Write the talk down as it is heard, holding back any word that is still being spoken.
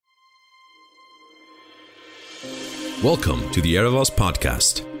Welcome to the Erebos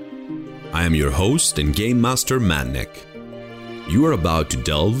Podcast. I am your host and game master Madnik. You are about to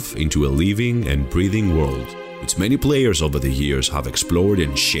delve into a living and breathing world which many players over the years have explored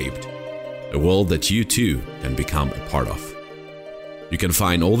and shaped. A world that you too can become a part of. You can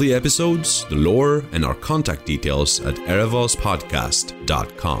find all the episodes, the lore, and our contact details at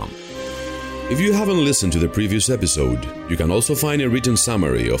erevospodcast.com. If you haven't listened to the previous episode, you can also find a written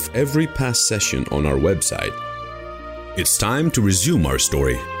summary of every past session on our website. It's time to resume our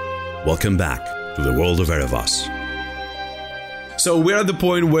story. Welcome back to the world of Erebos. So we're at the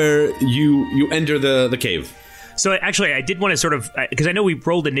point where you enter the cave. So actually, I did want to sort of, because I know we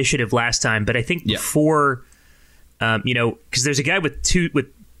rolled initiative last time, but I think before, because there's a guy with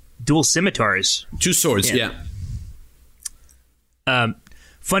dual scimitars. Two swords, yeah.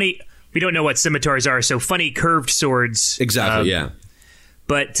 Funny, we don't know what scimitars are, so funny curved swords. Exactly, yeah.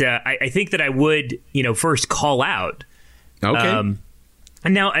 But I think that I would, first call out. Okay.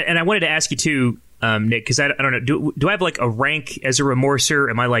 And I wanted to ask you too, Nick, because I don't know, do I have like a rank as a remorser?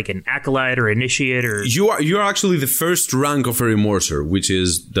 Am I like an acolyte or initiate or? You are actually the first rank of a remorser, which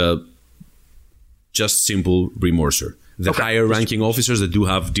is the just simple remorser. The higher ranking officers that do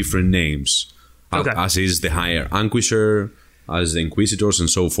have different names, as is the higher Anquisher, as the Inquisitors, and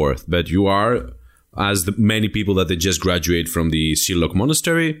so forth. But you are, as the many people that they just graduate from the Sherlock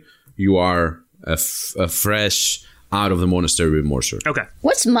Monastery, you are a fresh out of the monastery remorser. Okay.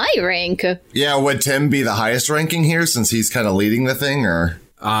 What's my rank? Yeah, would Tim be the highest ranking here since he's kind of leading the thing, or?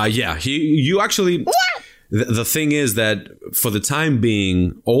 Yeah, you actually. What? The thing is that for the time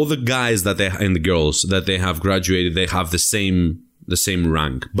being, all the guys that and the girls that they have graduated, they have the same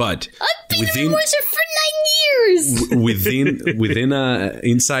rank. But I've been a remorser for 9 years. within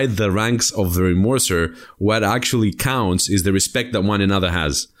inside the ranks of the remorser, what actually counts is the respect that one another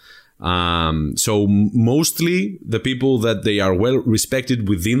has. So mostly the people that they are well respected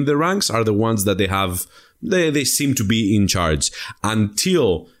within the ranks are the ones that they seem to be in charge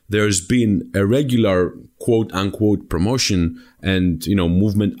until there's been a regular quote unquote promotion and,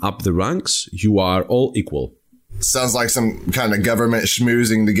 movement up the ranks. You are all equal. Sounds like some kind of government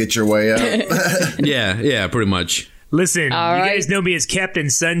schmoozing to get your way up. Yeah, pretty much. Listen, you guys know me as Captain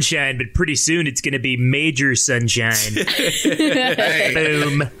Sunshine, but pretty soon it's going to be Major Sunshine. Hey,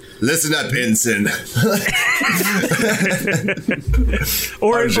 Boom. listen up, Ensign.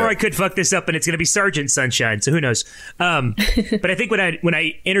 Or I could fuck this up and it's going to be Sergeant Sunshine, so who knows. But I think when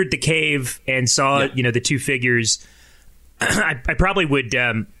I entered the cave and saw, the two figures, I probably would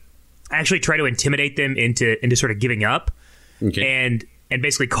actually try to intimidate them into sort of giving up. Okay. And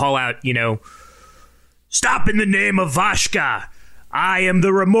basically call out, stop in the name of Vashka. I am the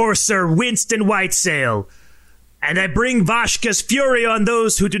remorser Winston Whitesail. And I bring Vashka's fury on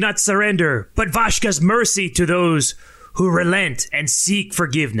those who do not surrender, but Vashka's mercy to those who relent and seek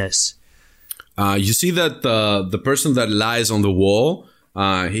forgiveness. You see that the person that lies on the wall,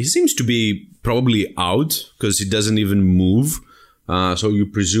 he seems to be probably out because he doesn't even move. So you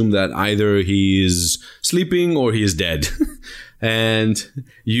presume that either he is sleeping or he is dead. And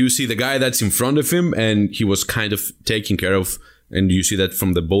you see the guy that's in front of him, and he was kind of taken care of. And you see that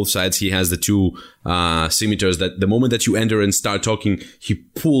from both sides, he has the two scimitars that the moment that you enter and start talking, he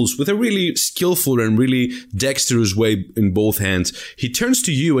pulls with a really skillful and really dexterous way in both hands. He turns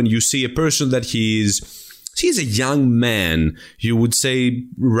to you and you see a person that he's a young man. You would say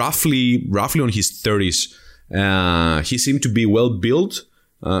roughly on his 30s. He seemed to be well built.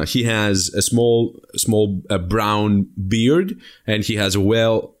 He has a small brown beard, and he has a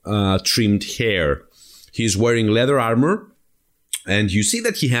well trimmed hair. He's wearing leather armor, and you see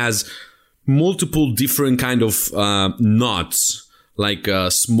that he has multiple different kind of knots, like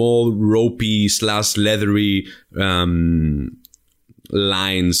small ropey / leathery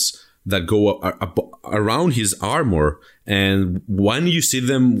lines that go around his armor. And when you see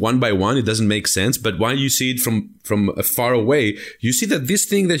them one by one, it doesn't make sense. But when you see it from far away, you see that this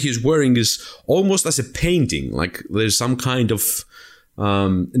thing that he's wearing is almost as a painting. Like there's some kind of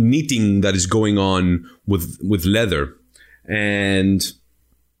knitting that is going on with leather. And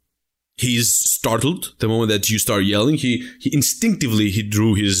he's startled the moment that you start yelling. He instinctively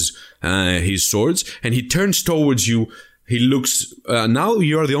drew his swords, and he turns towards you. He looks. Now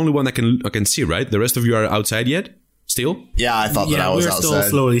you are the only one I can see, right? The rest of you are outside yet? Still? Yeah, I thought that I was outside. Yeah, we're still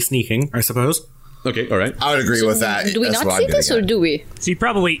slowly sneaking, I suppose. Okay, all right. I would agree with that. Do we not see this, or do we? So you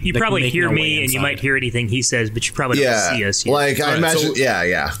probably hear me, and you might hear anything he says, but you probably don't see us yet. Like I imagine.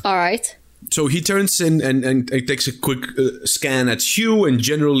 Yeah. All right. So he turns in and takes a quick scan at you and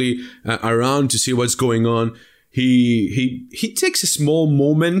generally around to see what's going on. He takes a small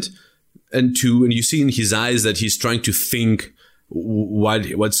moment and you see in his eyes that he's trying to think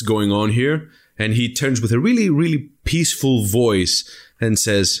what's going on here. And he turns with a really, really peaceful voice and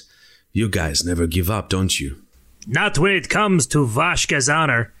says, "You guys never give up, don't you?" Not when it comes to Vashka's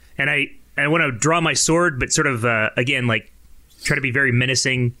honor. And I want to draw my sword, but sort of, again, like, try to be very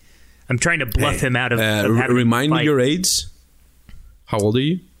menacing. I'm trying to bluff him out of having remind to me fight. your age. How old are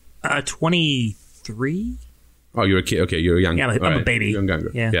you? 23? Oh, you're a kid. Okay, you're a young. Yeah, I'm a baby.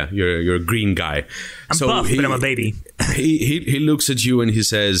 Younger. Yeah. You're a green guy. I'm buff, but I'm a baby. He looks at you and he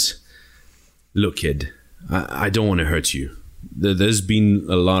says, "Look, kid, I don't want to hurt you. There's been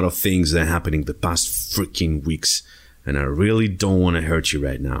a lot of things that are happening the past freaking weeks, and I really don't want to hurt you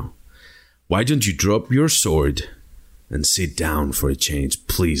right now. Why don't you drop your sword and sit down for a change?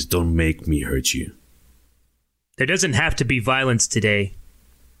 Please don't make me hurt you." There doesn't have to be violence today,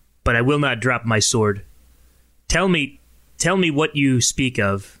 but I will not drop my sword. Tell me what you speak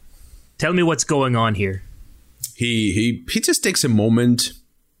of. Tell me what's going on here. He just takes a moment.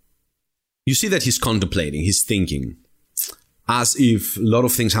 You see that he's contemplating, he's thinking, as if a lot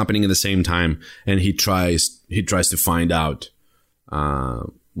of things happening at the same time, and he tries to find out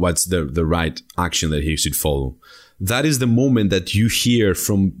what's the right action that he should follow. That is the moment that you hear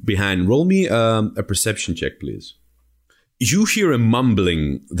from behind. Roll me a perception check, please. You hear a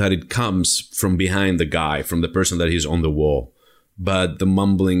mumbling that it comes from behind the guy, from the person that is on the wall. But the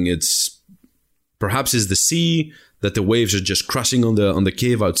mumbling, perhaps is the sea, that the waves are just crashing on the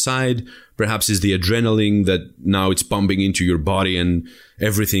cave outside. Perhaps is the adrenaline that now it's pumping into your body and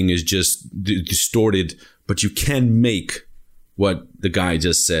everything is just distorted. But you can't make what the guy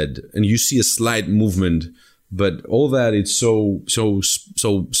just said. And you see a slight movement, but all that it's so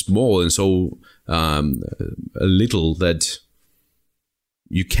small and so little that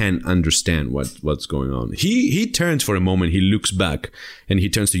you can't understand what's going on. He turns for a moment, he looks back, and he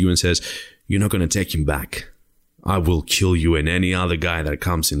turns to you and says, "You're not going to take him back. I will kill you and any other guy that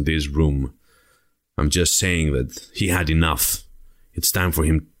comes in this room. I'm just saying that he had enough. It's time for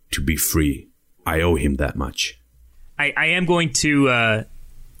him to be free. I owe him that much." I am going to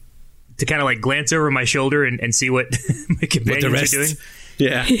kind of like glance over my shoulder and see what my companions are doing.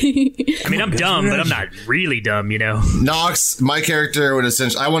 Yeah. I mean, I'm dumb, but I'm not really dumb, you know? Nox, my character would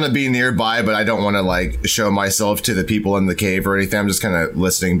essentially, I want to be nearby, but I don't want to like show myself to the people in the cave or anything. I'm just kind of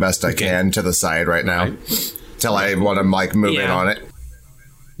listening best I can to the side right now till I want to like move in on it.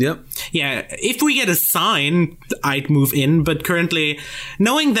 Yep. Yeah, if we get a sign, I'd move in, but currently,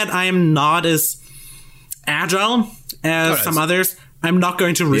 knowing that I am not as agile as some others, I'm not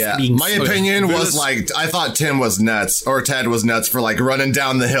going to risk being my opinion was like, I thought Tim was nuts, or Ted was nuts for like running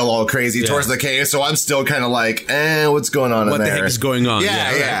down the hill all crazy towards the cave, so I'm still kind of like, what's going on in there? What the heck is going on?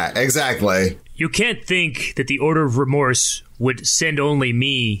 Yeah, exactly. You can't think that the Order of Remorse would send only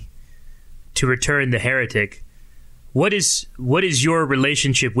me to return the heretic. What is your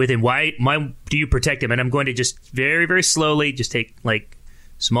relationship with him? Why do you protect him? And I'm going to just very, very slowly just take like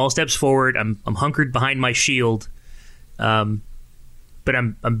small steps forward. I'm hunkered behind my shield. But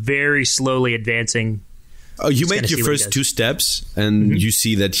I'm very slowly advancing. Oh, you make your first 2 steps, and you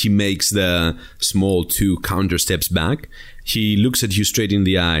see that he makes the small 2 counter steps back. He looks at you straight in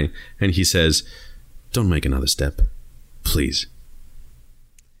the eye, and he says, "Don't make another step, please."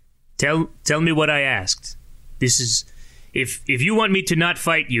 Tell me what I asked. This is if you want me to not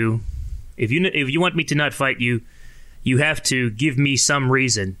fight you, if you want me to not fight you, you have to give me some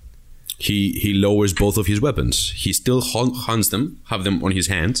reason. He lowers both of his weapons. He still hunts them, have them on his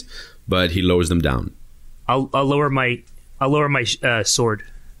hands, but he lowers them down. I'll lower my sword.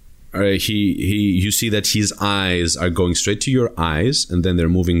 You see that his eyes are going straight to your eyes, and then they're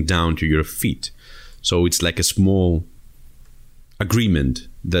moving down to your feet. So it's like a small agreement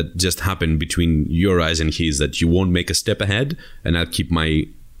that just happened between your eyes and his, that you won't make a step ahead, and I'll keep my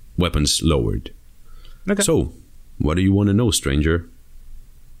weapons lowered. Okay. So, what do you want to know, stranger?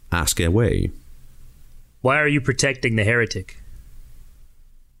 Ask away. Why are you protecting the heretic?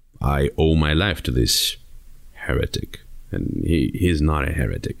 I owe my life to this heretic. And he's not a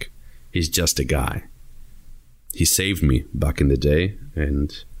heretic. He's just a guy. He saved me back in the day,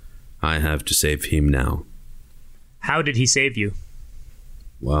 and I have to save him now. How did he save you?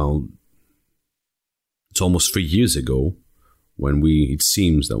 Well, it's almost 3 years ago when it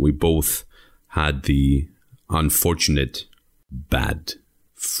seems that we both had the unfortunate, bad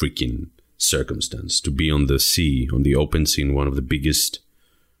freaking circumstance to be on the sea, on the open sea, in one of the biggest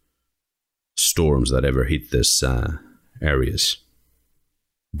storms that ever hit this areas.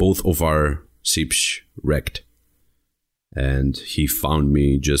 Both of our ships wrecked, and he found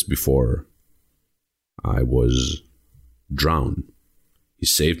me just before I was drowned. He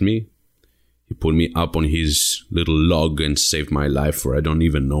saved me. He put me up on his little log and saved my life for I don't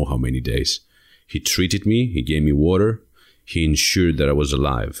even know how many days. He treated me, he gave me water, he ensured that I was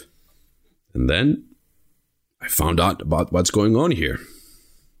alive. And then I found out about what's going on here.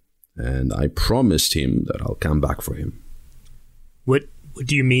 And I promised him that I'll come back for him. What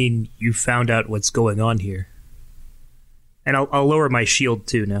do you mean you found out what's going on here? And I'll lower my shield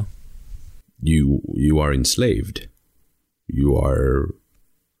too now. You are enslaved. You are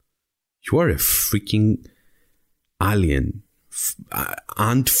a freaking alien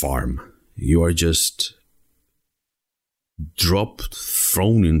ant farm. You are just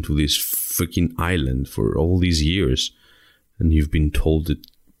thrown into this freaking island for all these years, and you've been told a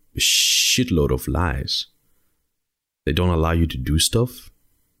shitload of lies. They don't allow you to do stuff.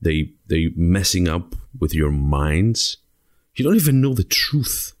 They messing up with your minds. You don't even know the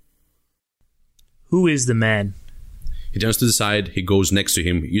truth. Who is the man? He turns to the side. He goes next to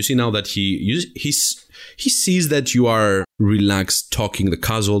him. You see now that he sees that you are relaxed, talking, the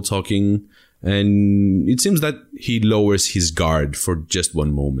casual talking, and it seems that he lowers his guard for just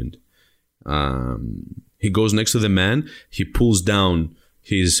one moment. He goes next to the man. He pulls down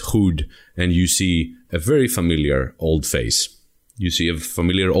his hood, and you see a very familiar old face. You see a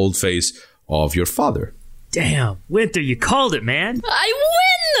familiar old face of your father. Damn, Winter, you called it, man. I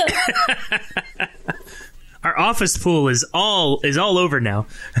win! Our office pool is all over now.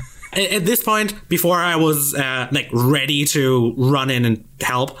 At this point, before I was ready to run in and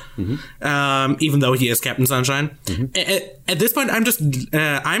help, even though he is Captain Sunshine, at this point I'm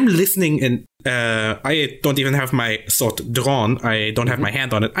listening, and I don't even have my sword drawn. I don't have my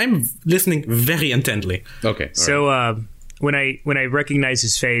hand on it. I'm listening very intently. Okay. So when I recognize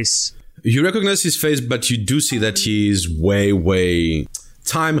his face, you recognize his face, but you do see that he is way.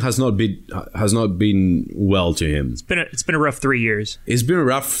 Time has not been well to him. It's been a rough 3 years. It's been a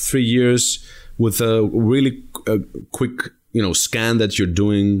rough 3 years. With a really quick, scan that you're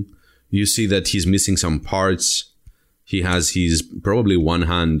doing, you see that he's missing some parts. He has his probably one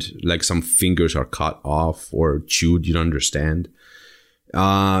hand, like some fingers are cut off or chewed. You don't understand.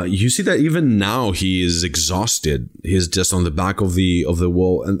 You see that even now he is exhausted. He's just on the back of the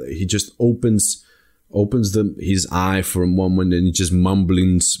wall, and he just opens his eye for a moment, and he just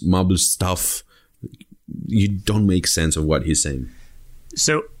mumbles stuff. You don't make sense of what he's saying.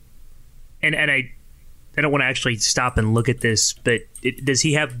 So, and I don't want to actually stop and look at this, but does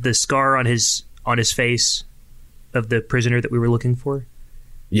he have the scar on his face of the prisoner that we were looking for?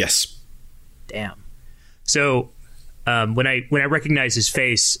 Yes. Damn. So, when I recognize his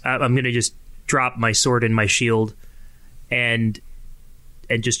face, I'm going to just drop my sword and my shield, and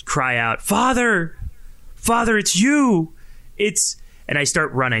just cry out, "Father! Father, it's you! And I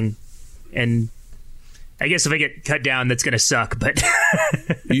start running, and I guess if I get cut down, that's gonna suck. But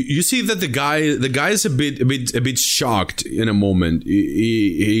you see that the guy is a bit shocked in a moment.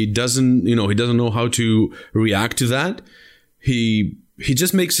 He doesn't know how to react to that. He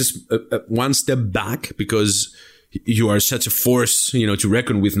just makes one step back because you are such a force, to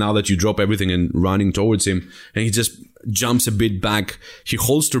reckon with now that you drop everything and running towards him, and he just jumps a bit back. He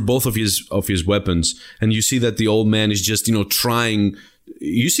holsters both of his weapons, and you see that the old man is just, trying.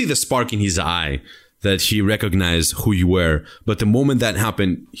 You see the spark in his eye that he recognized who you were, but the moment that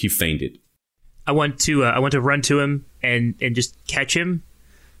happened, he fainted. I want to run to him and just catch him,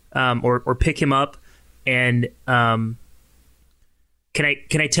 or pick him up, and can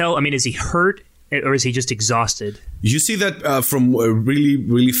I tell? I mean, is he hurt? Or is he just exhausted? You see that from a really,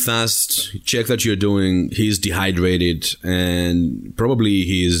 really fast check that you're doing, he's dehydrated and probably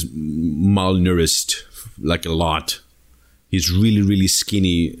he is malnourished, like a lot. He's really, really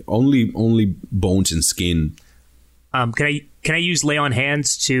skinny, only bones and skin. Can I use lay on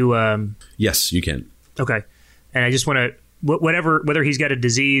hands to? Yes, you can. Okay, and I just want to whether he's got a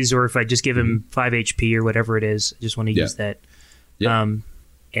disease or if I just give him 5 HP or whatever it is, I just want to use that. Yeah.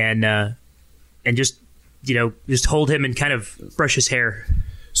 And just hold him and kind of brush his hair.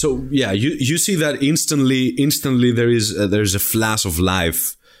 So yeah, you see that instantly there's a flash of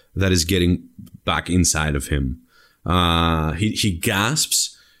life that is getting back inside of him. He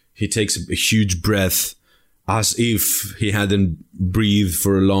gasps. He takes a huge breath as if he hadn't breathed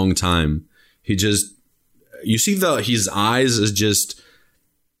for a long time. You see his eyes is just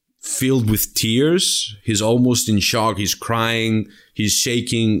filled with tears. He's almost in shock. He's crying. He's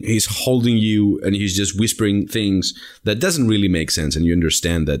shaking. He's holding you, and he's just whispering things that doesn't really make sense. And you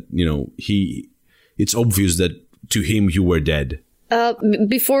understand that it's obvious that to him you were dead.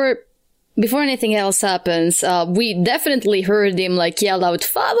 Before before anything else happens, we definitely heard him like yell out,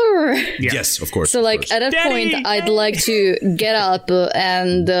 "Father!" Yeah. Yes, of course. So of like course. at that Daddy! point, I'd like to get up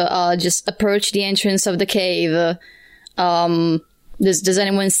and just approach the entrance of the cave. Does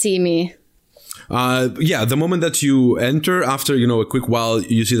anyone see me? Yeah, the moment that you enter, after a quick while,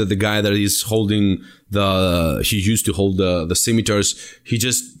 you see that the guy that is holding he used to hold the scimitars, he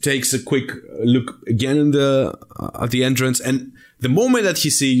just takes a quick look again at the entrance, and the moment that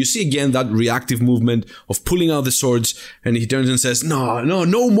you see again that reactive movement of pulling out the swords, and he turns and says,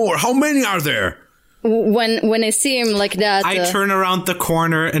 "No more. How many are there?" When I see him like that, I turn around the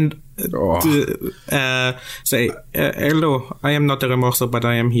corner and say, "Hello, I am not the remorser, but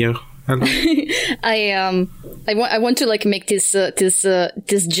I am here." Hello. I want to like make this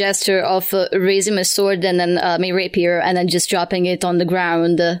gesture of raising my sword and then my rapier and then just dropping it on the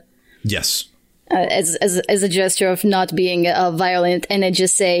ground. Yes. As a gesture of not being violent, and I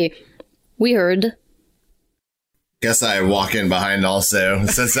just say, "We heard." Guess I walk in behind also,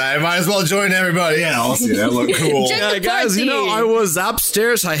 since I might as well join everybody else. That look cool. Yeah, Guys, I was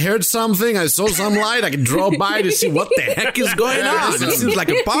upstairs. I heard something. I saw some light. I can drop by to see what the heck is going on. It seems like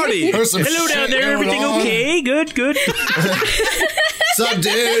a party. Hello down there. Everything okay? Good. What's up,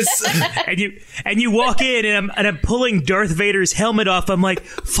 dudes? And you walk in, and I'm pulling Darth Vader's helmet off. I'm like,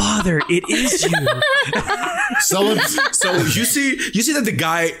 "Father, it is you." So you see that the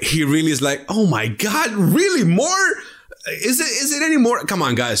guy, he really is like, "Oh my God, really more? Is it any more? Come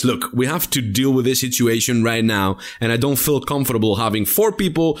on, guys, look, we have to deal with this situation right now, and I don't feel comfortable having 4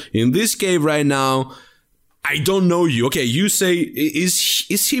 people in this cave right now. I don't know you. Okay, you say,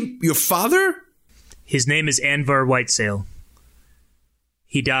 is he your father?" His name is Anvar Whitesail.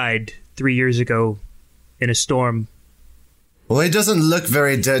 He died 3 years ago in a storm. Well, he doesn't look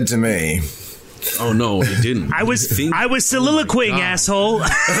very dead to me. Oh no, he didn't. I was soliloquying, asshole.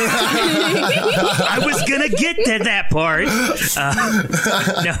 I was gonna get to that part.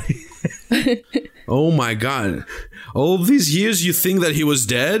 No. Oh my God! All these years, you think that he was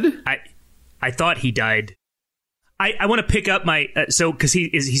dead? I thought he died. I want to pick up my because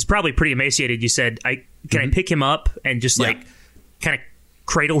he's probably pretty emaciated. You said can I pick him up and just kind of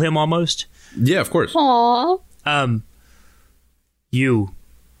cradle him almost? Yeah, of course. Aww.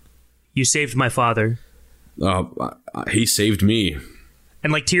 You saved my father. He saved me.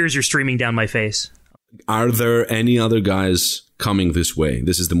 And like tears are streaming down my face. Are there any other guys coming this way?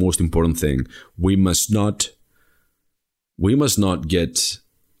 This is the most important thing. We must not get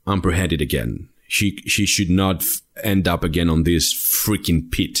apprehended again. She should not end up again on this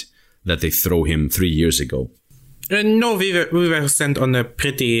freaking pit that they throw him 3 years ago. No, we were sent on a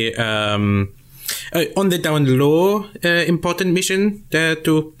pretty on the down low important mission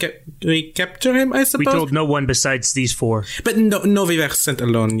to recapture him, I suppose. We told no one besides these 4. But no, we were sent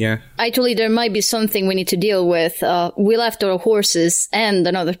alone, yeah. Actually, there might be something we need to deal with. We left our horses and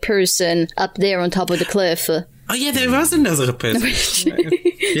another person up there on top of the cliff. Oh yeah, there was another person.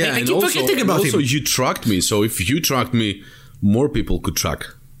 Yeah, I and keep forgetting about also him. you trucked me, so if you trucked me, more people could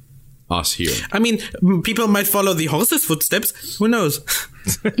truck us here. I mean, people might follow the horse's footsteps. Who knows?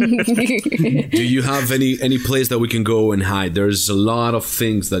 Do you have any place that we can go and hide? There's a lot of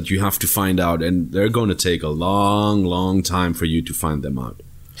things that you have to find out, and they're going to take a long time for you to find them out.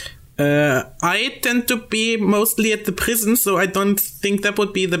 I tend to be mostly at the prison, so I don't think that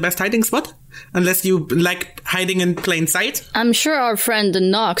would be the best hiding spot. Unless you like hiding in plain sight. I'm sure our friend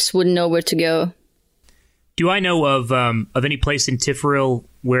Nox would know where to go. Do I know of any place in Tifferil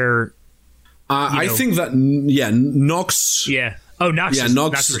where... I think that, Nox... Yeah. Oh, Nox. Yeah, is,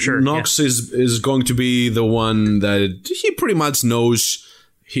 Nox, that's for sure. Nox is going to be the one that he pretty much knows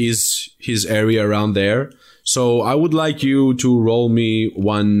his area around there. So I would like you to roll me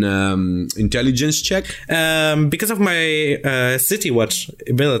one intelligence check. Because of my City Watch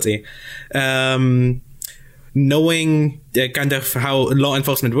ability, knowing kind of how law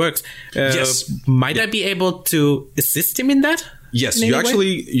enforcement works, Yes. might I be able to assist him in that? Yes, in you any way?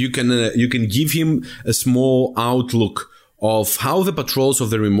 actually you can give him a small outlook of how the patrols of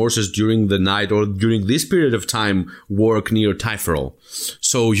the Remorses during the night or during this period of time work near Tifferil.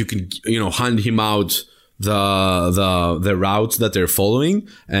 So you can hand him out the routes that they're following,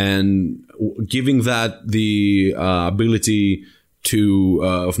 and giving that the ability to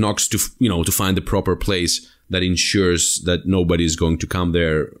of Nox to to find the proper place that ensures that nobody is going to come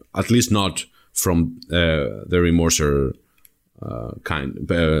there, at least not from the Remorser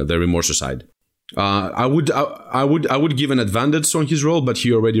the Remorser side. I would give an advantage on his roll, but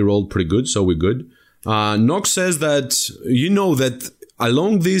he already rolled pretty good, so we're good. Nox says that that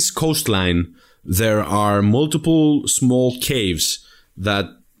along this coastline there are multiple small caves that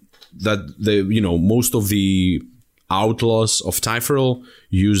that most of the outlaws of Typhral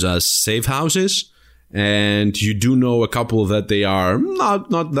use as safe houses. And you do know a couple that they are not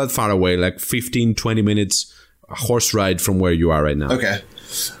that far away, like 15, 20 minutes horse ride from where you are right now. Okay.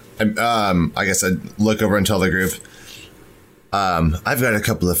 I guess I'd look over and tell the group, I've got a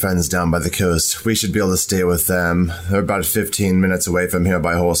couple of friends down by the coast. We should be able to stay with them. They're about 15 minutes away from here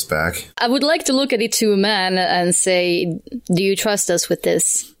by horseback. I would like to look at the two men and say, do you trust us with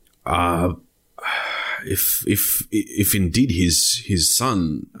this? If indeed his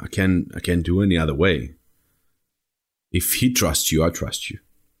son, I can't do any other way. If he trusts you, I trust you.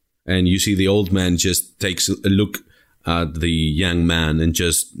 And you see the old man just takes a look at the young man and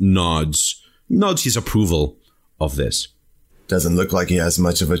just nods his approval of this. Doesn't look like he has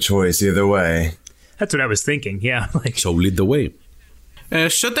much of a choice either way. That's what I was thinking. Yeah. So lead the way.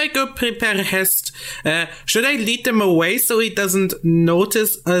 Should I go prepare Hest? Should I lead them away so he doesn't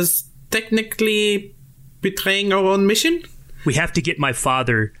notice us technically betraying our own mission? We have to get my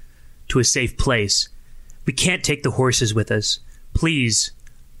father to a safe place. We can't take the horses with us. Please,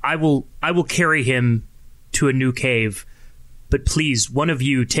 I will carry him to a new cave. But please, one of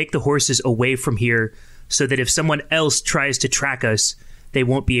you take the horses away from here so that if someone else tries to track us, they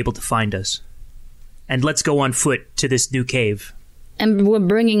won't be able to find us. And let's go on foot to this new cave. And we're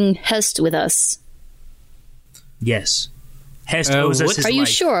bringing Hest with us. Yes. Hest owes us his life. Are you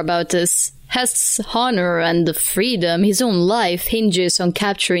sure about this? Hest's honor and freedom, his own life, hinges on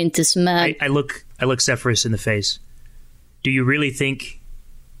capturing this man. I look Zephyrus in the face. Do you really think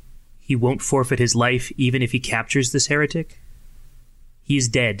he won't forfeit his life even if he captures this heretic? He is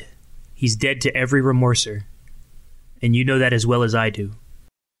dead. He's dead to every remorser. And you know that as well as I do.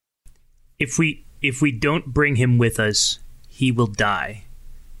 If we don't bring him with us, he will die.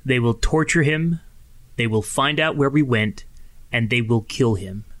 They will torture him, they will find out where we went, and they will kill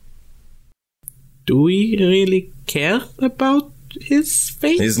him. Do we really care about his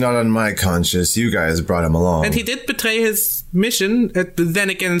fate? He's not on my conscience. You guys brought him along. And he did betray his mission. Then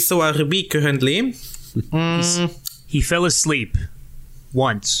again, so are we currently. He fell asleep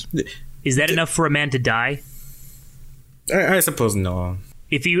once. Is that enough for a man to die? I suppose no.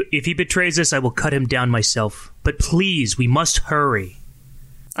 If he betrays us, I will cut him down myself. But please, we must hurry.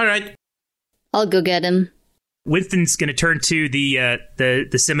 All right. I'll go get him. Winston's going to turn to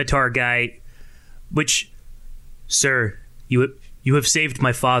the scimitar guy. Which, sir, you have saved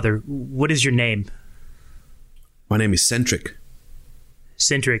my father. What is your name? My name is Centric.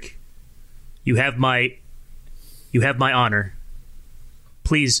 Centric, you have my honor.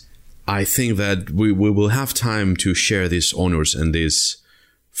 Please. I think that we will have time to share these honors and these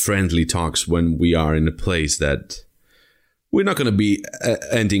friendly talks when we are in a place that we're not going to be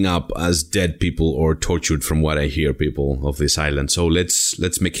ending up as dead people or tortured, from what I hear, people of this island. So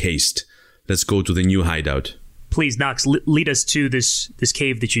let's make haste. Let's go to the new hideout. Please, Nox, lead us to this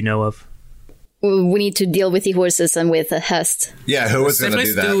cave that you know of. We need to deal with the horses and with Hest. Yeah, who was going to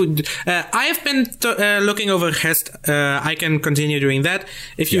do that? I have been looking over Hest. I can continue doing that.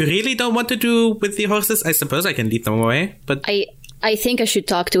 If you really don't want to do with the horses, I suppose I can lead them away. But I think I should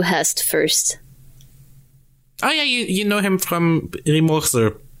talk to Hest first. Oh yeah, you know him from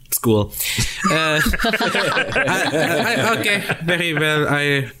Remorser school. Okay, very well.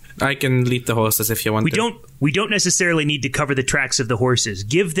 I can lead the horses if you want to. We don't necessarily need to cover the tracks of the horses.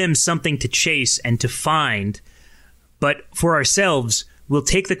 Give them something to chase and to find. But for ourselves, we'll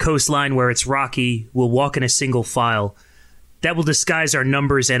take the coastline where it's rocky. We'll walk in a single file. That will disguise our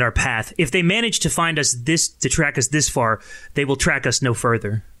numbers and our path. If they manage to find us to track us this far, they will track us no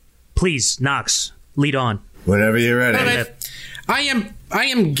further. Please, Nox, lead on. Whenever you're ready. Right. I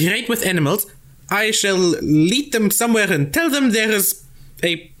am great with animals. I shall lead them somewhere and tell them there is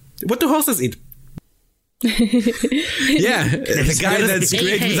what do horses eat? Yeah, the guy that's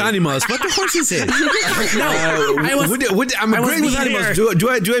great with animals. What the horses eat? I'm great with animals.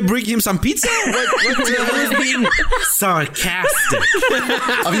 Do I bring him some pizza? I was being sarcastic.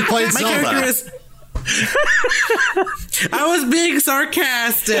 Have you played Zelda? I was being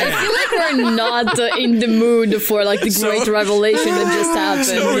sarcastic. I feel like we're not in the mood for the great revelation that just happened.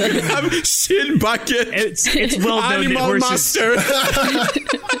 So we have Shin Bucket. It's well known Animal that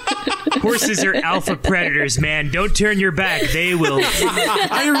horses are alpha predators, man. Don't turn your back; they will.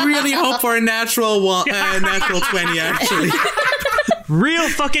 I really hope for a natural 20, actually. Real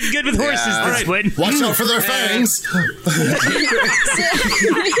fucking good with horses this one. Watch out for their fangs.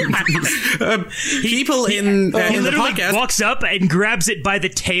 People in he the literally podcast walks up and grabs it by the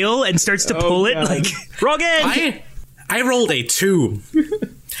tail and starts to pull it wrong end. I rolled a 2.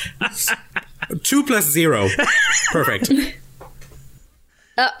 2 plus 0. Perfect.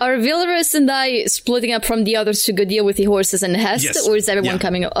 Are Vilrus and I splitting up from the others to go deal with the horses and Hest, Yes. or is everyone Yeah.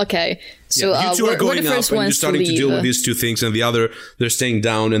 coming? Okay, so you two are we're going the up first and you're ones starting to leave. deal with these two things, and the other, they're staying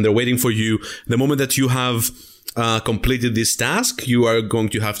down and they're waiting for you. The moment that you have completed this task, you are going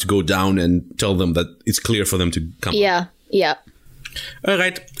to have to go down and tell them that it's clear for them to come. Yeah. All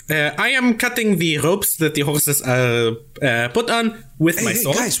right. I am cutting the ropes that the horses are put on with my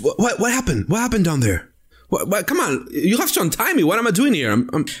sword. Guys, what happened? What happened down there? What, come on, you have to untie me. What am I doing here? Am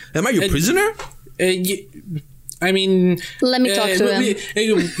I your prisoner? I mean... Let me talk to him.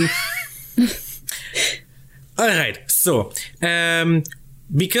 All right. So,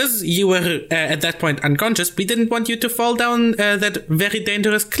 because you were at that point unconscious, we didn't want you to fall down that very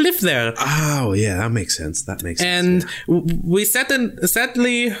dangerous cliff there. Oh, yeah, that makes sense. And we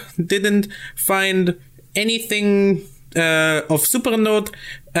sadly didn't find anything of super note.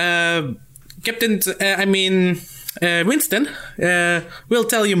 Captain, Winston, we'll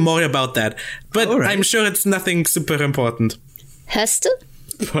tell you more about that. But All right. I'm sure it's nothing super important. Hest?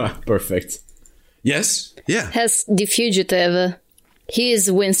 Perfect. Yes? Yeah. Hest the fugitive. He is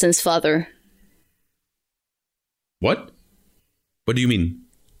Winston's father. What? What do you mean?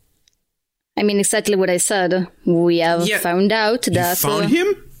 I mean exactly what I said. We have found out You that... found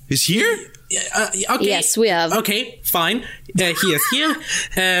him? He's here? Okay. Yes, we have. Okay, fine. He is here.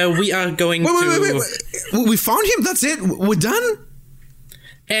 We are going Wait. We found him? That's it? We're done?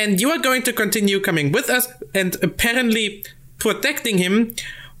 And you are going to continue coming with us and apparently protecting him,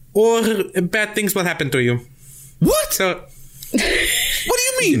 or bad things will happen to you. What? So, What do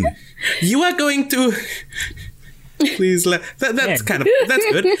you mean? you are going to... Please, that's good.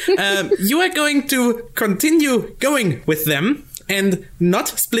 You are going to continue going with them and not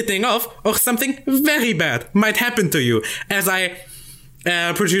splitting off, or something very bad might happen to you as I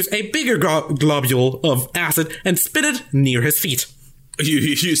produce a bigger globule of acid and spit it near his feet.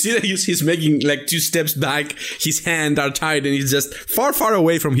 You see that he's making like 2 steps back. His hands are tied and he's just far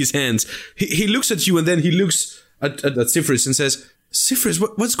away from his hands. He looks at you and then he looks at Sifris and says, Sifris,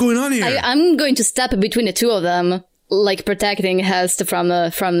 what's going on here? I'm going to step between the two of them, like protecting Hest from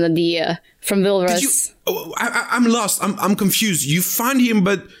Vilrus. I'm lost. I'm confused. You found him,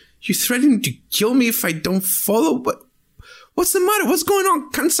 but you're threatening to kill me if I don't follow? What's the matter? What's going on?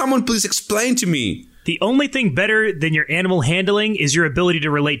 Can someone please explain to me? The only thing better than your animal handling is your ability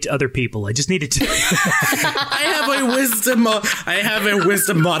to relate to other people. I just needed to... I have a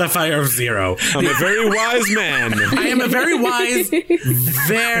wisdom modifier of 0. I'm a very wise man. I am a very wise,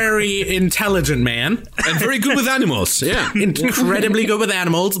 very intelligent man. And very good with animals. Yeah. Incredibly good with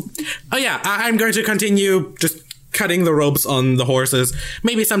animals. Oh yeah, I'm going to continue just cutting the ropes on the horses.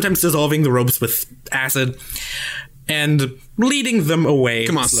 Maybe sometimes dissolving the ropes with acid. And leading them away.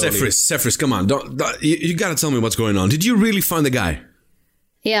 Come on, slowly. Sifris, come on. You gotta tell me what's going on. Did you really find the guy?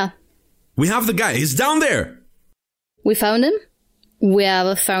 Yeah. We have the guy. He's down there. We found him. We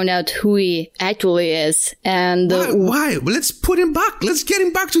have found out who he actually is. And Why? Well, let's put him back. Let's get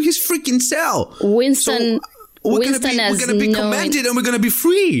him back to his freaking cell. Winston We're gonna be commanded and we're gonna be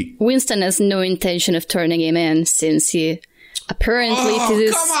free. Winston has no intention of turning him in, since he apparently to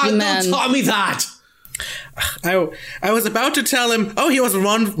this come on, man. don't tell me that. I was about to tell him, he was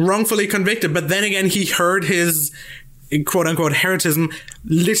wrongfully convicted, but then again, he heard his quote-unquote heretism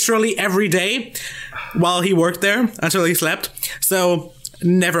literally every day while he worked there until he slept. So,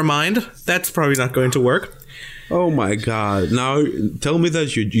 never mind. That's probably not going to work. Oh my god. Now, tell me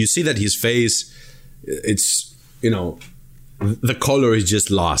that you see that his face, it's, the color is just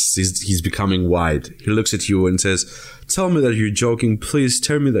lost. He's becoming white. He looks at you and says, tell me that you're joking. Please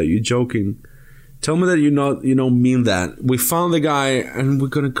tell me that you're joking. Tell me that you don't mean that. We found the guy and we're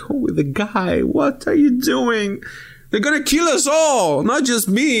gonna go with the guy. What are you doing? They're gonna kill us all. Not just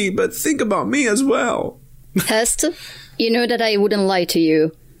me, but think about me as well. Hest, you know that I wouldn't lie to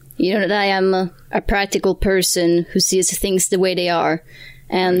you. You know that I am a practical person who sees things the way they are.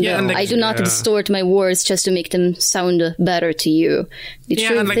 And I do not distort my words just to make them sound better to you. The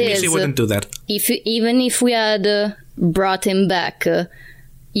truth is, she wouldn't do that. Even if we had brought him back,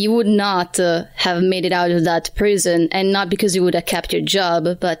 you would not have made it out of that prison, and not because you would have kept your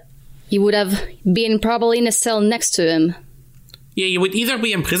job, but you would have been probably in a cell next to him. Yeah, you would either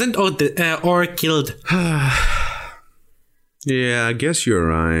be imprisoned or killed. Yeah, I guess you're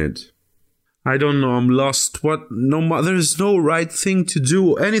right. I don't know, I'm lost. There's no right thing to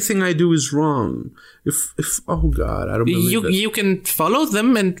do. Anything I do is wrong. Oh god, I don't believe it. You can follow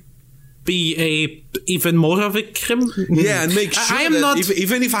them and be even more of a criminal. Yeah, and make sure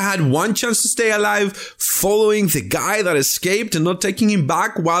even if I had one chance to stay alive, following the guy that escaped and not taking him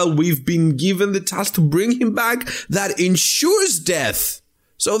back while we've been given the task to bring him back, that ensures death.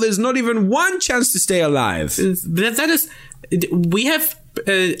 So there's not even one chance to stay alive. That is, we have.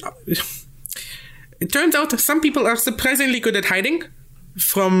 It turns out some people are surprisingly good at hiding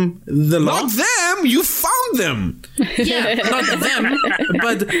from the law. Not them! You found them! Yeah, not them,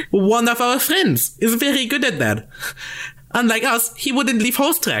 but one of our friends is very good at that. Unlike us, he wouldn't leave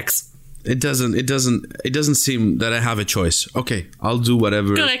horse tracks. It doesn't seem that I have a choice. Okay, I'll do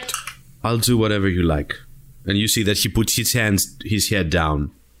whatever. Correct. I'll do whatever you like. And you see that he puts his head down.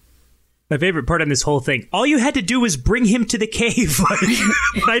 My favorite part on this whole thing, all you had to do was bring him to the cave. Why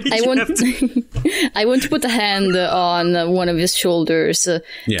did you have to? I want to put a hand on one of his shoulders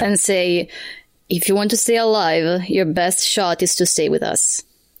and say, if you want to stay alive, your best shot is to stay with us.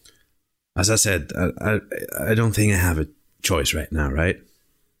 As I said, I don't think I have a choice right now, right?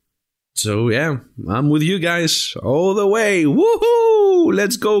 So yeah, I'm with you guys all the way. Woohoo!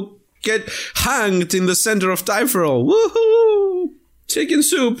 Let's go get hanged in the center of Typhral. Woohoo! Chicken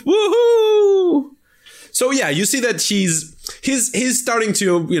soup. Woohoo! So yeah, you see that he's starting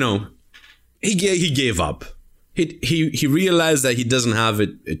to, he gave up. He realized that he doesn't have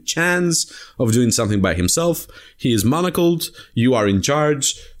a chance of doing something by himself. He is manacled. You are in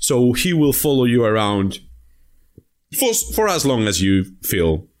charge, so he will follow you around for as long as you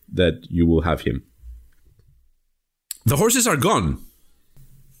feel that you will have him. The horses are gone.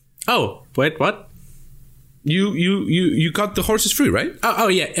 Oh, wait, what? You cut the horses free, right? Oh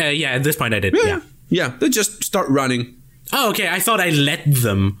yeah. At this point, I did. Yeah. They just start running. Oh, okay. I thought I let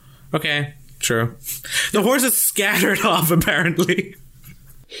them. Okay, true. The horses scattered off, apparently.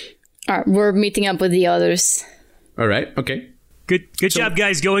 All right, we're meeting up with the others. All right. Okay. Good job,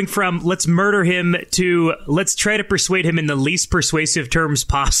 guys, going from let's murder him to let's try to persuade him in the least persuasive terms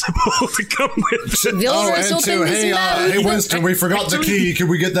possible to come with. Hey, Winston, we forgot the key. Can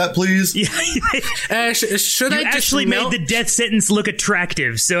we get that, please? Should I just actually made the death sentence look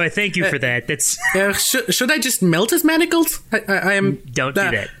attractive, so I thank you for that. That's should I just melt his manacles? I am. Don't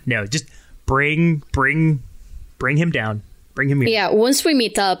do that. No, just bring him down. Bring him here. Yeah, once we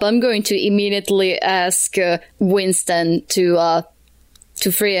meet up, I'm going to immediately ask Winston to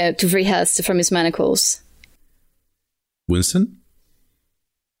free Hest from his manacles. Winston?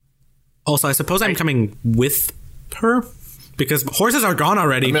 Also, I suppose I'm coming with her? Because horses are gone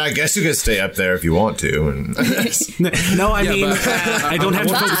already. I mean, I guess you could stay up there if you want to. No, I mean, I don't have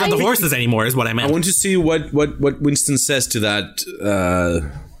to focus on the horses anymore, is what I meant. I want to see what Winston says to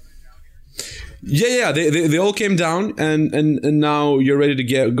that. Yeah. They all came down, and now you're ready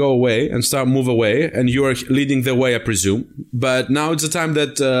to go away and move away, and you are leading the way, I presume. But now it's the time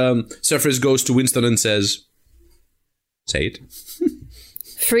that Zephyrus goes to Winston and says, "Say it."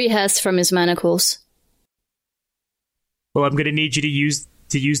 Free Hest from his manacles. Well, I'm going to need you to use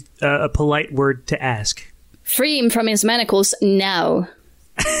a polite word to ask. Free him from his manacles now.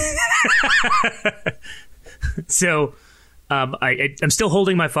 So, I'm still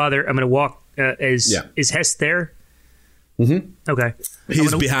holding my father. I'm going to walk. Is Hest there? Mm-hmm. Okay.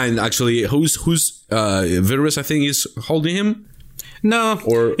 He's behind, actually. Who's Virus, I think, is holding him? No,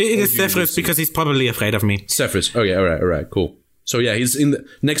 it is Zephyrus because he's probably afraid of me. Zephyrus. Okay, all right, cool. So yeah, he's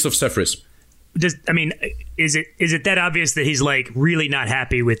next of Zephyrus. Is it that obvious that he's like really not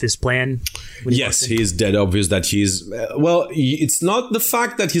happy with this plan? Yes, he is dead obvious that he's... well, it's not the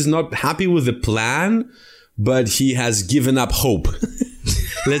fact that he's not happy with the plan, but he has given up hope.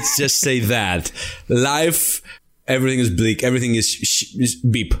 Let's just say that. Life, everything is bleak. Everything is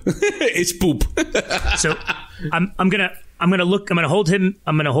beep. It's poop. So I'm gonna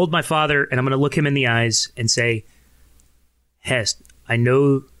hold my father, and I'm gonna look him in the eyes and say, Hest, I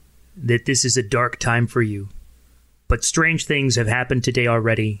know that this is a dark time for you, but strange things have happened today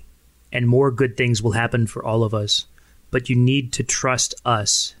already, and more good things will happen for all of us. But you need to trust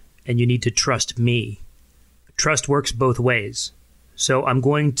us, and you need to trust me. Trust works both ways. So I'm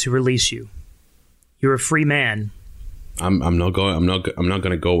going to release you. You're a free man. I'm not going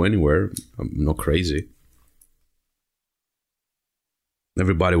to go anywhere. I'm not crazy.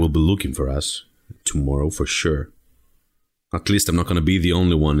 Everybody will be looking for us tomorrow for sure. At least I'm not going to be the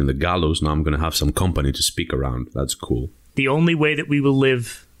only one in the gallows. Now I'm going to have some company to speak around. That's cool. The only way that we will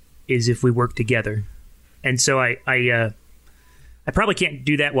live is if we work together. And so I probably can't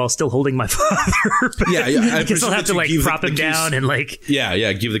do that while still holding my father. Yeah, I still have to prop him down and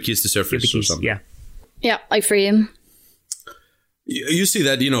Yeah, give the keys to Zephyrus or something. Yeah, I free him. You see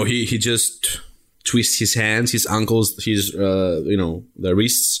that he just twists his hands, his ankles, his the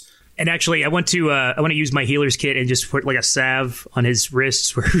wrists. And actually, I want to use my healer's kit and just put like a salve on his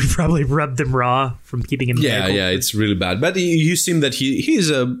wrists where we probably rubbed them raw from keeping him. Yeah, it's really bad. But you seem that he's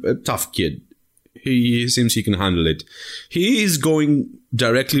a tough kid. He seems he can handle it. He is going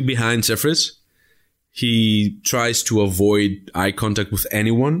directly behind Zephyrus. He tries to avoid eye contact with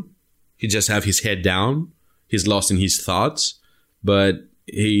anyone. He just have his head down. He's lost in his thoughts. But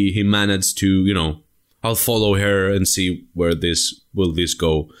he managed to, I'll follow her and see where this will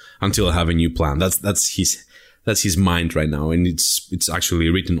go until I have a new plan. That's his mind right now, and it's actually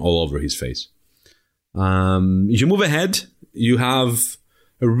written all over his face. You move ahead. You have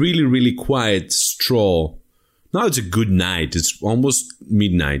a really, really quiet stroll. Now it's a good night. It's almost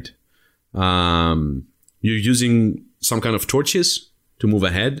midnight. You're using some kind of torches to move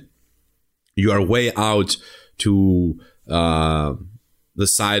ahead. You are way out to the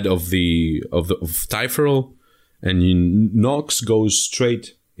side of Typhral, and Nox goes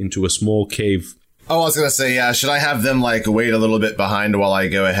straight into a small cave. Oh, I was gonna say, yeah. Should I have them wait a little bit behind while I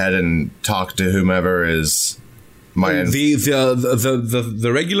go ahead and talk to whomever is my?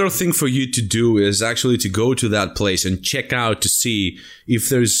 The regular thing for you to do is actually to go to that place and check out to see if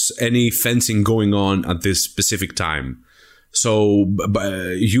there's any fencing going on at this specific time. So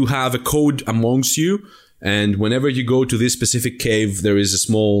you have a code amongst you, and whenever you go to this specific cave, there is a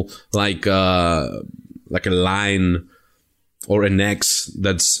small like a line or an X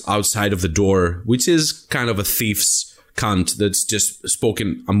that's outside of the door, which is kind of a thief's cant that's just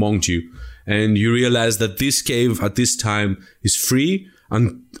spoken among you. And you realize that this cave at this time is free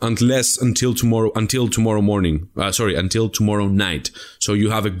until tomorrow night. So you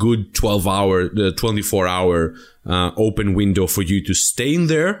have a good 24-hour open window for you to stay in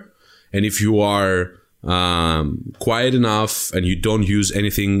there. And if you are quiet enough and you don't use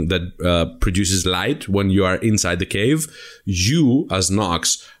anything that produces light when you are inside the cave, you as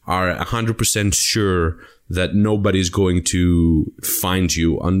Nox are 100% sure that nobody's going to find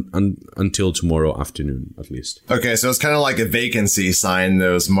you until tomorrow afternoon, at least. Okay, so it's kind of like a vacancy sign,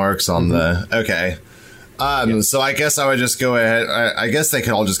 those marks on the... Okay. So I guess I would just go ahead... I guess they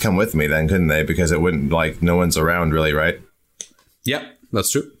could all just come with me then, couldn't they? Because it wouldn't, no one's around really, right? Yep,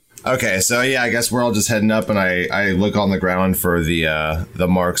 that's true. Okay, so yeah, I guess we're all just heading up, and I look on the ground for the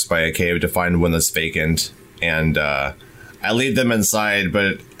marks by a cave to find one that's vacant, and I lead them inside.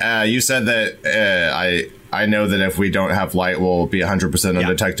 But you said that I know that if we don't have light, we'll be 100%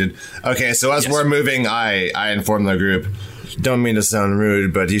 undetected. Okay, so as we're moving, I inform the group. Don't mean to sound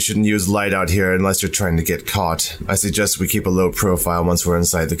rude, but you shouldn't use light out here unless you're trying to get caught. I suggest we keep a low profile once we're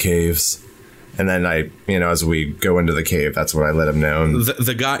inside the caves. And then as we go into the cave, that's what I let him know.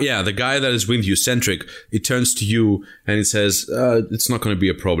 The guy that is with you, Centric, it turns to you and it says, it's not going to be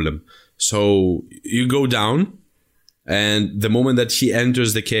a problem. So you go down, and the moment that he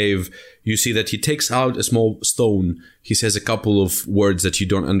enters the cave, you see that he takes out a small stone. He says a couple of words that you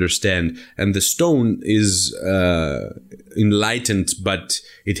don't understand. And the stone is enlightened, but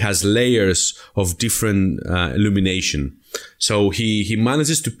it has layers of different illumination. So he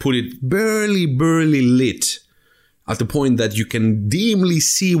manages to put it barely lit at the point that you can dimly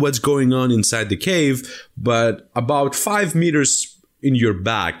see what's going on inside the cave, but about 5 meters in your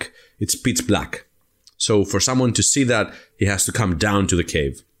back, it's pitch black. So for someone to see that, he has to come down to the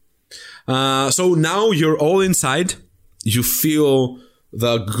cave. So now you're all inside. You feel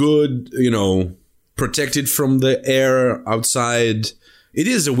the good, protected from the air outside. It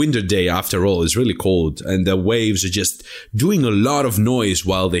is a winter day after all. It's really cold, and the waves are just doing a lot of noise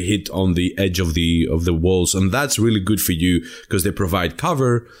while they hit on the edge of the walls, and that's really good for you because they provide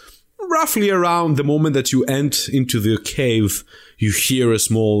cover. Roughly around the moment that you enter into the cave, you hear a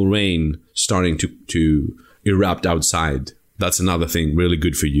small rain starting to erupt outside. That's another thing really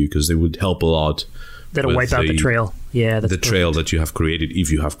good for you because they would help a lot. That'll wipe out the trail. Yeah, that's the trail that you have created,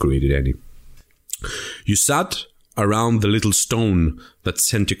 if you have created any. You sat around the little stone that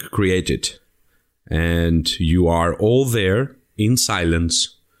Centric created, and you are all there in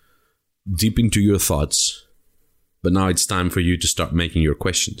silence, deep into your thoughts. But now it's time for you to start making your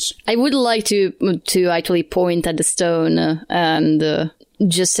questions. I would like to actually point at the stone and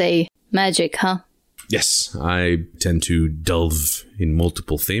just say, magic, huh? Yes, I tend to delve in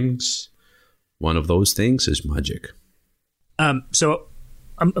multiple things. One of those things is magic. So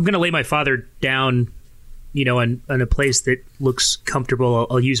I'm going to lay my father down, in a place that looks comfortable.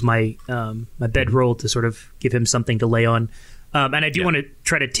 I'll use my my bedroll to sort of give him something to lay on. And I do want to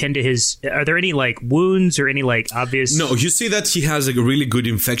try to tend to his... Are there any, wounds or any, obvious... No, you see that he has a really good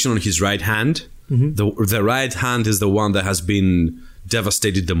infection on his right hand. Mm-hmm. The right hand is the one that has been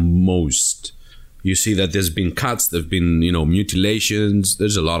devastated the most. You see that there's been cuts, there've been, mutilations,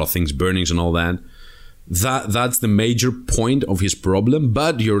 there's a lot of things, burnings and all that. That's the major point of his problem,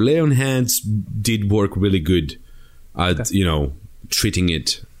 but your lay on hands did work really good at, treating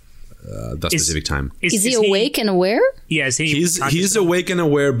it that specific time. Is he awake and aware? Yeah, he's awake and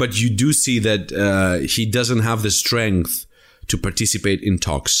aware, but you do see that he doesn't have the strength to participate in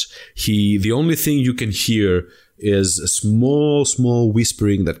talks. The only thing you can hear is a small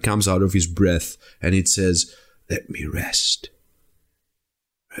whispering that comes out of his breath, and it says, "Let me rest.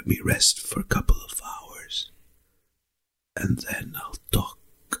 Let me rest for a couple of hours, and then I'll talk."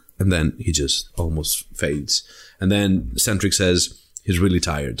 And then he just almost fades. And then Centric says he's really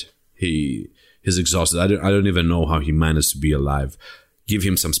tired. He's exhausted. I don't even know how he managed to be alive. Give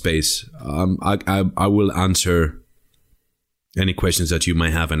him some space. I will answer any questions that you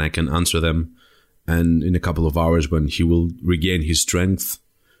might have, and I can answer them. And in a couple of hours, when he will regain his strength,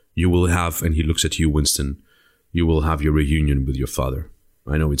 you will have, and he looks at you, Winston, you will have your reunion with your father.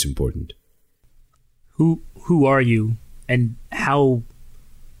 I know it's important. Who are you, and how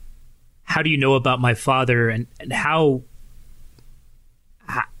do you know about my father, and how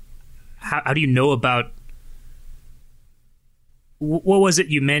do you know about what was it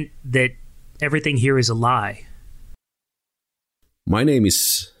you meant that everything here is a lie? My name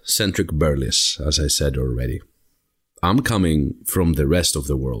is Centric Burles, as I said already. I'm coming from the rest of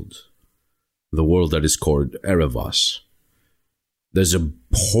the world that is called Erebos. There's a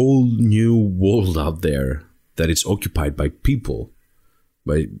whole new world out there that is occupied by people,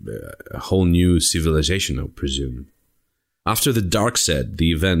 by a whole new civilization, I presume. After the Darkset,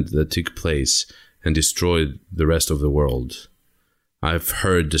 the event that took place and destroyed the rest of the world, I've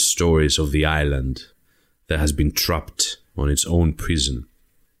heard the stories of the island that has been trapped on its own prison.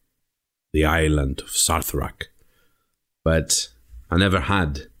 The island of Sartharak. But I never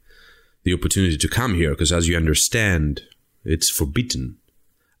had the opportunity to come here because, as you understand, it's forbidden.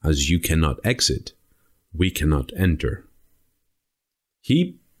 As you cannot exit, we cannot enter.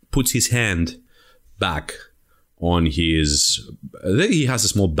 He puts his hand back on his... I think he has a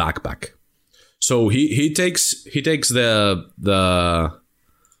small backpack. So he takes his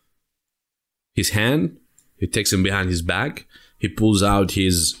hand, he takes him behind his back, he pulls out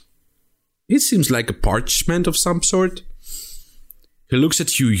his... It seems like a parchment of some sort. He looks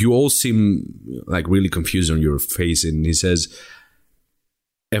at you, you all seem like really confused on your face, and he says,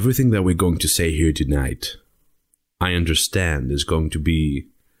 "Everything that we're going to say here tonight, I understand is going to be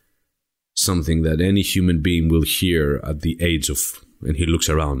something that any human being will hear at the age of," and he looks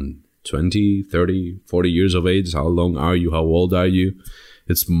around, 20, 30, 40 years of age. How long are you? How old are you?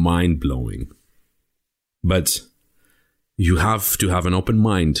 It's mind-blowing. But you have to have an open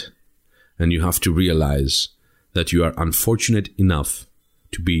mind, and you have to realize that you are unfortunate enough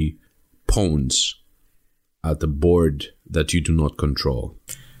to be pawns at the board that you do not control.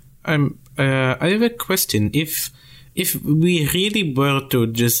 I have a question. If we really were to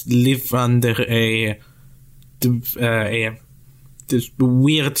just live under this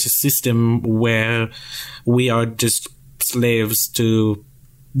weird system where we are just slaves to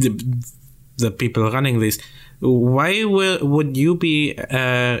the people running this, why would you be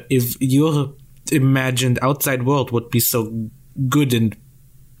if your imagined outside world would be so good and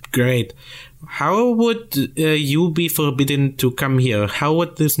great? How would you be forbidden to come here? How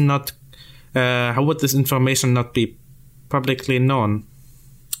would this information not be publicly known?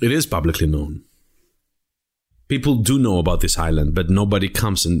 It is publicly known. People do know about this island, but nobody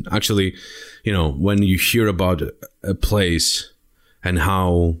comes. And actually, when you hear about a place and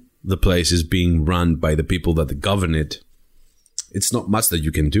how the place is being run by the people that govern it, it's not much that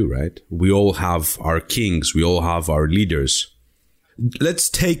you can do, right? We all have our kings. We all have our leaders. Let's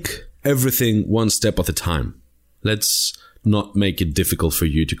take everything one step at a time. Let's not make it difficult for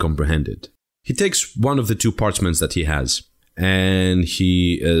you to comprehend it. He takes one of the two parchments that he has, and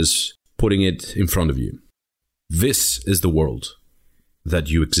he is putting it in front of you. This is the world that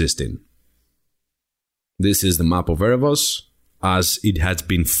you exist in. This is the map of Erebos as it had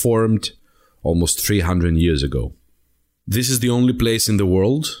been formed almost 300 years ago. This is the only place in the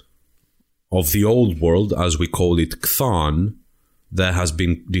world, of the old world, as we call it, Cthon, that has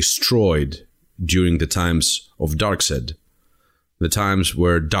been destroyed during the times of Darkseid. The times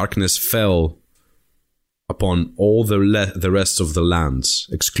where darkness fell upon all the rest of the lands,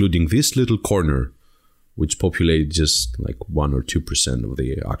 excluding this little corner, which populated just like 1 or 2% of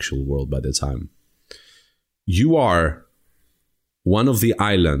the actual world by the time. You are one of the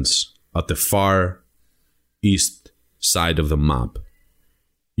islands at the far east side of the map.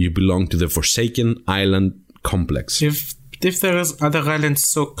 You belong to the Forsaken Island complex. If there is other islands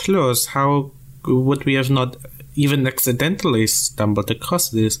so close, how would we have not even accidentally stumbled across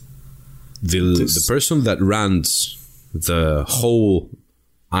this? The person that runs the whole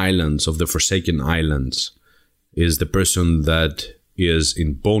islands of the Forsaken Islands is the person that is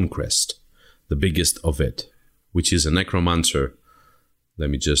in Bonecrest, the biggest of it, which is a necromancer. Let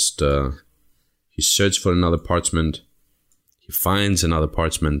me just... he searches for another parchment. He finds another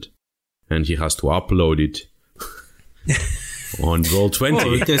parchment. And he has to upload it on Roll20.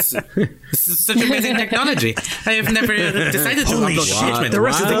 Oh, this is such amazing technology. I have never decided to upload parchment. The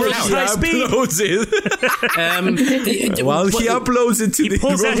rest of the world is high speed. While he uploads it to he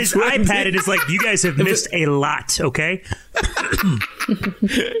pulls out his iPad and is like, you guys have missed a lot, okay?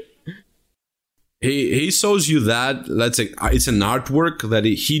 He shows you that, let's say, it's an artwork that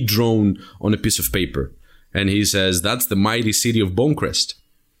he drawn on a piece of paper. And he says, that's the mighty city of Bonecrest.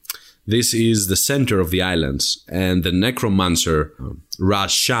 This is the center of the islands. And the necromancer,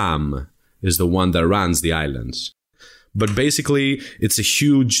 Rasham, is the one that runs the islands. But basically, it's a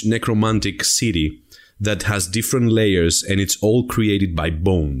huge necromantic city that has different layers, and it's all created by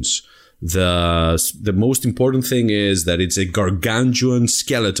bones. The most important thing is that it's a gargantuan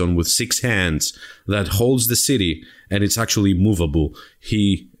skeleton with 6 hands that holds the city, and it's actually movable.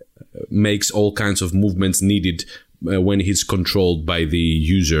 He makes all kinds of movements needed when he's controlled by the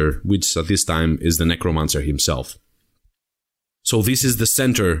user, which at this time is the necromancer himself. So this is the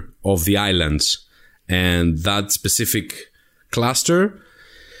center of the islands, and that specific cluster,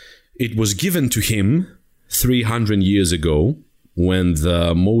 it was given to him 300 years ago, when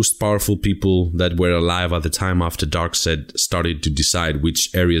the most powerful people that were alive at the time after Darkseid started to decide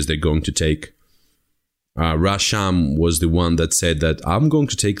which areas they're going to take. Rasham was the one that said that I'm going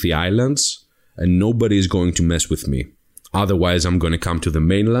to take the islands and nobody is going to mess with me. Otherwise, I'm going to come to the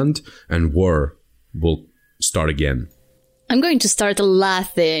mainland and war will start again. I'm going to start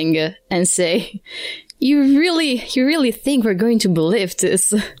laughing and say, you really think we're going to believe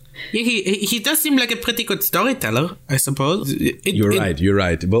this? Yeah, he does seem like a pretty good storyteller, I suppose. You're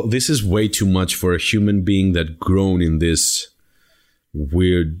right. Well, this is way too much for a human being that grown in this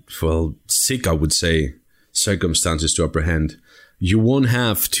weird, well, sick, I would say, circumstances to apprehend. You won't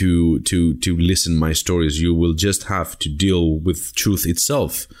have to listen my stories. You will just have to deal with truth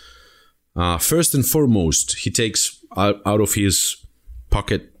itself. First and foremost, he takes out of his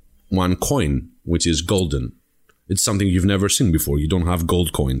pocket one coin, which is golden. It's something you've never seen before. You don't have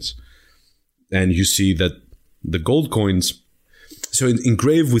gold coins. And you see that the gold coins... So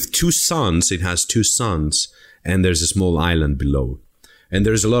engraved with 2 suns, it has 2 suns, and there's a small island below. And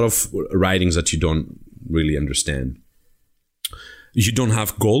there's a lot of writings that you don't really understand. You don't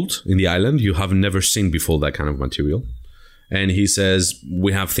have gold in the island. You have never seen before that kind of material. And he says,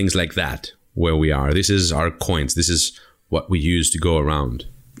 we have things like that where we are. This is our coins. This is what we use to go around.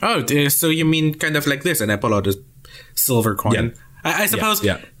 Oh, so you mean kind of like this, and I pull out a silver coin. Yeah. I suppose,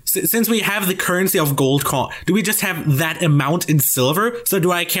 since we have the currency of gold coin, do we just have that amount in silver? So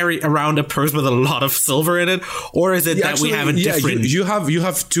do I carry around a purse with a lot of silver in it? Or is it that actually, we have a different... You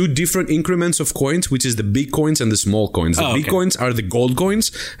have 2 different increments of coins, which is the big coins and the small coins. The big coins are the gold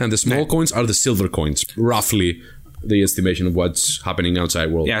coins, and the small coins are the silver coins. Roughly the estimation of what's happening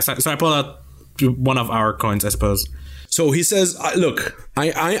outside world. Yeah, so I pull out one of our coins, I suppose. So he says, look,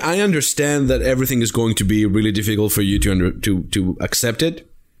 I understand that everything is going to be really difficult for you to accept it,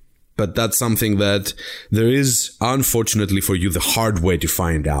 but that's something that there is, unfortunately for you, the hard way to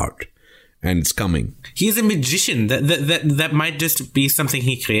find out, and it's coming. He's a magician. That might just be something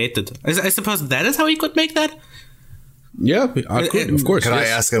he created. I suppose that is how he could make that? Yeah, I could, of course. Can I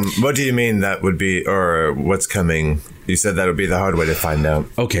ask him, what do you mean that would be, or what's coming? You said that would be the hard way to find out.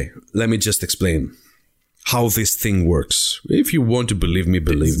 Okay, let me just explain how this thing works. If you want to believe me,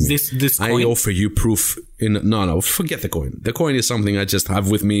 believe me. This coin? I offer you proof no, forget the coin. The coin is something I just have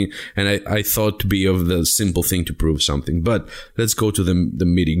with me, and I thought to be of the simple thing to prove something. But let's go to the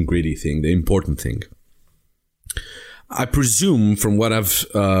nitty-gritty thing, the important thing. I presume from what I've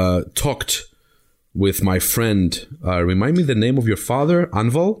talked with my friend, remind me the name of your father,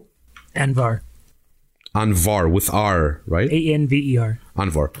 Anvar? Anvar, with R, right? Anver.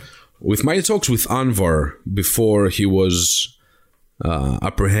 Anvar. With my talks with Anvar before he was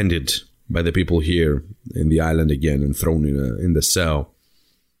apprehended by the people here in the island again and thrown in the cell,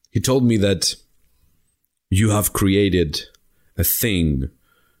 he told me that you have created a thing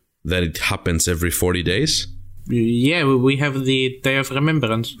that it happens every 40 days. Yeah, we have the Day of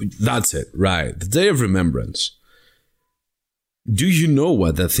Remembrance. That's it, right. The Day of Remembrance. Do you know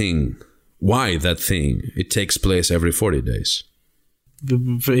why that thing, it takes place every 40 days?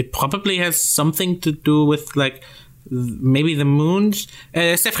 It probably has something to do with, like, maybe the moons.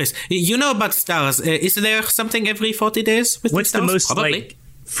 Cephris, you know about stars. Is there something every 40 days with What's the stars? The most, probably. like,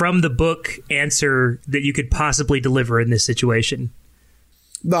 from the book answer that you could possibly deliver in this situation?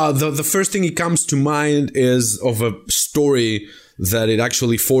 The first thing that comes to mind is of a story that it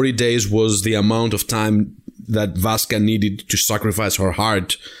actually 40 days was the amount of time that Vaska needed to sacrifice her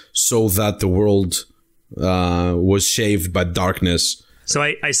heart so that the world was shaved by darkness. So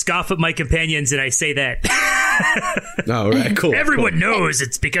I scoff at my companions and I say that. Oh, right, cool. Everyone knows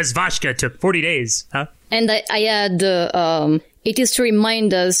it's because Vashka took 40 days, huh? And I add, it is to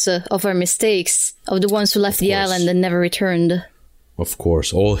remind us of our mistakes, of the ones who left the island and never returned. Of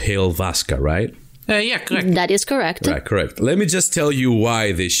course. All hail Vaska, right? Yeah, correct. That is correct. Right, correct. Let me just tell you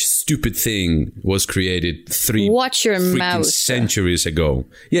why this stupid thing was created Watch your freaking mouth. centuries ago.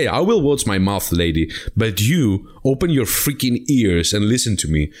 Yeah, I will watch my mouth, lady. But you, open your freaking ears and listen to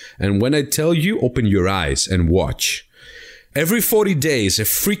me. And when I tell you, open your eyes and watch. Every 40 days, a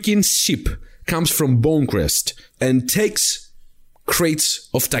freaking ship comes from Bonecrest and takes crates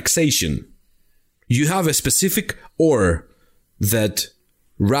of taxation. You have a specific ore that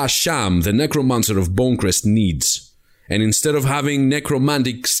Rasham, the necromancer of Bonecrest, needs. And instead of having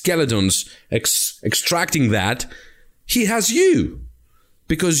necromantic skeletons extracting that, he has you.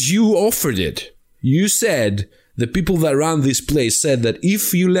 Because you offered it. You said, the people that run this place said that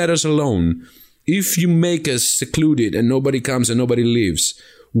if you let us alone, if you make us secluded and nobody comes and nobody leaves,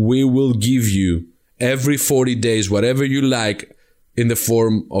 we will give you every 40 days whatever you like in the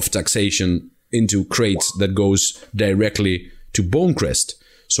form of taxation into crates that goes directly to Bonecrest.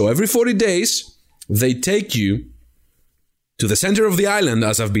 So every 40 days, they take you to the center of the island,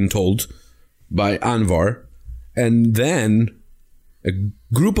 as I've been told by Anvar, and then a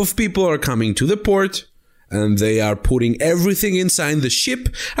group of people are coming to the port, and they are putting everything inside the ship.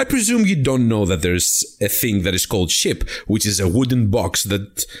 I presume you don't know that there's a thing that is called ship, which is a wooden box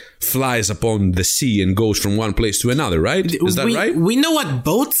that flies upon the sea and goes from one place to another, right? Is that right? We know what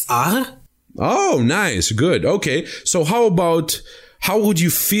boats are. Oh, nice. Good. Okay. So how would you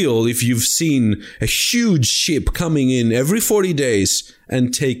feel if you've seen a huge ship coming in every 40 days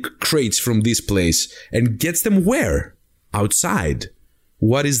and take crates from this place and gets them where? Outside.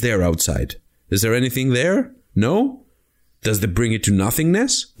 What is there outside? Is there anything there? No? Does they bring it to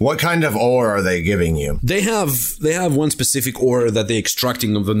nothingness? What kind of ore are they giving you? They have one specific ore that they're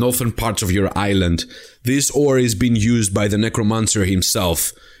extracting of the northern parts of your island. This ore is being used by the necromancer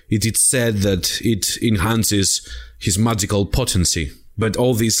himself. It is said that it enhances his magical potency. But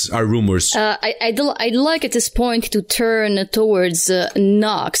all these are rumors. I'd like at this point to turn towards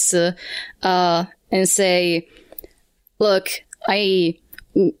Nox and say, look,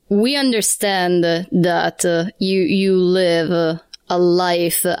 we understand that you live a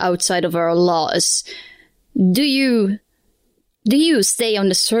life outside of our laws. Do you stay on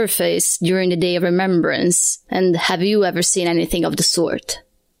the surface during the Day of Remembrance? And have you ever seen anything of the sort?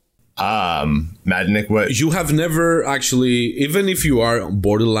 Madnik, what? You have never actually, even if you are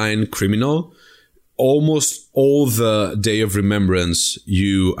borderline criminal, almost all the Day of Remembrance,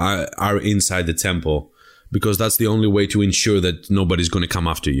 you are inside the temple. Because that's the only way to ensure that nobody's going to come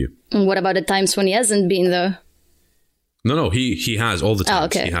after you. And what about the times when he hasn't been there? No, he has all the time. Oh,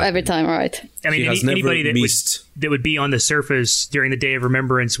 okay, every time, all right. I mean, anybody that would be on the surface during the Day of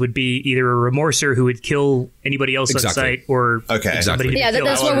Remembrance would be either a remorser who would kill anybody else on site, or exactly. Yeah,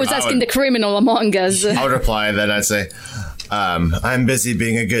 that's why I was asking the criminal among us. I would reply that I'd say, I'm busy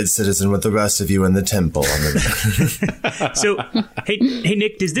being a good citizen with the rest of you in the temple. So, hey,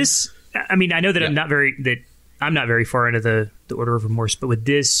 Nick, does this? I mean, I know that I'm not very far into the Order of Remorse, but with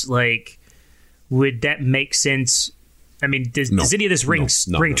this, like, would that make sense? I mean, does any of this ring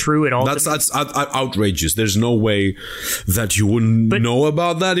true at all? That's outrageous. There's no way that you wouldn't know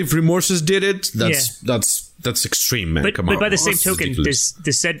about that if Remorses did it. That's extreme, man. Come on. But by the same token,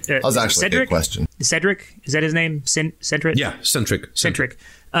 that was actually Cedric? a good question. Cedric, is that his name? Cedric? Yeah, Centric.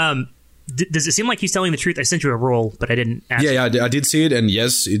 Does it seem like he's telling the truth? I sent you a roll, but I didn't ask. Yeah, I did see it, and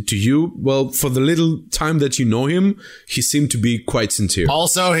yes, to you, well, for the little time that you know him, he seemed to be quite sincere.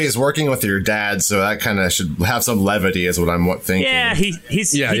 Also, he's working with your dad, so that kind of should have some levity, is what I'm thinking. Yeah, he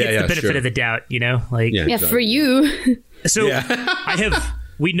gets the benefit of the doubt, you know? Like, yeah, exactly. For you. So,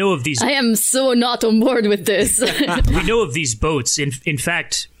 we know of these. I am so not on board with this. We know of these boats. In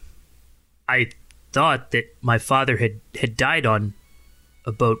fact, I thought that my father had died on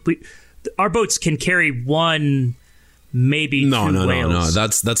a boat. Our boats can carry one, maybe two whales. No.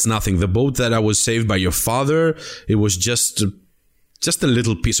 That's nothing. The boat that I was saved by your father, it was just a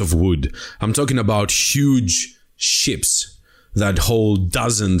little piece of wood. I'm talking about huge ships that hold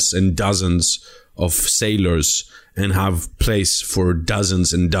dozens and dozens of sailors and have place for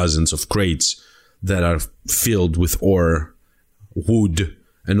dozens and dozens of crates that are filled with ore, wood,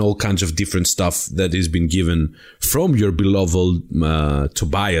 and all kinds of different stuff that has been given from your beloved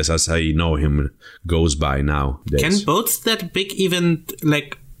Tobias, as I know him, goes by now. Can boats that big even,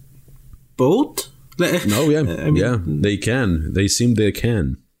 like, boat? No, yeah, they can. They seem they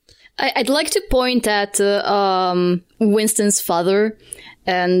can. I'd like to point at Winston's father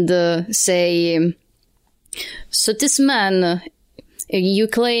and say, so this man, you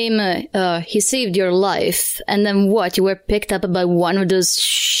claim he saved your life, and then what? You were picked up by one of those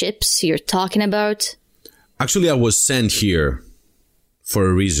ships you're talking about? Actually, I was sent here for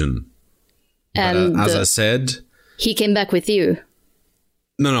a reason. And but, as I said, he came back with you.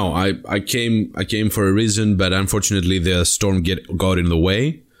 No, I came for a reason, but unfortunately the storm got in the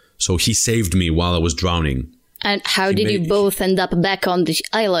way, so he saved me while I was drowning. And how did you both end up back on the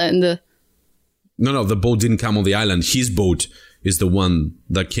island? No, the boat didn't come on the island. His boat is the one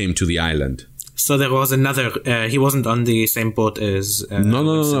that came to the island. So there was another, he wasn't on the same boat as...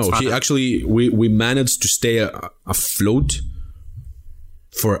 No. He actually, we managed to stay afloat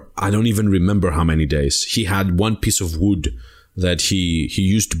for, I don't even remember how many days. He had one piece of wood that he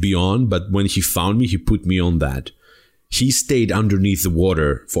used to be on, but when he found me, he put me on that. He stayed underneath the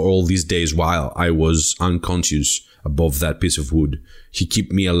water for all these days while I was unconscious above that piece of wood. He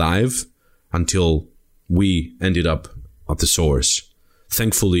kept me alive until we ended up at the source.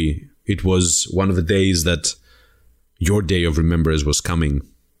 Thankfully, it was one of the days that your day of remembrance was coming,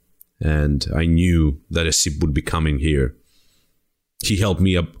 and I knew that a ship would be coming here. He helped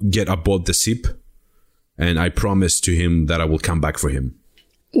me get aboard the ship, and I promised to him that I will come back for him.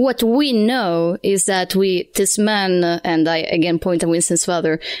 What we know is that this man, and I again point at Winston's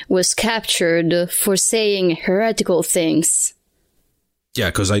father, was captured for saying heretical things. Yeah,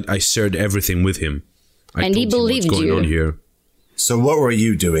 because I shared everything with him. And he believed what's going you. on here. So what were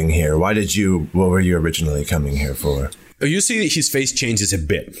you doing here? What were you originally coming here for? You see his face changes a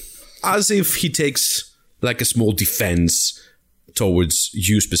bit, as if he takes like a small defense towards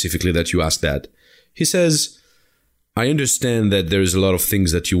you specifically that you asked that. He says, I understand that there's a lot of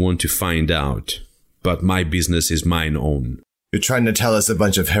things that you want to find out, but my business is mine own. You're trying to tell us a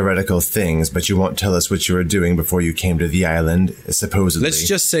bunch of heretical things, but you won't tell us what you were doing before you came to the island, supposedly. Let's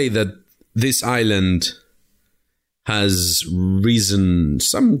just say that this island has risen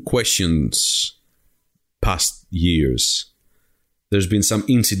some questions past years. There's been some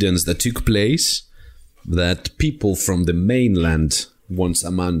incidents that took place that people from the mainland want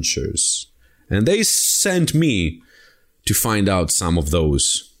some answers. And they sent me to find out some of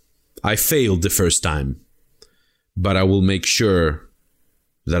those. I failed the first time, but I will make sure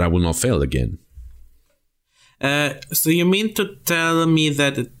that I will not fail again. So you mean to tell me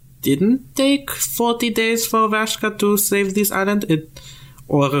that it didn't take 40 days for Vashka to save this island?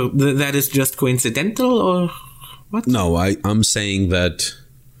 Or that is just coincidental, or what? No, I'm saying that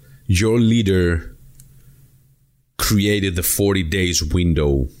your leader created the 40 days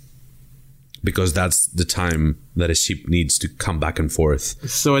window because that's the time that a ship needs to come back and forth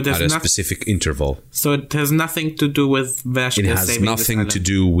at a specific interval. So it has nothing to do with Vashka saving this island? It has nothing to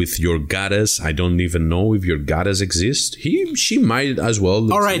do with your goddess. I don't even know if your goddess exists. She might as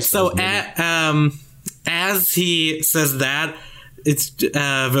well. All right, so as he says that,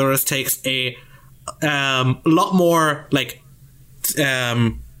 Verus takes a lot more, like,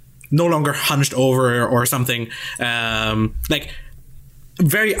 no longer hunched over or something, like,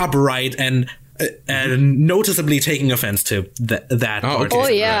 very upright and noticeably taking offense to that part. Oh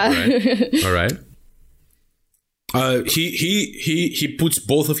yeah. All right. He puts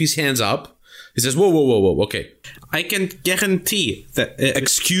both of his hands up. He says, whoa, okay. I can guarantee that...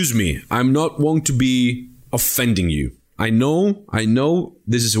 Excuse me, I'm not one to be offending you. I know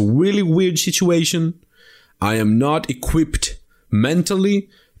this is a really weird situation. I am not equipped mentally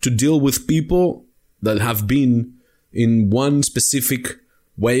to deal with people that have been in one specific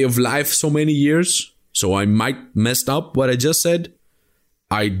way of life so many years. So I might mess up what I just said.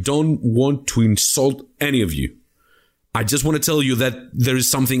 I don't want to insult any of you. I just want to tell you that there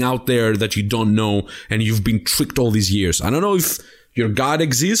is something out there that you don't know and you've been tricked all these years. I don't know if your God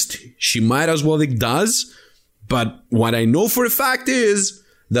exists. She might as well it does. But what I know for a fact is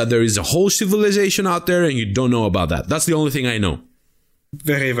that there is a whole civilization out there and you don't know about that. That's the only thing I know.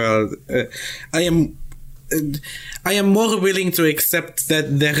 Very well. I am more willing to accept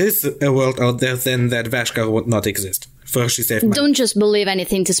that there is a world out there than that Vashka would not exist. First, she saved Don't just believe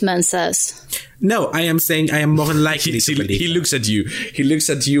anything this man says. No, I am saying I am more likely to believe. He looks at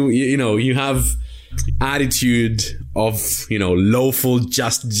you. You know, you have attitude of, lawful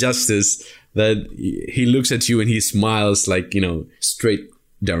justice that he looks at you and he smiles like, straight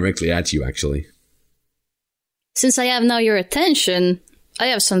directly at you, actually. Since I have now your attention, I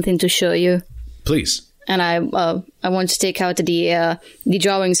have something to show you. Please. And I want to take out the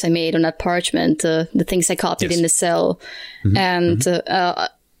drawings I made on that parchment, the things I copied in the cell, and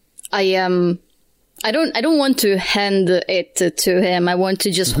I don't want to hand it to him. I want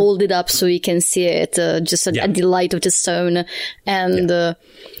to just hold it up so he can see it, just at the light of the stone. And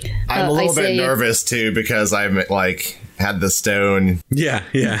I'm a little bit nervous too because I'm like had the stone. Yeah.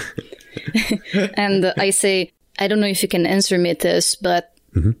 And I say, I don't know if you can answer me this, but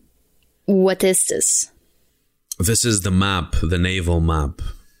what is this? This is the map, the naval map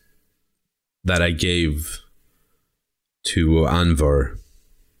that I gave to Anvar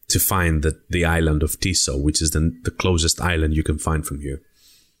to find the island of Tiso, which is the closest island you can find from here.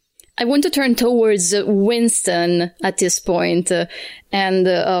 I want to turn towards Winston at this point, and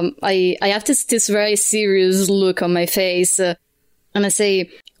I have this very serious look on my face, and I say,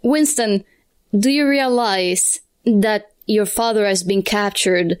 Winston, do you realize that your father has been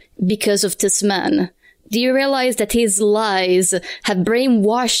captured because of this man? Do you realize that his lies have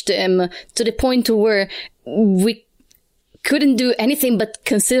brainwashed him to the point where we couldn't do anything but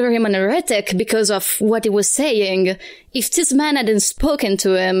consider him an heretic because of what he was saying? If this man hadn't spoken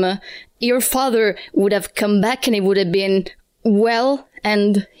to him, your father would have come back and he would have been well,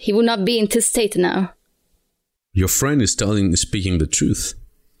 and he would not be in this state now. Your friend is speaking the truth.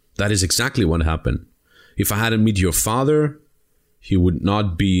 That is exactly what happened. If I hadn't met your father, he would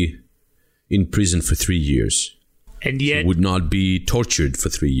not be in prison for 3 years. And yet... He would not be tortured for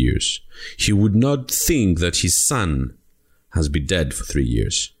 3 years. He would not think that his son has been dead for 3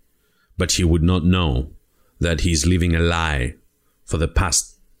 years. But he would not know that he's living a lie for the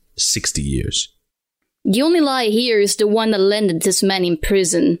past 60 years. The only lie here is the one that landed this man in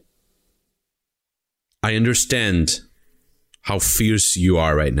prison. I understand how fierce you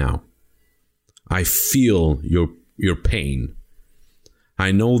are right now. I feel your pain.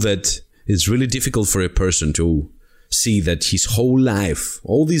 I know that it's really difficult for a person to see that his whole life,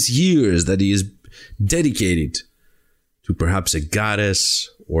 all these years that he is dedicated to perhaps a goddess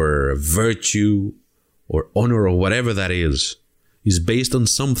or a virtue or honor or whatever that is based on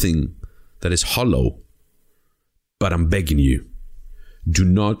something that is hollow. But I'm begging you, do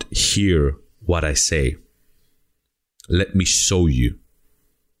not hear what I say. Let me show you.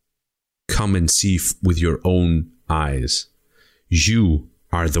 Come and see with your own eyes. You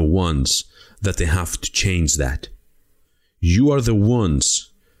are the ones that they have to change that. You are the ones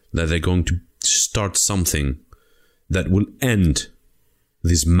that they're going to start something that will end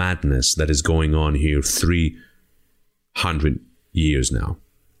this madness that is going on here 300 years now.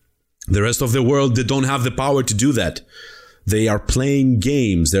 The rest of the world, they don't have the power to do that. They are playing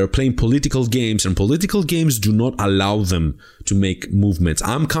games. They're playing political games, and political games do not allow them to make movements.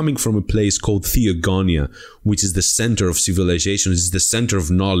 I'm coming from a place called Theogonia, which is the center of civilization. It's the center of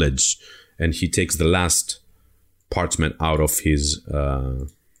knowledge. And he takes the last parchment out of his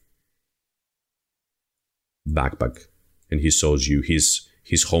backpack, and he shows you his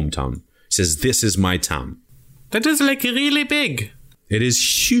hometown. He says, "This is my town." That is like really big. It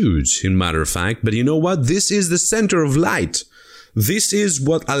is huge, in matter of fact, but you know what? This is the center of light. This is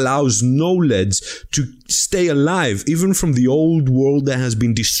what allows knowledge to stay alive, even from the old world that has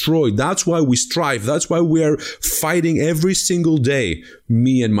been destroyed. That's why we strive. That's why we are fighting every single day,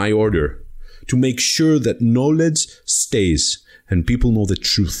 me and my order, to make sure that knowledge stays and people know the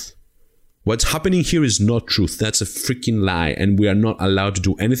truth. What's happening here is not truth. That's a freaking lie, and we are not allowed to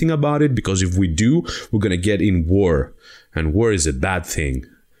do anything about it, because if we do, we're going to get in war. And war is a bad thing,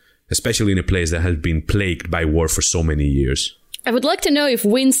 especially in a place that has been plagued by war for so many years. I would like to know if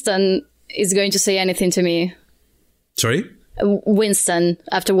Winston is going to say anything to me. Sorry? Winston,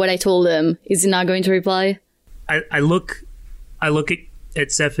 after what I told him, is he not going to reply? I look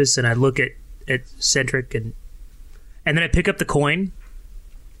at Cephas, and I look at Cedric, and then I pick up the coin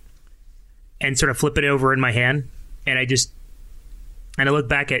and sort of flip it over in my hand, and I look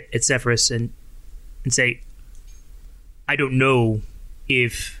back at Cephas and say, I don't know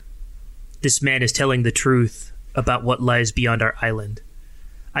if this man is telling the truth about what lies beyond our island.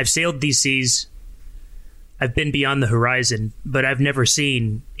 I've sailed these seas. I've been beyond the horizon, but I've never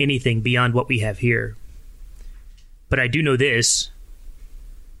seen anything beyond what we have here. But I do know this.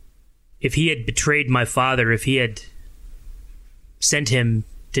 If he had betrayed my father, if he had sent him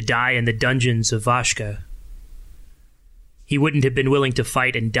to die in the dungeons of Vashka, he wouldn't have been willing to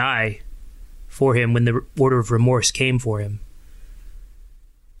fight and die for him when the Order of Remorse came for him.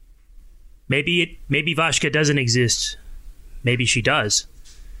 Maybe Vashka doesn't exist. Maybe she does.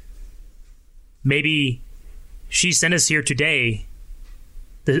 Maybe she sent us here today,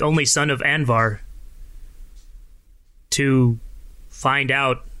 the only son of Anvar, to find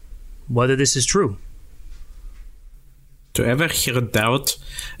out whether this is true. To ever hear doubt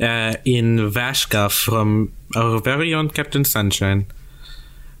in Vashka from our very own Captain Sunshine,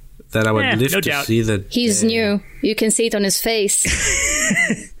 that I would live to doubt. see that. He's new. You can see it on his face.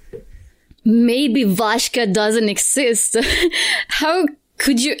 Maybe Vashka doesn't exist. How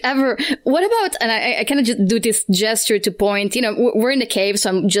could you ever? What about? And I kind of just do this gesture to point. You know, we're in the cave, so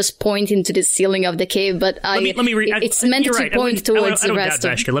I'm just pointing to the ceiling of the cave. But it's meant to point towards the rest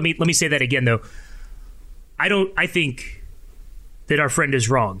of. Vashka. Let me say that again, though. I think that our friend is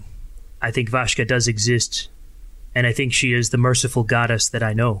wrong. I think Vashka does exist, and I think she is the merciful goddess that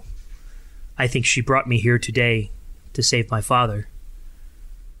I know. I think she brought me here today to save my father.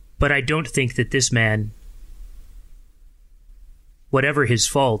 But I don't think that this man, whatever his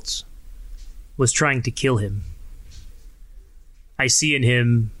faults, was trying to kill him. I see in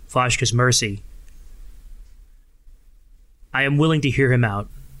him Vashka's mercy. I am willing to hear him out.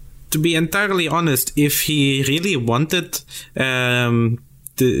 To be entirely honest, if he really wanted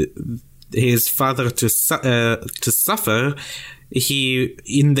his father to suffer, he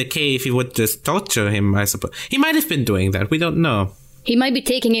in the cave he would just torture him. I suppose he might have been doing that. We don't know. He might be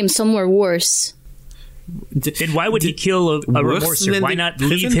taking him somewhere worse. Then why would he kill a Remorser? Why not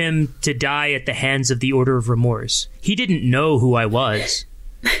leave him to die at the hands of the Order of Remorse? He didn't know who I was.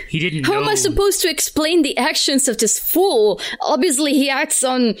 He didn't know. How am I supposed to explain the actions of this fool? Obviously, he has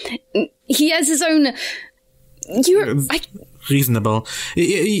his own. Reasonable.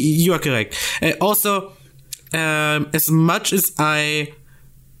 You are correct. Also, as much as I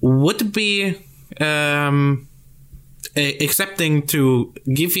would be accepting to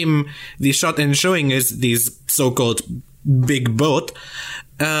give him the shot and showing us these so-called big boat,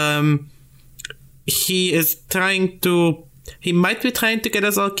 he might be trying to get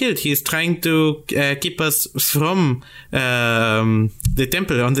us all killed. He's trying to keep us from the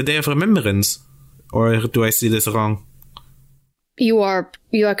temple on the Day of Remembrance. Or do I see this wrong? You are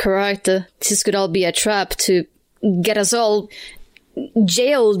correct. This could all be a trap to get us all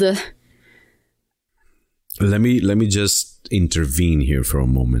jailed. Let me just intervene here for a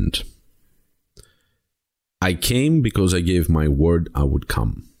moment. I came because I gave my word I would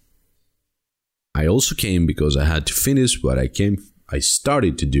come. I also came because I had to finish what I tried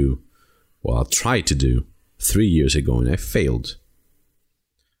to do 3 years ago, and I failed.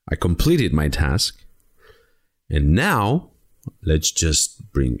 I completed my task, and now let's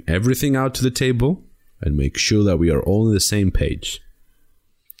just bring everything out to the table and make sure that we are all on the same page.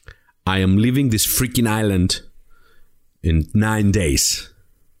 I am leaving this freaking island in 9 days.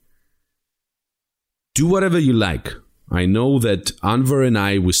 Do whatever you like. I know that Anvar and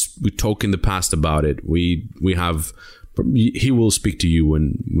I we talked in the past about it. He will speak to you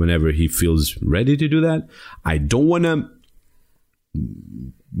whenever he feels ready to do that. I don't want to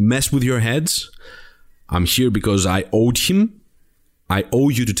mess with your heads. I'm here because I owed him. I owe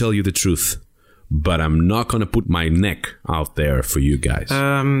you to tell you the truth, but I'm not going to put my neck out there for you guys.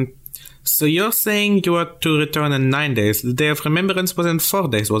 So you're saying you are to return in 9 days. The Day of Remembrance was in 4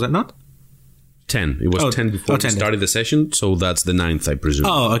 days, was it not? 10. It was 10 before we started the session, so that's the 9th, I presume.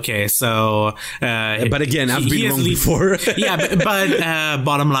 Oh, okay. So, but again, I've been wrong before. Yeah, but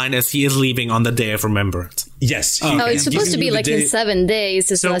bottom line is he is leaving on the Day of Remembrance. Yes. It's supposed to be like in 7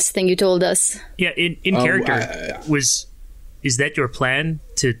 days. Is the last thing you told us. Yeah, in character, is that your plan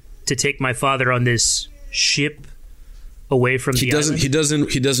to take my father on this ship away from the island? He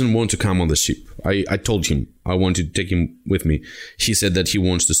doesn't want to come on the ship. I told him I wanted to take him with me. He said that he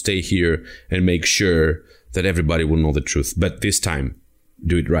wants to stay here and make sure that everybody will know the truth. But this time,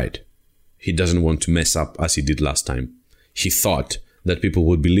 do it right. He doesn't want to mess up as he did last time. He thought that people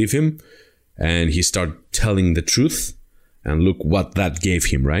would believe him, and he started telling the truth. And look what that gave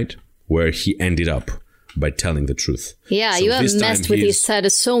him, right? Where he ended up by telling the truth. Yeah, so you have messed with his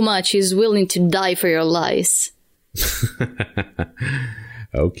head so much, he's willing to die for your lies.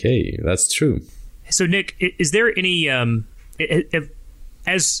 Okay, that's true. So, Nick, is there any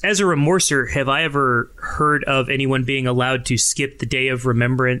as a remorser, have I ever heard of anyone being allowed to skip the Day of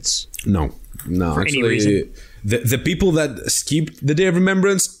Remembrance? No. For actually, any reason? The people that skipped the Day of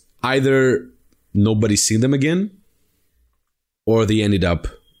Remembrance, either nobody seen them again, or they ended up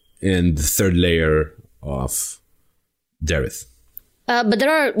in the third layer of Dareth. But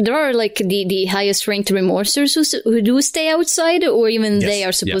there are like the highest ranked remorsers who do stay outside, or even they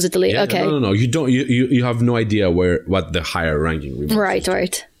are supposedly okay. No. You don't. You have no idea what the higher ranking remorsers.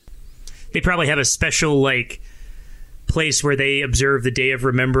 Right. They probably have a special place where they observe the Day of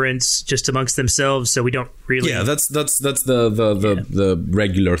Remembrance just amongst themselves, so we don't really. Yeah, that's the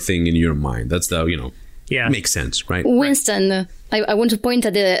regular thing in your mind. That's the makes sense, right? Winston, I want to point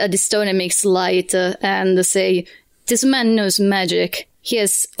at the stone and make light and say, this man knows magic.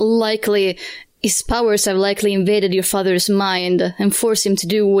 His powers have likely invaded your father's mind and forced him to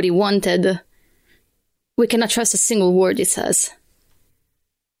do what he wanted. We cannot trust a single word he says.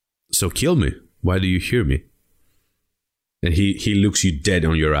 So kill me. Why do you hear me? And he looks you dead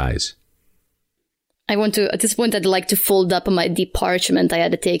on your eyes. At this point, I'd like to fold up my deep parchment I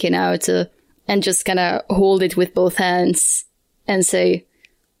had taken out and just kind of hold it with both hands and say,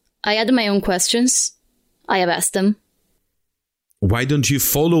 I had my own questions. I have asked them. Why don't you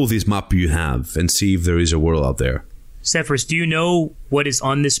follow this map you have and see if there is a world out there? Sephirus, do you know what is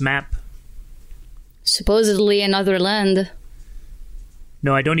on this map? Supposedly another land.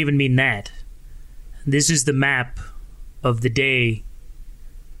 No, I don't even mean that. This is the map of the day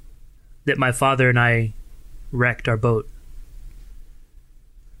that my father and I wrecked our boat.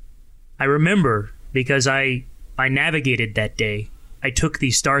 I remember because I navigated that day. I took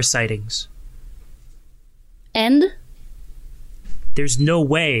these star sightings. And? There's no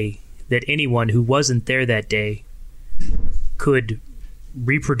way that anyone who wasn't there that day could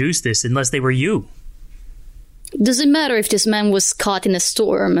reproduce this unless they were you. Does it matter if this man was caught in a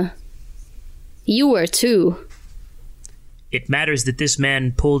storm? You were too. It matters that this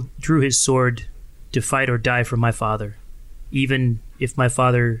man drew his sword to fight or die for my father, even if my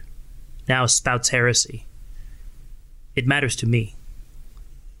father now spouts heresy. It matters to me.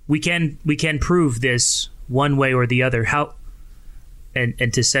 We can prove this one way or the other. How? And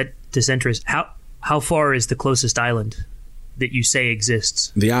to Centris, how far is the closest island that you say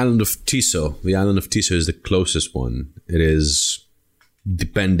exists? The island of Tiso. The island of Tiso is the closest one. It is,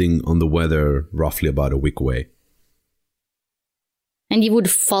 depending on the weather, roughly about a week away. And you would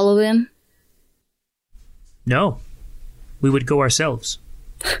follow him? No. We would go ourselves.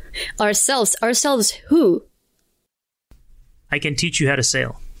 Ourselves? Ourselves who? I can teach you how to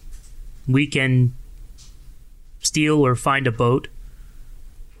sail. We can steal or find a boat.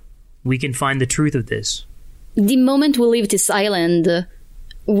 We can find the truth of this. The moment we leave this island,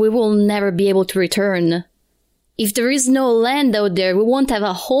 we will never be able to return. If there is no land out there, we won't have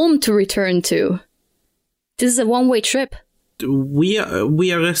a home to return to. This is a one-way trip. We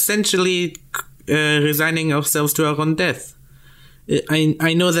are essentially resigning ourselves to our own death.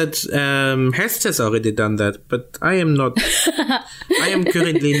 I know that Hest has already done that, but I am not. I am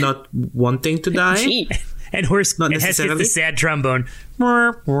currently not wanting to die. Gee. And Hest gets the sad trombone.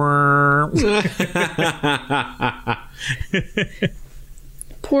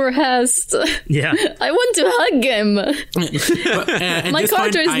 Poor Hest. Yeah. I want to hug him. My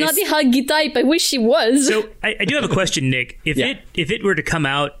character is not the huggy type. I wish he was. So I do have a question, Nick. If it were to come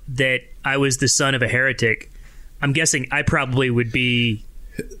out that I was the son of a heretic, I'm guessing I probably would be.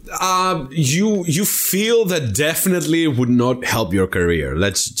 You feel that definitely would not help your career.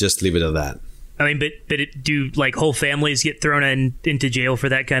 Let's just leave it at that. I mean, but do like whole families get thrown into jail for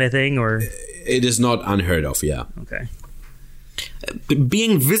that kind of thing, or? It is not unheard of. Yeah. Okay.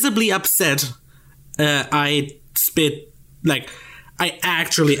 Being visibly upset, I spit, like, I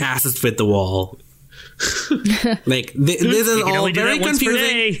actually acid spit the wall. Like, this is all very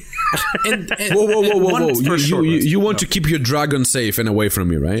confusing. Whoa. You want to keep your dragon safe and away from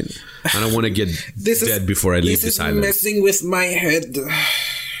me, right? I don't want to get dead before I leave this island. This is messing with my head.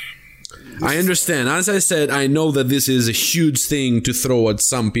 I understand. As I said, I know that this is a huge thing to throw at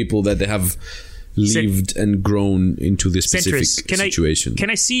some people that they have lived and grown into this specific situation. Can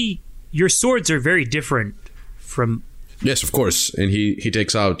I see your swords are very different from? Yes, of course. And he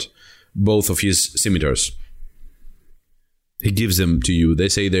takes out both of his scimitars. He gives them to you. They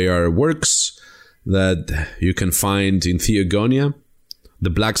say they are works that you can find in Theogonia.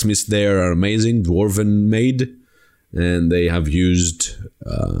 The blacksmiths there are amazing, dwarven made, and they have used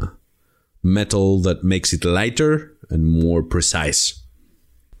metal that makes it lighter and more precise.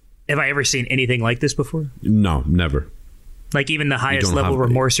 Have I ever seen anything like this before? No, never. Like even the highest level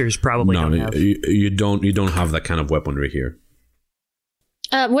remorsers probably don't have. You don't have that kind of weaponry here.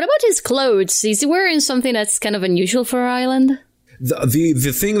 What about his clothes? Is he wearing something that's kind of unusual for our island?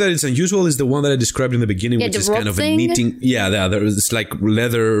 The thing that is unusual is the one that I described in the beginning, which is kind of a knitting. Yeah, there's like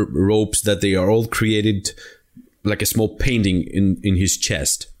leather ropes that they are all created like a small painting in his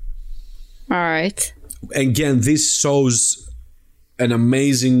chest. All right. Again, this shows an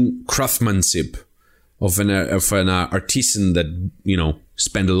amazing craftsmanship of an artisan that,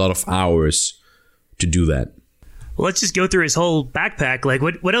 spent a lot of hours to do that. Well, let's just go through his whole backpack. Like,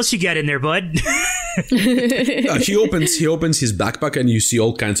 what else you got in there, bud? He opens his backpack and you see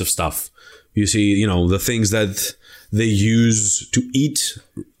all kinds of stuff. You see, the things that they use to eat.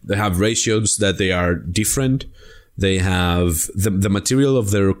 They have ratios that they are different. They have the material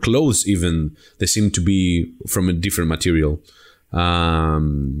of their clothes, even, they seem to be from a different material.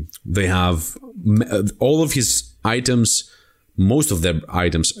 They have all of his items, most of their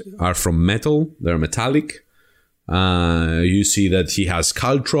items are from metal, they're metallic. You see that he has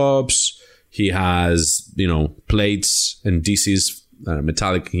caltrops, he has, plates and dishes that are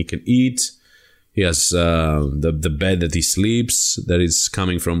metallic he can eat. He has the bed that he sleeps that is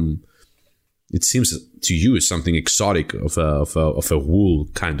coming from, it seems to you, is something exotic of a wool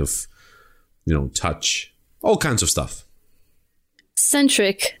kind of, touch. All kinds of stuff.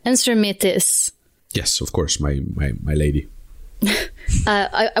 Centric, answer me this. Yes, of course, my lady.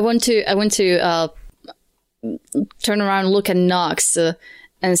 I want to turn around, look at Nox,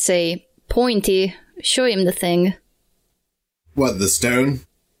 and say, Pointy, show him the thing. What, the stone?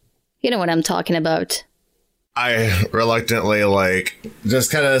 You know what I'm talking about. I reluctantly,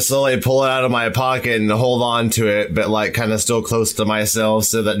 just kind of slowly pull it out of my pocket and hold on to it, but, kind of still close to myself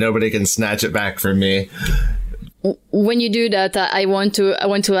so that nobody can snatch it back from me. When you do that, I want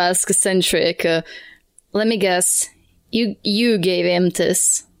to ask Centric, let me guess, you gave him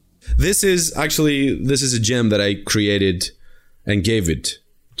this. This is a gem that I created and gave it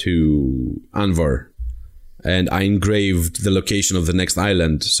to Anvar. And I engraved the location of the next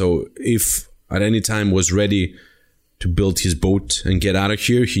island. So if at any time was ready to build his boat and get out of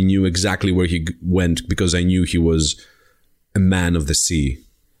here, he knew exactly where he went, because I knew he was a man of the sea.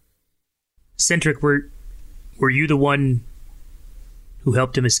 Centric, were you the one who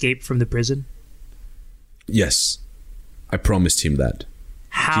helped him escape from the prison? Yes. I promised him that.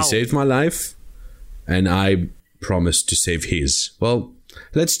 How? He saved my life, and I promised to save his. Well,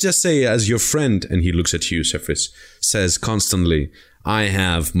 let's just say, as your friend, and he looks at you, Cephas, says constantly, I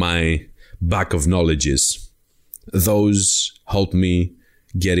have my back of knowledges. Those help me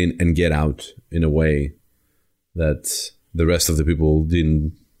get in and get out in a way that the rest of the people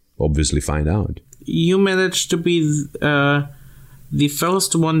didn't obviously find out. You managed to be the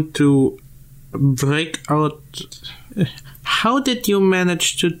first one to break out. How did you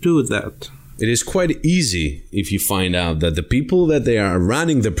manage to do that? It is quite easy if you find out that the people that they are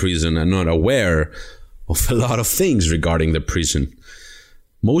running the prison are not aware of a lot of things regarding the prison.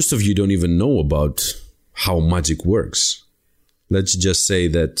 Most of you don't even know about how magic works. Let's just say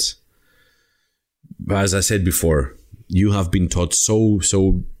that, as I said before, you have been taught so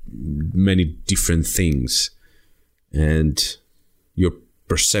many different things, and your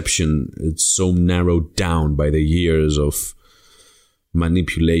perception is so narrowed down by the years of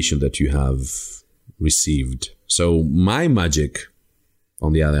manipulation that you have received. So my magic,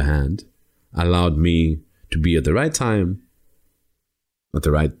 on the other hand, allowed me to be at the right time, at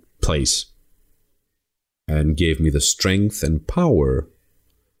the right place, and gave me the strength and power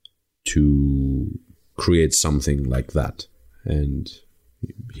to create something like that. And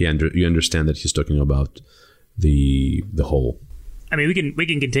you understand that he's talking about the whole. I mean, we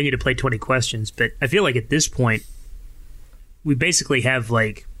can continue to play 20 questions, but I feel like at this point we basically have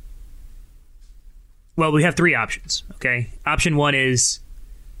we have three options. Okay, option one is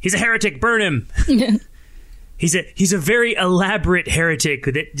he's a heretic, burn him. He's a very elaborate heretic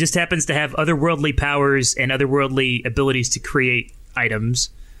that just happens to have otherworldly powers and otherworldly abilities to create items,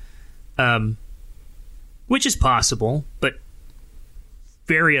 which is possible, but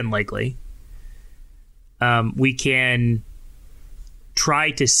very unlikely. We can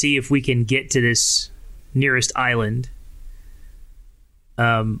try to see if we can get to this nearest island,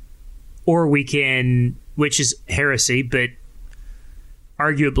 or we can, which is heresy, but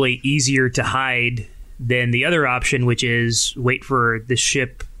arguably easier to hide than the other option, which is wait for the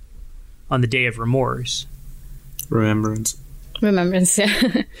ship on the day of remorse. Remembrance,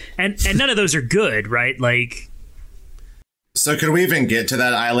 yeah. and none of those are good, right? So could we even get to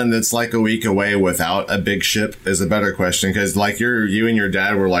that island that's a week away without a big ship is a better question. Because you and your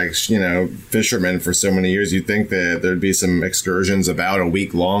dad were fishermen for so many years. You'd think that there'd be some excursions about a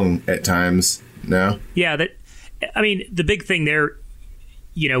week long at times. No? Yeah. The big thing there,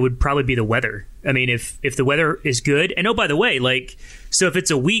 would probably be the weather. I mean, if the weather is good, and oh, by the way, so if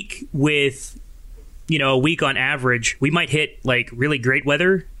it's a week with, a week on average, we might hit really great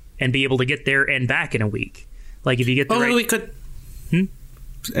weather and be able to get there and back in a week. If you get the right... we could...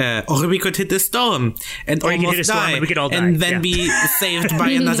 or we could hit the storm and almost die, and we could all die, and then be saved by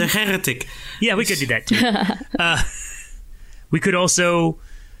another heretic. Yeah, we could do that too. We could also...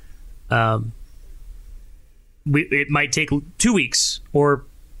 it might take 2 weeks or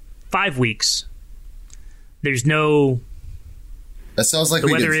 5 weeks. There's no That sounds like the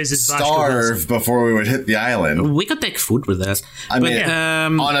we weather could is Vashka starve Wilson. before we would hit the island. We could take food with us. I mean,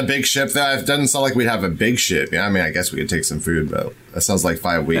 But, on a big ship, that doesn't sound like we'd have a big ship. Yeah, I mean, I guess we could take some food, but that sounds like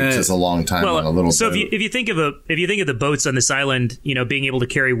 5 weeks is a long time on a little so boat. if you think of the boats on this island, being able to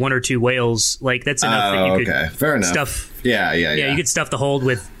carry 1 or 2 whales, like that's enough that you could fair enough. stuff. Yeah. You could stuff the hold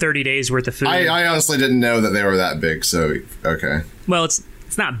with 30 days worth of food. I honestly didn't know that they were that big, so okay. Well, it's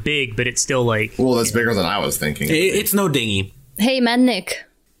not big, but it's still like... Well, that's bigger than I was thinking. it's no dinghy. Hey, man, Nick.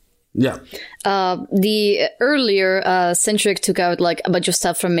 Yeah. The earlier Centric took out like a bunch of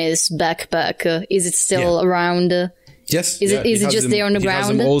stuff from his backpack. Is it still around? Yes. Is it just there on the He has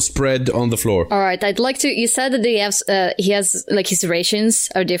ground? them all spread on the floor. All right, I'd like to. You said that he has like his rations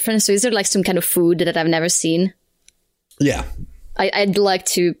are different. So is there like some kind of food that I've never seen? Yeah. I'd like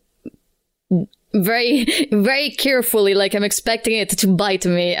to very, very carefully, like I'm expecting it to bite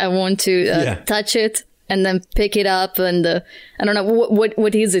me. I want to touch it and then pick it up. And I don't know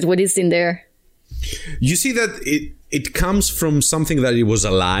what is it? What is in there? You see that it comes from something that it was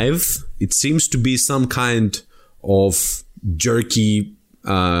alive. It seems to be some kind of jerky,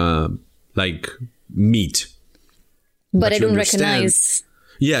 like meat. But I don't recognize.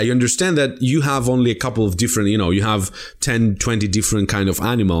 Yeah, you understand that you have only a couple of different, you have 10, 20 different kind of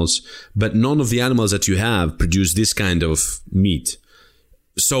animals, but none of the animals that you have produce this kind of meat.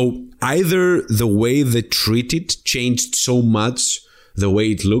 So either the way they treat it changed so much the way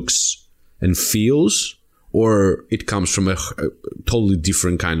it looks and feels, or it comes from a totally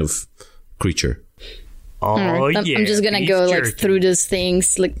different kind of creature. Oh, I'm just gonna go like through those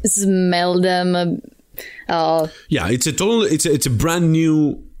things, like smell them. Yeah, it's a brand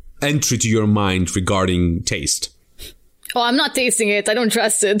new entry to your mind regarding taste. Oh, I'm not tasting it. I don't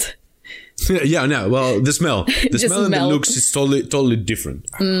trust it. Yeah, no. Well, the smell and the looks is totally different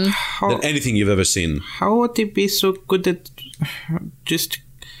than anything you've ever seen. How would they be so good at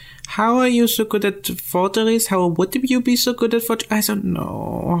how are you so good at forgeries? How would you be so good at forgeries? I don't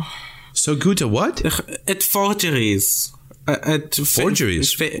know. So good at what? At forgeries.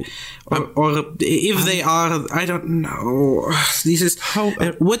 Forgeries? Or if they are, I don't know. This is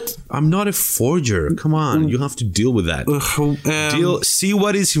what I'm not a forger. Come on, you have to deal with that. See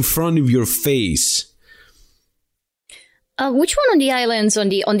what is in front of your face. Which one on the islands on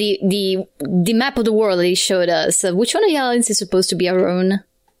the map of the world that he showed us? Which one of the islands is supposed to be our own?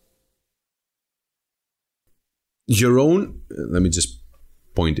 Your own. Let me just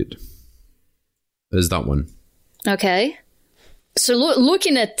point it. There's that one. Okay. So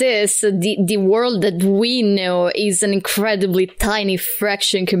looking at this, the world that we know is an incredibly tiny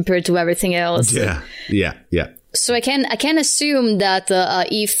fraction compared to everything else. Yeah. So I can assume that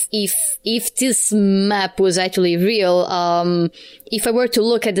if this map was actually real, if I were to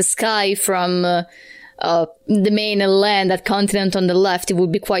look at the sky from the mainland, that continent on the left, it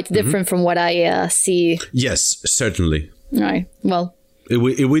would be quite different from what I see. Yes, certainly. All right. Well,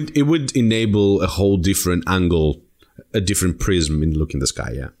 it would enable a whole different angle, a different prism in looking at the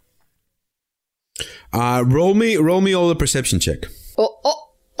sky. Yeah. Roll me all the perception check.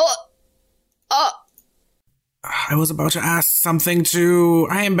 I was about to ask something too.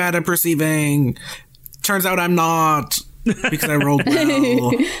 I am bad at perceiving. Turns out I'm not, because I rolled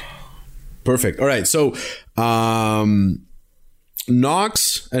well. Perfect. All right. So,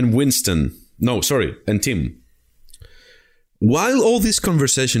 Nox and Winston. No, sorry, and Tim. While all this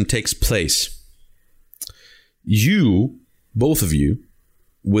conversation takes place, you, both of you,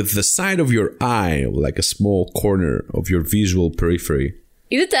 with the side of your eye, like a small corner of your visual periphery.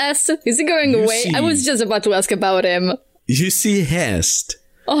 Is it Hest? Is he going away? I was just about to ask about him. You see Hest.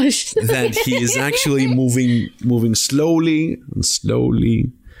 Oh, shit. That he is actually moving slowly and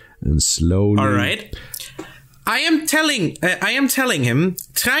slowly and slowly. All right. I am telling him,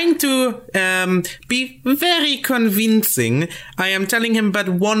 trying to be very convincing. I am telling him but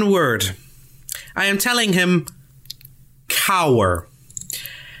one word. I am telling him cower.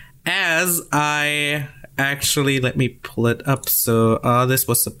 As I actually, let me pull it up. So this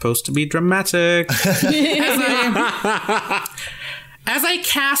was supposed to be dramatic. As I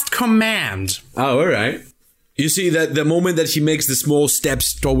cast command. Oh, all right. You see that the moment that he makes the small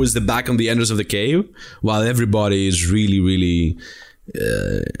steps towards the back on the entrance of the cave, while everybody is really, really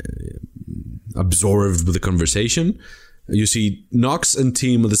absorbed with the conversation, you see Nox and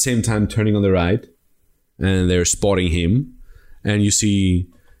Tim at the same time turning on the right, and they're spotting him, and you see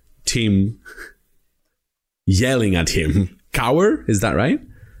Tim yelling at him. Cower? Is that right?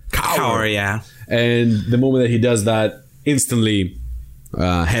 Cower, yeah. And the moment that he does that, instantly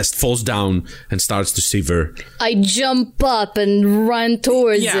Hest falls down and starts to shiver. I jump up and run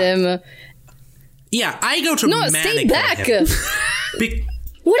towards him. Yeah, I go to No, stay back.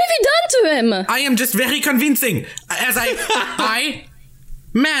 What have you done to him? I am just very convincing. As I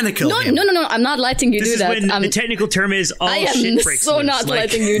manacle him. No. I'm not letting you This do is that. when the technical term is all I am shit breaks so loose. not Like,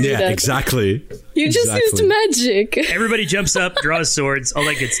 letting you do Yeah, that. exactly. You just used magic. everybody jumps up, draws swords, all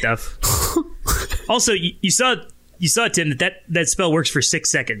that good stuff. Also, you saw Tim that spell works for 6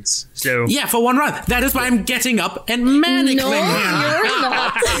 seconds. So Yeah, for one round. That is why I'm getting up and manacling No, him. you're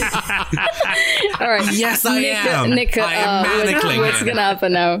not. All right. Yes, I am. Nick, I am manacling what's him. gonna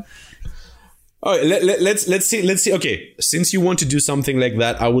happen now? All right, let's see. Okay, since you want to do something like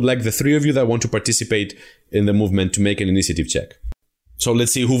that, I would like the three of you that want to participate in the movement to make an initiative check. So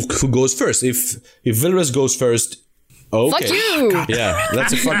let's see who goes first. If Vilrus goes first, okay. Fuck you! Yeah,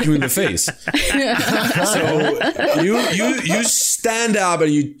 that's a fuck you in the face. So you stand up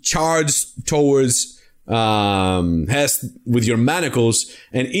and you charge towards Hest with your manacles,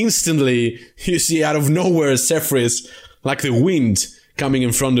 and instantly you see out of nowhere Zephyrus, like the wind, coming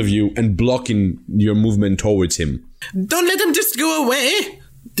in front of you and blocking your movement towards him. Don't let him just go away.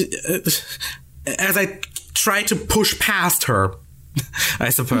 As I try to push past her, I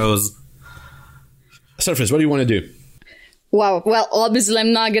suppose. Zephyrus, what do you want to do? Wow. Well, obviously,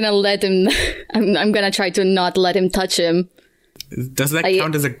 I'm not gonna let him. I'm gonna try to not let him touch him. Does that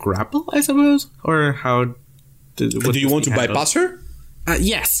count as a grapple, I suppose? Or how... Do you want to bypass her?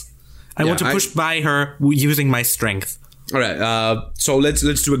 Yes. I want to push by her using my strength. All right. So let's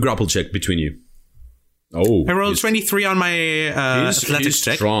do a grapple check between you. Oh, I rolled 23 on my athletics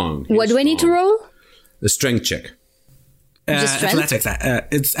check. Strong. What do I need to roll? A strength check. Just strength? Athletics.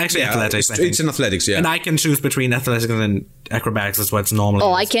 It's actually athletics. I think. It's in athletics, yeah. And I can choose between athletics and acrobatics. That's what it's normally.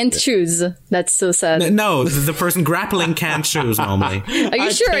 Oh, I can't choose. That's so sad. No, the person grappling can't choose normally. Are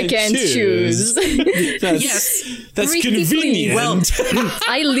you sure I can't choose? Yes. That's Critically. convenient. Well,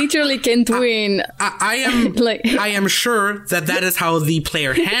 I literally can't win. I am Like- I am sure that is how the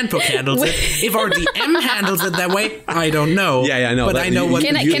player handbook handles it. If our DM handles it that way, I don't know. Yeah, I know. But That- I know what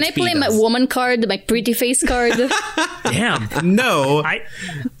Can the I play UXP my does. woman card, my pretty face card? damn. No. I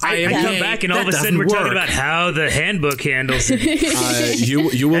am come gay. back and all of a That sudden we're doesn't talking work. about how the handbook handles it.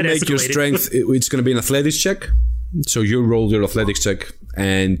 You will That make your escalated. strength. It's going to be an athletics check. So you roll your athletics check,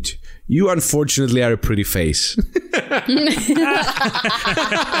 and you unfortunately are a pretty face.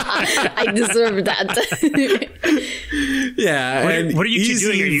 I deserve that. Yeah, and what are you two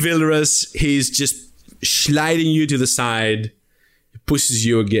easily doing? Are you- Vilrus, he's just sliding you to the side, pushes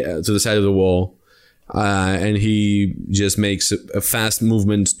you again to the side of the wall, and he just makes a fast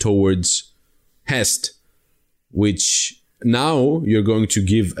movement towards Hest, which now you're going to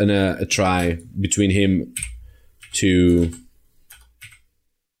give a try between him to...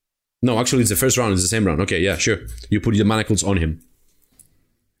 No, actually, it's the first round. It's the same round. Okay, yeah, sure. You put your manacles on him.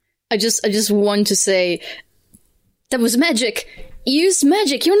 I just want to say that was magic. Use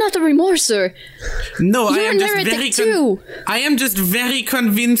magic. You're not a remorser. No, I You're am an just heretic very too. I am just very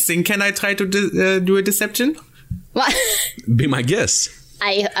convincing. Can I try to do a deception? What? Be my guest.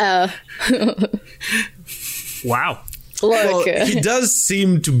 Wow. Look. He does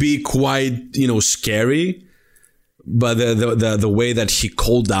seem to be quite, scary, but the way that he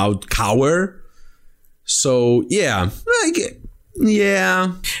called out cower. So yeah,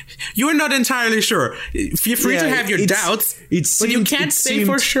 yeah. You're not entirely sure. Feel free to have your doubts, but you can't say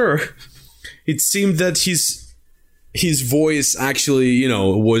for sure. It seemed that his voice actually,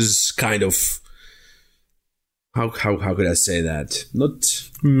 was kind of how could I say that? Not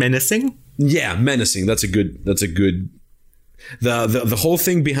Menacing? yeah, menacing. That's a good. The whole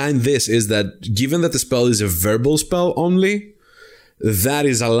thing behind this is that given that the spell is a verbal spell only, that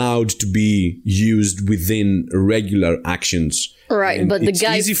is allowed to be used within regular actions. Right, And but the it's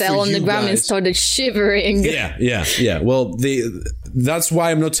guy easy for fell on the you ground and guys- started shivering. Yeah. Well, that's why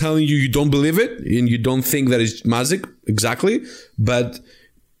I'm not telling you don't believe it and you don't think that it's magic exactly, but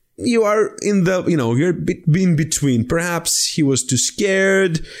you are in the, you're in between. Perhaps he was too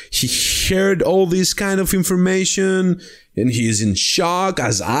scared. He heard all this kind of information and he is in shock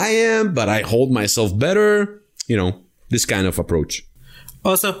as I am, but I hold myself better. This kind of approach.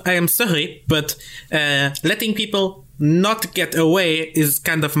 Also, I am sorry, but letting people not get away is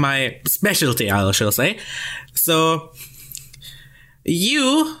kind of my specialty, I shall say. So,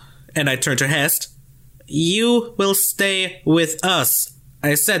 you, and I turn to Hest, you will stay with us.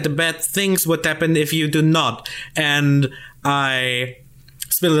 I said bad things would happen if you do not. And I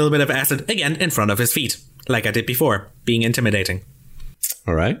spill a little bit of acid again in front of his feet, like I did before, being intimidating.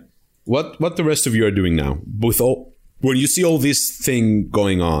 All right. What the rest of you are doing now? When you see all this thing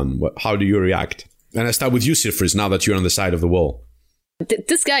going on, how do you react? And I start with you, Zephyrus, now that you're on the side of the wall.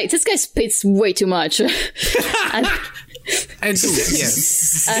 This guy spits way too much. I do,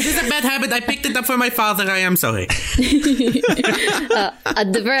 yes. It is a bad habit. I picked it up for my father. I am sorry. At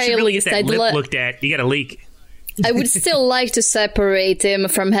the very Really least, get that lip looked at. You got a leak. I would still like to separate him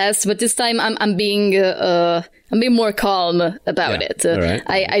from Hest, but this time I'm being more calm about it. Right.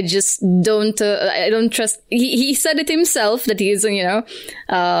 I just don't I don't trust. He said it himself that he's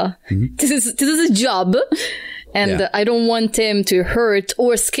this is a job, and I don't want him to hurt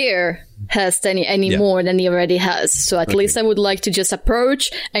or scare Hest any more than he already has. So at least I would like to just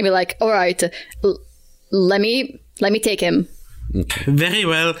approach and be like, all right, let me take him. Very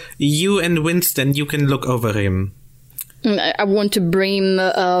well. You and Winston, you can look over him. I want to bring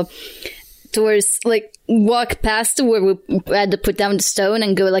him towards, like, walk past where we had to put down the stone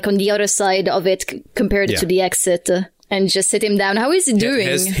and go, like, on the other side of it compared to the exit and just sit him down. How is he doing?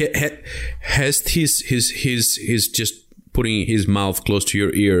 Hest, he's just putting his mouth close to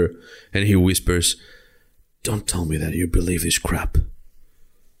your ear and he whispers, "Don't tell me that you believe this crap."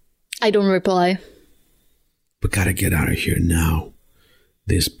 I don't reply. We gotta get out of here now.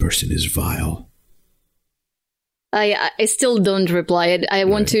 This person is vile. I still don't reply. I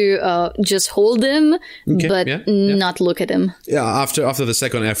want to just hold him, but not look at him. Yeah, after the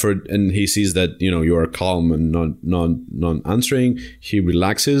second effort, and he sees that you are calm and not answering, he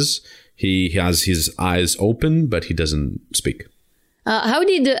relaxes. He has his eyes open, but he doesn't speak. How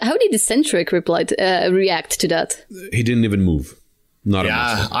did the Centric react to that? He didn't even move. Not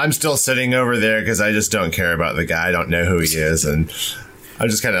yeah, I'm still sitting over there because I just don't care about the guy. I don't know who he is, and I'm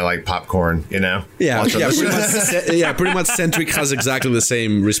just kind of like popcorn, Yeah, pretty much Centric has exactly the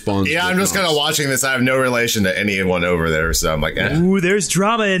same response. Yeah, I'm just kind of watching this. I have no relation to anyone over there, so I'm like, Ooh, there's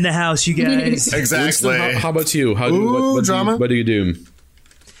drama in the house, you guys. Exactly. Winston, how about you? What do you do?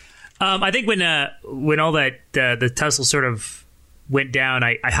 I think when all that the tussle sort of went down,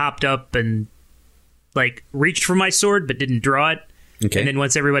 I hopped up and like reached for my sword but didn't draw it. Okay. And then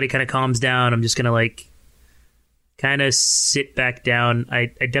once everybody kind of calms down, I'm just gonna like kind of sit back down.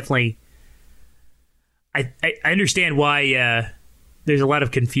 I definitely I understand why there's a lot of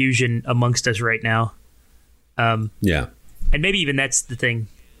confusion amongst us right now. Yeah, and maybe even that's the thing.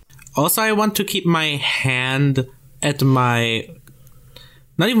 Also, I want to keep my hand at my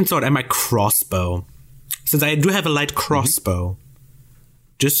not even sword, at my crossbow, since I do have a light crossbow,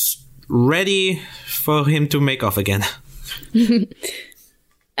 just ready for him to make off again.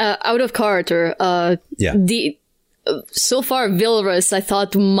 Out of character, so far Vilrus, I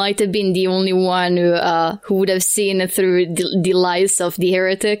thought, might have been the only one who would have seen through the lies of the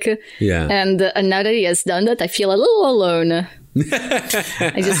heretic. Yeah, and now that he has done that, I feel a little alone.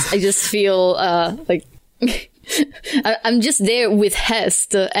 I just feel like I'm just there with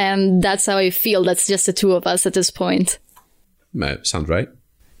Hest, and that's how I feel. That's just the two of us at this point. Sounds right.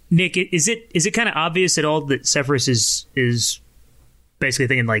 Nick, is it kind of obvious at all that Sephirus is basically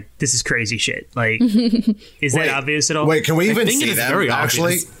thinking like this is crazy shit? Like, is that obvious at all? Wait, can we even see them?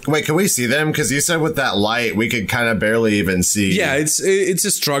 Actually, wait, can we see them? Because you said with that light, we could kind of barely even see. Yeah, it's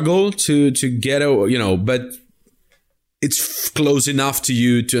a struggle to get a but it's close enough to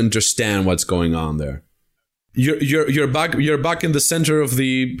you to understand what's going on there. You're back in the center of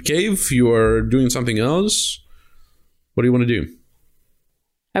the cave. You are doing something else. What do you want to do?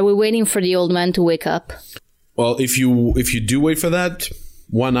 Are we waiting for the old man to wake up? Well, if you do wait for that,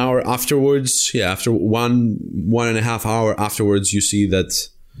 1 hour afterwards, after one and a half hour afterwards, you see that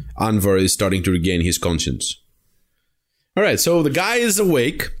Anvar is starting to regain his conscience. All right, so the guy is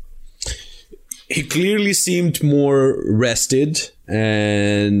awake. He clearly seemed more rested,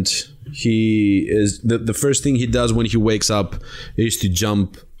 and he is the first thing he does when he wakes up is to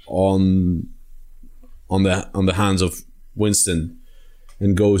jump on the hands of Winston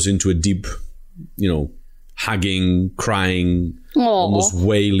and goes into a deep, hugging, crying, almost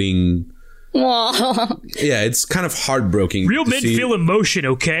wailing. Yeah, it's kind of heartbreaking. Real men feel emotion,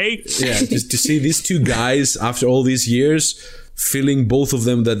 okay? Yeah, just to see these two guys after all these years feeling, both of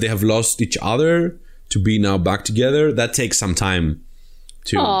them, that they have lost each other, to be now back together. That takes some time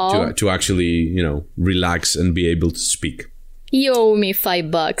to actually, relax and be able to speak. You owe me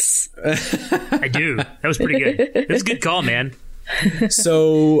 $5. I do. That was pretty good. That was a good call, man.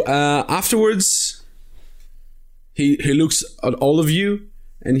 So afterwards, he looks at all of you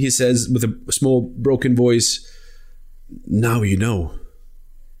and he says with a small broken voice, "Now you know.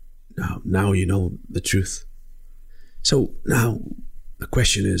 Now you know the truth. So now the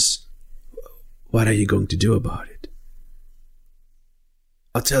question is, what are you going to do about it?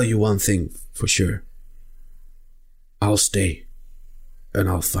 I'll tell you one thing for sure. I'll stay and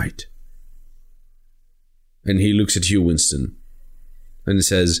I'll fight." And he looks at you, Winston, and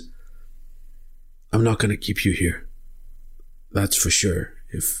says, "I'm not going to keep you here. That's for sure.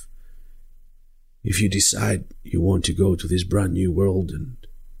 If you decide you want to go to this brand new world and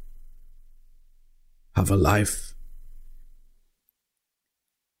have a life.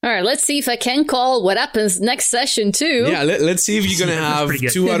 All right, let's see if I can call what happens next session too. Yeah, let's see if you're going to have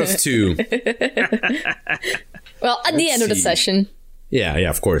 2 out of 2. Well, at the end of the session. Yeah,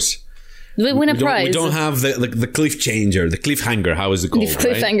 of course. We win a prize. We don't have the cliff changer, the cliffhanger. How is it called? The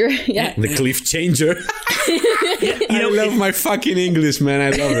cliffhanger, right? Yeah. The cliff changer. I love my fucking English, man. I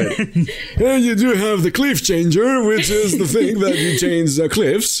love it. And you do have the cliff changer, which is the thing that you change the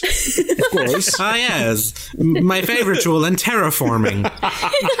cliffs, of course. Ah, yes. My favorite tool in terraforming.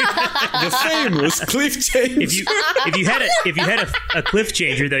 The famous cliff changer. If you had a cliff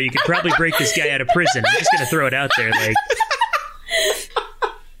changer, though, you could probably break this guy out of prison. I'm just going to throw it out there, like.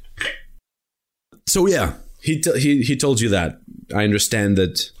 So yeah, he told you that. I understand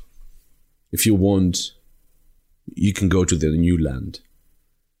that if you want, you can go to the new land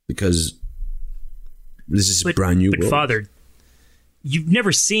because this is a brand new world. But Father, you've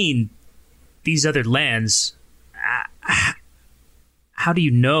never seen these other lands. How do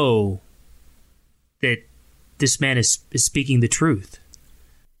you know that this man is speaking the truth?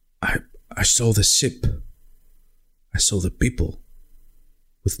 I saw the ship. I saw the people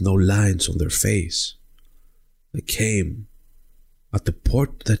with no lines on their face. They came at the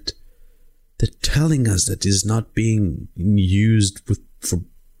port that they're telling us that is not being used for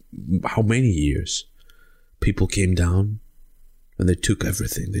how many years. People came down and they took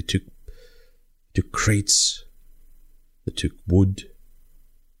everything. They took crates. They took wood.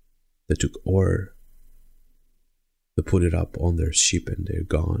 They took ore. They put it up on their ship and they're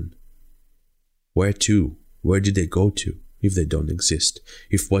gone. Where to? Where did they go to? If they don't exist,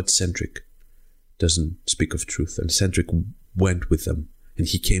 if what Centric doesn't speak of truth, and Centric went with them, and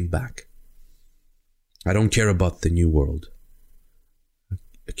he came back. I don't care about the new world.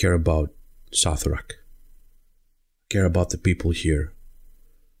 I care about Sothrak. I care about the people here.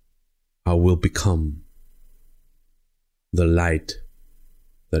 I will become the light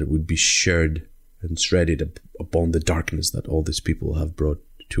that would be shared and shredded upon the darkness that all these people have brought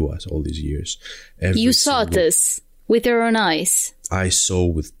to us all these years. You saw this. With your own eyes. I saw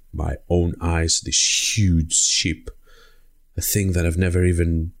with my own eyes this huge ship. A thing that I've never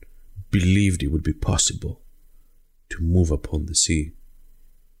even believed it would be possible to move upon the sea.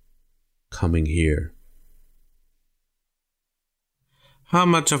 Coming here. How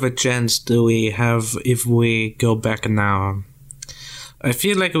much of a chance do we have if we go back now? I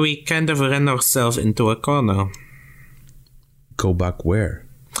feel like we kind of ran ourselves into a corner. Go back where?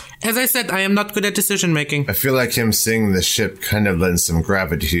 As I said, I am not good at decision making. I feel like him seeing the ship kind of lends some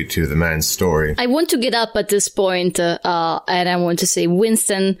gravity to the man's story. I want to get up at this point, and I want to say,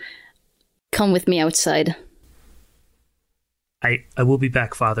 Winston, come with me outside. I will be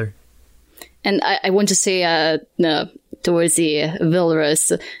back, Father. And I want to say towards the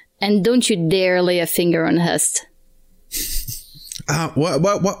Vilrus, and don't you dare lay a finger on Hest.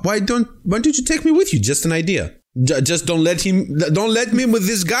 Why don't you take me with you? Just an idea. Just don't let me with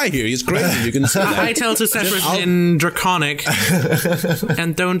this guy here. He's crazy. You can see that. I tell to Sephiroth in Draconic,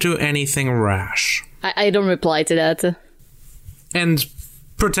 and don't do anything rash. I don't reply to that. And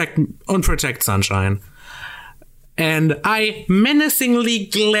unprotect Sunshine. And I menacingly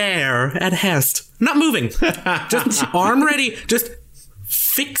glare at Hest. Not moving. Just arm ready. Just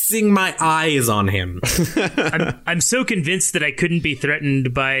fixing my eyes on him. I'm so convinced that I couldn't be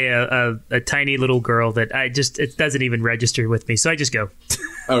threatened by a tiny little girl that it doesn't even register with me. So I just go.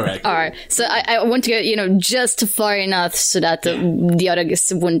 All right. So I want to get, just far enough so that the other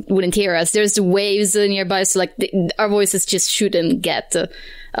guests wouldn't hear us. There's waves nearby, so like our voices just shouldn't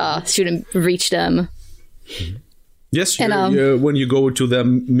reach them. Yes, when you go to the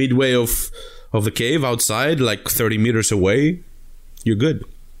midway of the cave outside, like 30 meters away, you're good.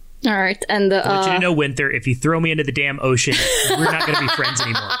 All right, and I want you to know, Winter, if you throw me into the damn ocean, we're not going to be friends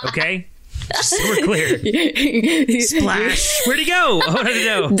anymore, okay? Just so we're clear. Splash! Where'd he go? I want to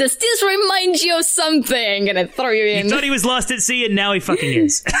know. Does this remind you of something? And I throw you in. You thought he was lost at sea, and now he fucking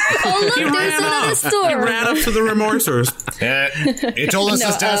is. Oh, look, there's another store. He ran up to the Remorsers. He told us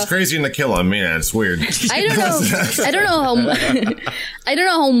his dad's crazy and to kill him. Yeah, it's weird. I don't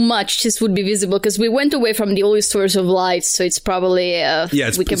know how much this would be visible, because we went away from the only source of light, so it's probably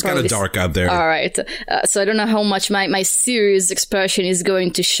it's kind of dark out there. All right, so I don't know how much my serious expression is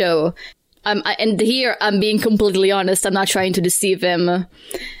going to show. And here I'm being completely honest. I'm not trying to deceive him. Okay.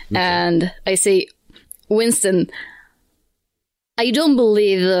 And I say, Winston, I don't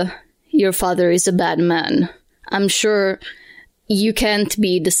believe your father is a bad man. I'm sure you can't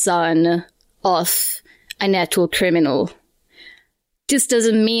be the son of an actual criminal. this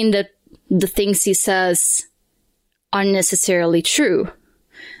doesn't mean that the things he says are necessarily true.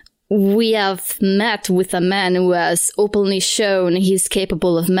 We have met with a man who has openly shown he's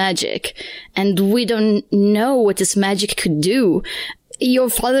capable of magic, and we don't know what this magic could do. Your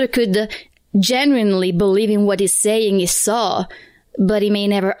father could genuinely believe in what he's saying he saw, but he may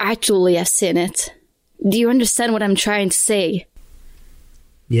never actually have seen it. Do you understand what I'm trying to say?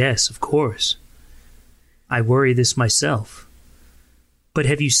 Yes, of course. I worry this myself. But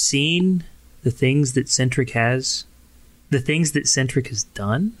have you seen the things that Centric has? The things that Centric has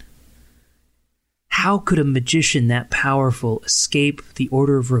done? How could a magician that powerful escape the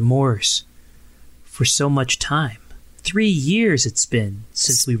Order of Remorse for so much time? 3 years it's been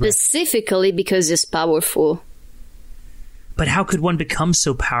since we read. Specifically because he's powerful. But how could one become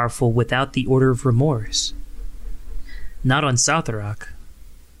so powerful without the Order of Remorse? Not on Southarak.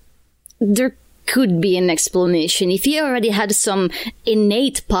 There could be an explanation. If he already had some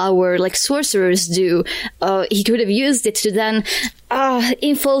innate power like sorcerers do, he could have used it to then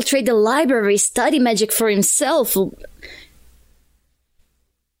infiltrate the library, study magic for himself.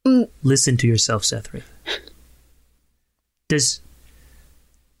 Listen to yourself, Sethrith.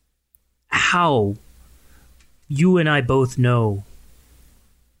 How you and I both know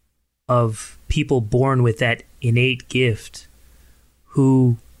of people born with that innate gift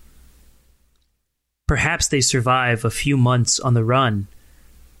who perhaps they survive a few months on the run,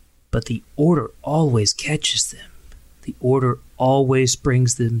 but the Order always catches them. The Order always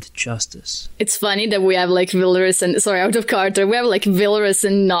brings them to justice. It's funny that we have like Villeras and out of Carter. We have like Villeras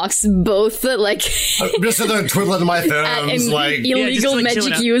and Nox both like I'm just sitting there twiddling my thumbs, like illegal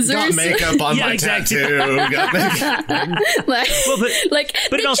magic users. Got makeup on my tattoo. Got makeup. But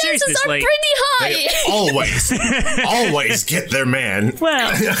in all chances seriousness, are like, pretty high. They always get their man.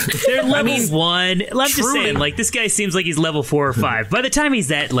 Well, they're level 1. I'm just saying, like, this guy seems like he's level 4 or 5. By the time he's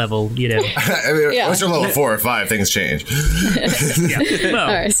that level, you know. I mean, once you're level 4 or 5, things change. Well,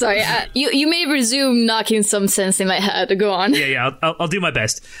 all right, sorry. You may resume knocking some sense in my head. Go on. Yeah. I'll do my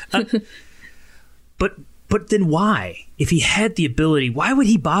best. But then why? If he had the ability, why would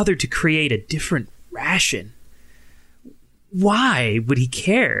he bother to create a different ration? Why would he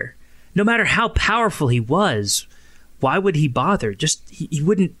care? No matter how powerful he was, why would he bother? Just he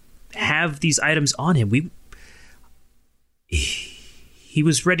wouldn't have these items on him. He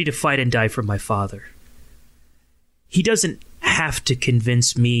was ready to fight and die for my father. He doesn't have to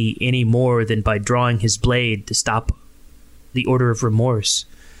convince me any more than by drawing his blade to stop the Order of Remorse.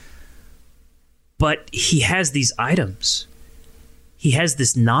 But he has these items. He has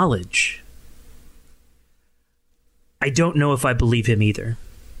this knowledge. I don't know if I believe him either.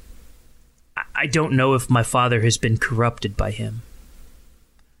 I don't know if my father has been corrupted by him.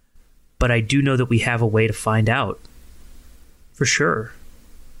 But I do know that we have a way to find out. For sure.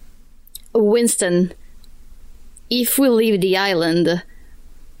 Winston, if we leave the island,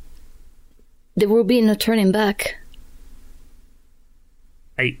 there will be no turning back.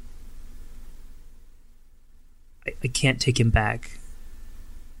 I can't take him back.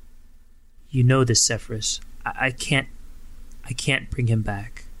 You know this, Sephirus. I can't bring him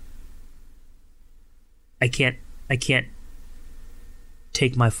back. I can't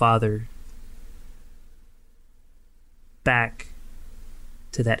take my father back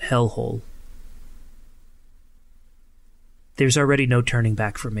to that hellhole. There's already no turning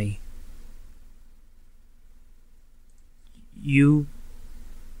back for me. You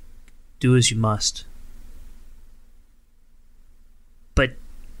do as you must. But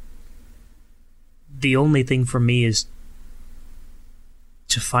the only thing for me is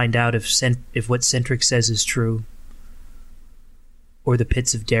to find out if what Centric says is true, or the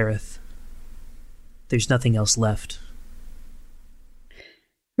pits of Dareth. There's nothing else left.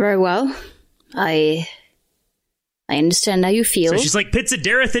 Very well. I understand how you feel. So she's like, pits of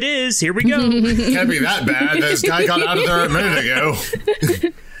Dareth it is. Here we go. Can't be that bad. This guy got out of there a minute ago.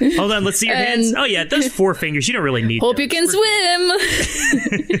 Hold on, let's see your hands. Oh yeah, those 4 fingers. You don't really need Hope those. you can swim.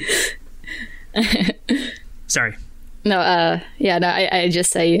 Sorry. No, I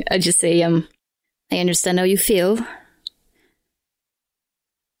just say, I understand how you feel.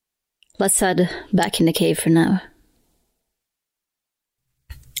 Let's head back in the cave for now.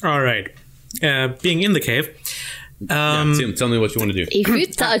 All right. Being in the cave. Tim, tell me what you want to do. If you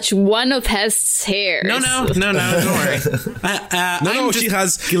touch one of Hest's hairs... No, don't worry. She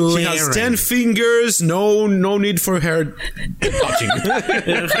has 10 fingers. No need for her touching.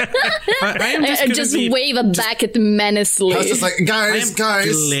 I am just wave it back at them menacingly. I was just like, guys. Glaring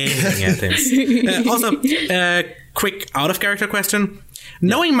at him. Also, quick out of character question.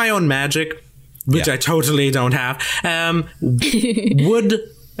 Knowing my own magic, which I totally don't have. Would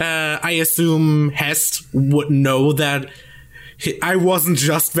I assume Hest would know that I wasn't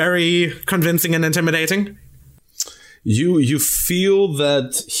just very convincing and intimidating? You feel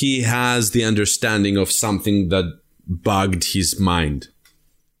that he has the understanding of something that bugged his mind.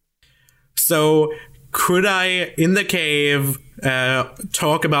 So could I, in the cave,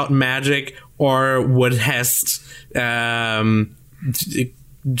 talk about magic, or would Hest...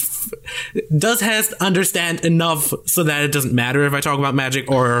 does Hest understand enough so that it doesn't matter if I talk about magic,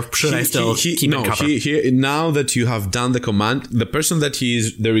 or should I still keep it covered? Now that you have done the command, the person that he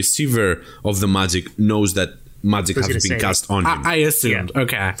is the receiver of the magic knows that magic has been cast on him. I assumed. Yeah.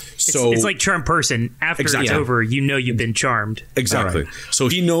 Okay. So it's like charm person. After it's over, you know you've been charmed. Exactly. Right. So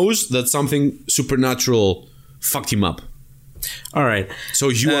he knows that something supernatural fucked him up. All right. So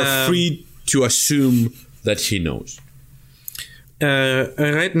you are free to assume that he knows.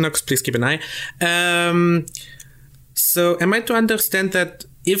 Right, Nox, please keep an eye. So am I to understand that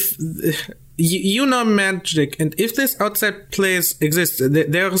if you know magic, and if this outside place exists,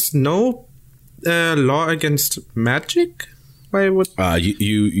 there's no law against magic? Why would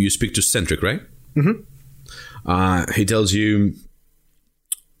you speak to Centric, right? Mm-hmm. He tells you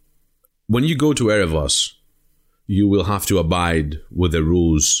when you go to Erebos, you will have to abide with the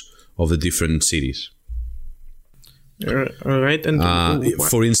rules of the different cities. All right, and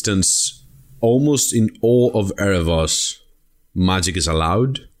for instance, almost in all of Erebos, magic is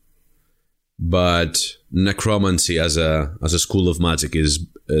allowed, but necromancy as a school of magic is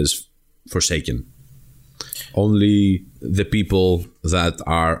forsaken. Only the people that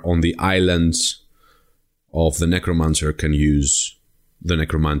are on the islands of the necromancer can use the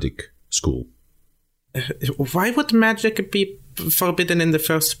necromantic school. Why would magic be forbidden in the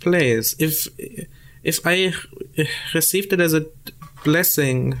first place? If I received it as a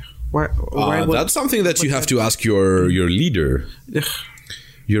blessing, why would... That's something that you have to ask your leader,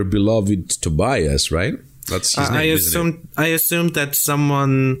 your beloved Tobias, right? That's his name, I assumed that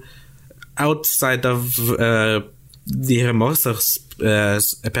someone outside of the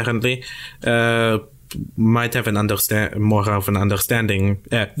Remorsers apparently might have more of an understanding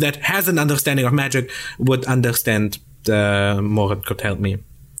that has an understanding of magic, would understand more and could help me.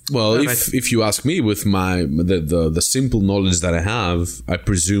 Well, if you ask me, with the simple knowledge that I have, I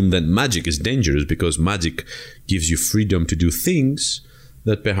presume that magic is dangerous because magic gives you freedom to do things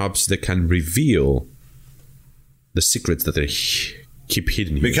that perhaps they can reveal the secrets that they keep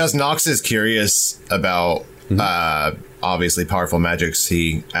hidden here. Because Nox is curious about obviously powerful magics,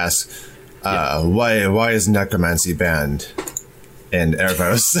 he asks, why is necromancy banned in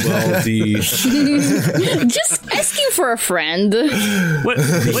Erebos? Well, just asking for a friend. What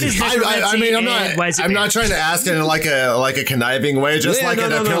is necromancy? I'm not trying to ask in like a conniving way, just an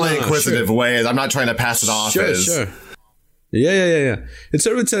appealing, inquisitive way. I'm not trying to pass it off as... Sure. Yeah.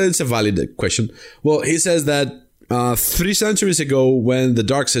 It's a valid question. Well, he says that 3 centuries ago, when the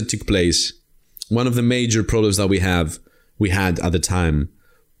Darkset took place, one of the major problems that we had at the time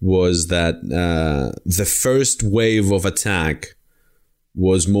was that the first wave of attack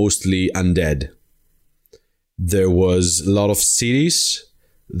was mostly undead. There was a lot of cities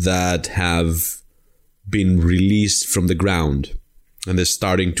that have been released from the ground and they're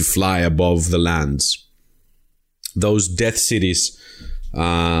starting to fly above the lands. Those death cities,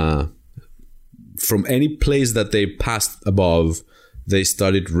 from any place that they passed above, they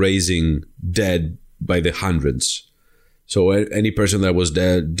started raising dead by the hundreds. So any person that was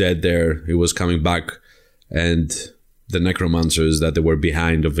dead there, it was coming back, and the necromancers that they were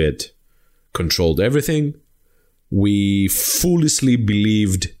behind of it controlled everything. We foolishly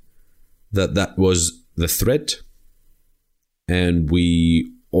believed that was the threat, and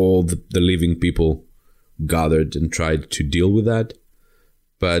we, all the living people, gathered and tried to deal with that,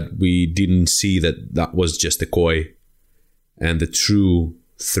 but we didn't see that was just a coy, and the true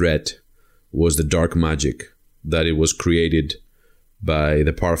threat was the dark magic, that it was created by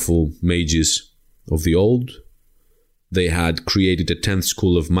the powerful mages of the old. They had created a 10th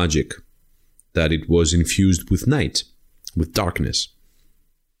school of magic, that it was infused with night, with darkness.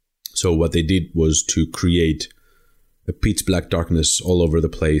 So what they did was to create a pitch black darkness all over the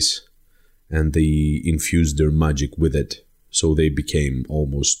place, and they infused their magic with it. So they became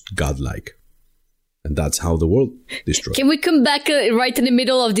almost godlike. And that's how the world destroyed. Can we come back right in the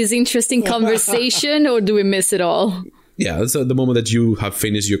middle of this interesting conversation, or do we miss it all? Yeah, that's the moment that you have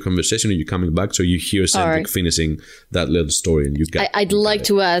finished your conversation and you're coming back, so you hear Centric finishing that little story, and you get. I'd like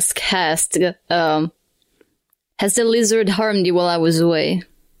to ask Hest, has the lizard harmed you while I was away?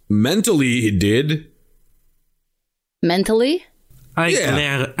 Mentally, it did. Mentally?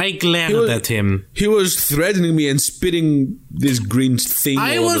 I glared at him. He was threatening me and spitting this green thing.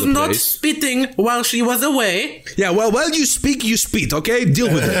 I was not spitting while she was away. Yeah, well, while you speak, you spit, okay? Deal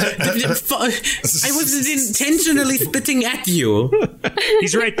with it. I was intentionally spitting at you.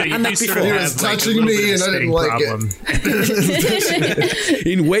 He's right, though. You do sort of He have was like, touching a little me bit of and I didn't spitting like problem.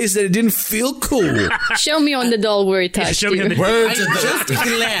 In ways that it didn't feel cool. Show me on the doll where it touched show me you. on the- Where I did the- just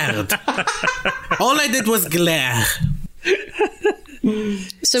glared. All I did was glare.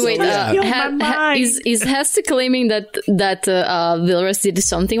 So wait, You're my mind. is Hester claiming that Vilras did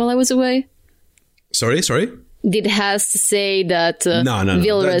something while I was away? Sorry? Did Hester say that No.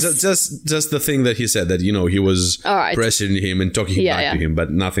 Vilras... Just the thing that he said, that, he was All right. pressuring him and talking back to him,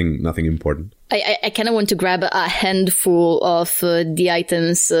 but nothing important. I kind of want to grab a handful of the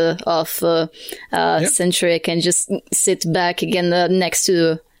items of Centric and just sit back again next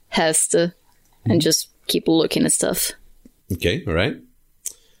to Hester and just keep looking at stuff. Okay, all right.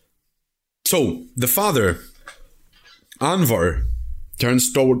 So, the father, Anvar,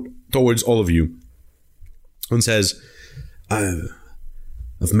 turns towards all of you and says, I've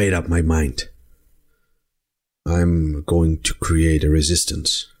made up my mind. I'm going to create a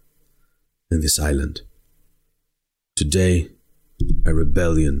resistance in this island. Today, a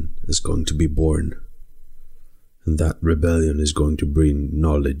rebellion is going to be born. And that rebellion is going to bring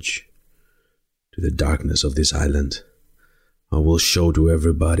knowledge to the darkness of this island. I will show to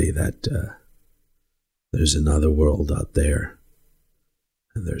everybody that there's another world out there,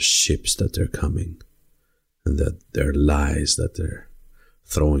 and there's ships that are coming, and that there are lies that they're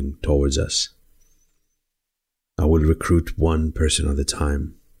throwing towards us. I will recruit one person at a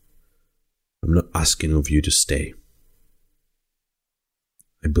time. I'm not asking of you to stay.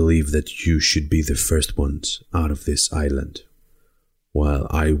 I believe that you should be the first ones out of this island. While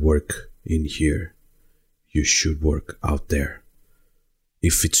I work in here, you should work out there.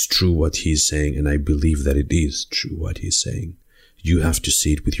 If it's true what he's saying, and I believe that it is true what he's saying, you have to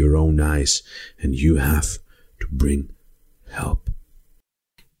see it with your own eyes, and you have to bring help.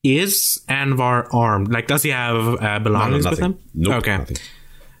 Is Anvar armed? Like, does he have belongings with him? Nope, okay. Nothing.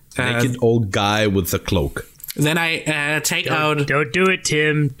 Naked old guy with a cloak. Then I take out Don't do it,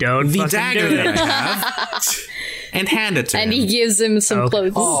 Tim. Don't the fucking dagger do that it. I have and hand it to And him. he gives him some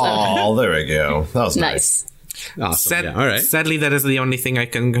clothes. Oh, there we go. That was nice. Awesome. All right. Sadly, that is the only thing I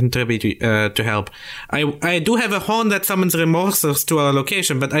can contribute to help. I do have a horn that summons remorses to our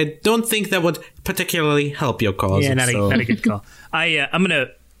location, but I don't think that would particularly help your cause. Yeah, not so. a good call. I'm gonna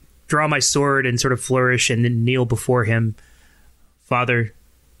draw my sword and sort of flourish and then kneel before him. Father,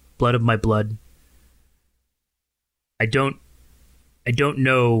 blood of my blood. I don't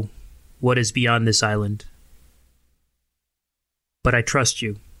know what is beyond this island, but I trust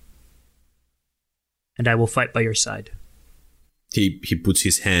you, and I will fight by your side. He puts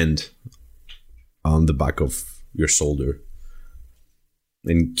his hand on the back of your shoulder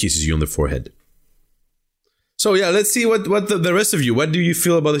and kisses you on the forehead. So yeah, let's see what the rest of you, what do you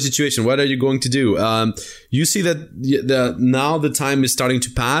feel about the situation? What are you going to do? You see that now the time is starting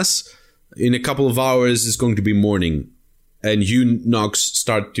to pass. In a couple of hours, it's going to be morning. And you, Nox,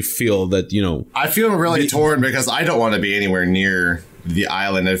 start to feel that, I feel really torn because I don't want to be anywhere near the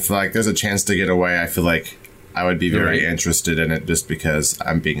island. If there's a chance to get away, I feel like I would be very interested in it just because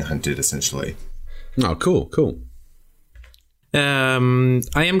I'm being hunted, essentially. Oh, cool. I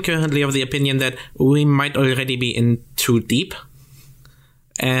am currently of the opinion that we might already be in too deep,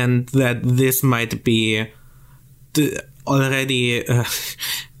 and that this might be already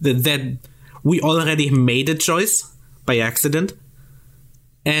that we already made a choice by accident,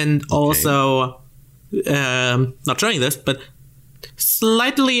 and also not trying this, but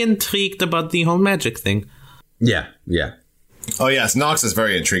slightly intrigued about the whole magic thing. Yeah. Oh yes, Nox is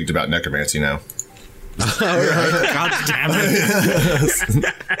very intrigued about necromancy now. God damn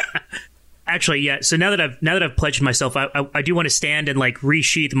it! Actually, yeah. So now that I've pledged myself, I do want to stand and like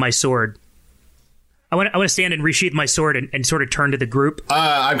resheath my sword. I want to stand and resheath my sword and sort of turn to the group.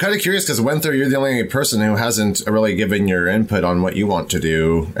 I'm kind of curious because Wenther, you're the only person who hasn't really given your input on what you want to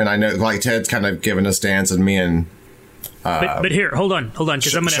do, and I know like Ted's kind of given a stance, and me and. But here, hold on,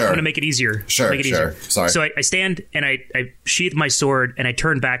 because I'm gonna make it easier. Sure. Sorry. So I stand and I sheath my sword and I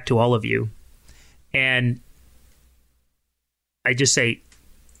turn back to all of you, and I just say,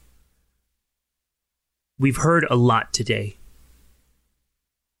 we've heard a lot today,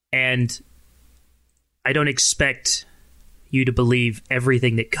 and I don't expect you to believe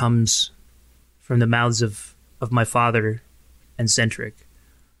everything that comes from the mouths of my father and Centric.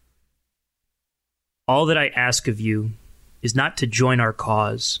 All that I ask of you is not to join our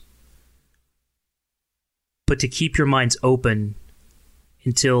cause, but to keep your minds open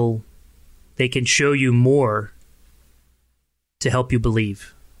until they can show you more to help you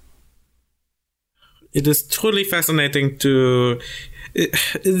believe. It is truly fascinating to...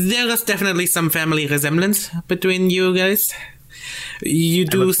 There is definitely some family resemblance between you guys. You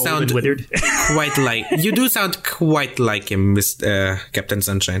do sound withered. quite like... You do sound quite like him, Captain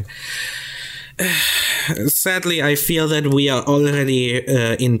Sunshine. Sadly, I feel that we are already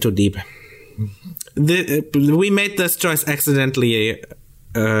in too deep. We made this choice accidentally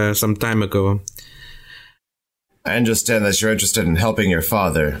some time ago. I understand that you're interested in helping your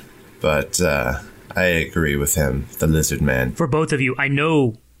father, but I agree with him, the lizard man. For both of you, I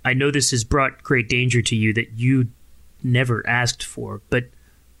know this has brought great danger to you that you never asked for, but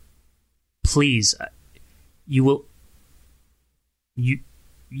please, you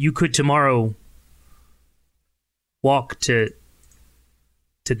could tomorrow walk to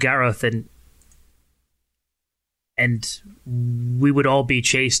Gareth and we would all be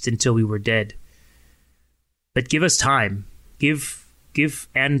chased until we were dead. But give us time. Give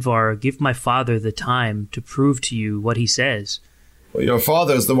Anvar, give my father the time to prove to you what he says. Well, your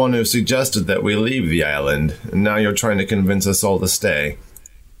father's the one who suggested that we leave the island, and now you're trying to convince us all to stay.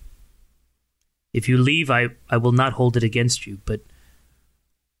 If you leave, I will not hold it against you, but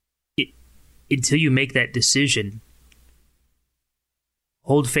until you make that decision,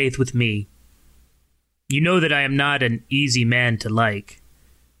 hold faith with me. You know that I am not an easy man to like,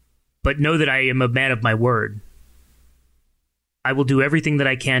 but know that I am a man of my word. I will do everything that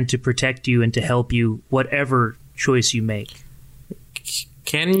I can to protect you and to help you, whatever choice you make.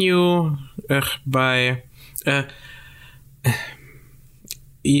 Can you,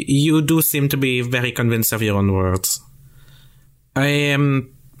 you do seem to be very convinced of your own words. Are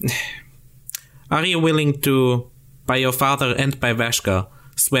you willing to, by your father and by Vashka,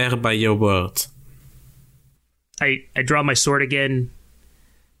 swear by your words? I draw my sword again,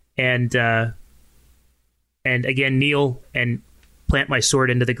 and again kneel and plant my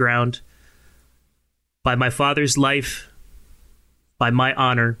sword into the ground. By my father's life, by my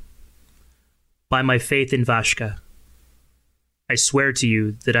honor, by my faith in Vashka, I swear to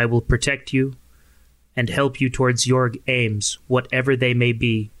you that I will protect you and help you towards your aims, whatever they may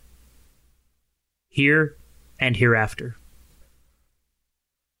be, here and hereafter.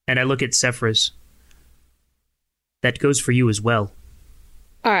 And I look at Sephras. That goes for you as well.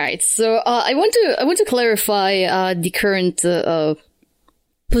 All right, so I want to clarify the current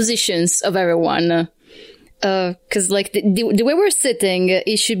positions of everyone, because like the way we're sitting,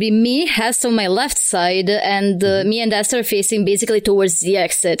 it should be me, Hest on my left side, and me and Esther are facing basically towards the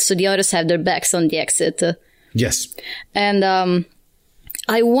exit, so the others have their backs on the exit. Yes. And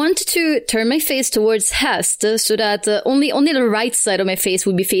I want to turn my face towards Hest so that only the right side of my face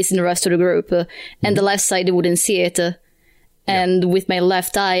would be facing the rest of the group, and the left side wouldn't see it. And with my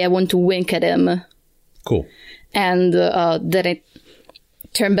left eye, I want to wink at him. Cool. And then I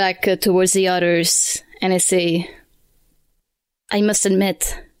turn back towards the others and I say, I must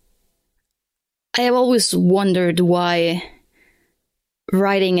admit, I have always wondered why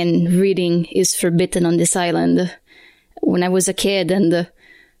writing and reading is forbidden on this island. When I was a kid and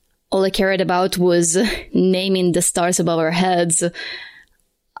all I cared about was naming the stars above our heads,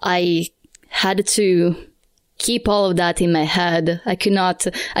 I had to keep all of that in my head. I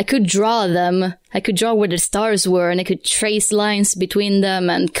could draw them. I could draw where the stars were and I could trace lines between them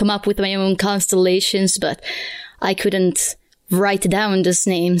and come up with my own constellations, but I couldn't write down those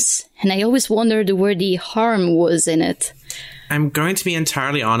names. And I always wondered where the harm was in it. I'm going to be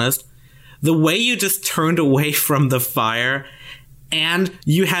entirely honest. The way you just turned away from the fire and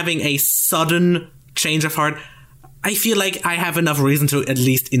you having a sudden change of heart, I feel like I have enough reason to at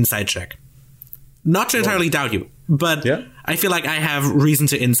least insight check. Not to entirely doubt you, but yeah. I feel like I have reason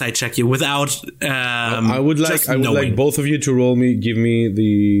to insight check you without. I would like both of you to give me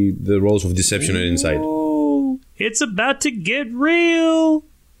the rolls of deception and insight. Oh, it's about to get real.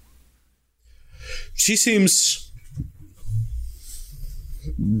 She seems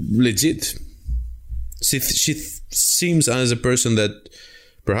legit. She seems as a person that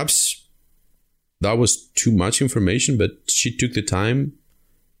perhaps that was too much information, but she took the time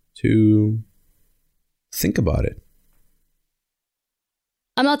to think about it.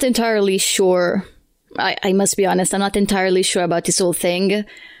 I'm not entirely sure. I must be honest, I'm not entirely sure about this whole thing.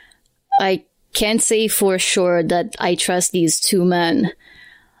 I can't say for sure that I trust these two men.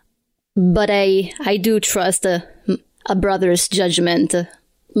 But I do trust a brother's judgment,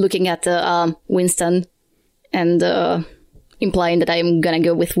 looking at Winston and implying that I'm gonna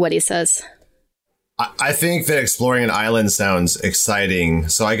go with what he says. I think that exploring an island sounds exciting.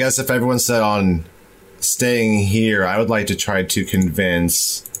 So I guess if everyone's set on staying here, I would like to try to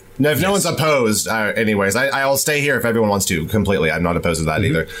convince... No, if no one's opposed, anyways, I'll stay here if everyone wants to, completely. I'm not opposed to that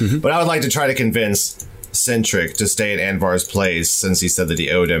either. But I would like to try to convince Centric to stay at Anvar's place, since he said that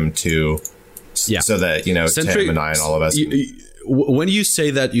he owed him to... So that, Centric, Tim and I and all of us... when you say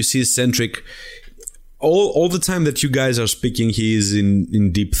that, you see Centric... All the time that you guys are speaking, he is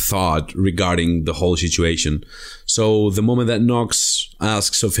in deep thought regarding the whole situation. So the moment that Nox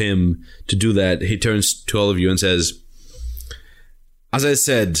asks of him to do that, he turns to all of you and says... As I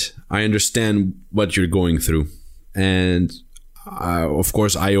said, I understand what you're going through. And of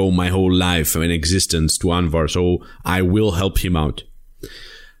course, I owe my whole life and existence to Anvar, so I will help him out.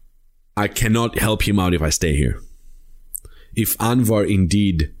 I cannot help him out if I stay here. If Anvar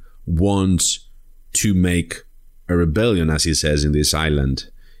indeed wants to make a rebellion, as he says, in this island,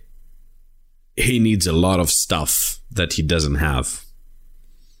 he needs a lot of stuff that he doesn't have.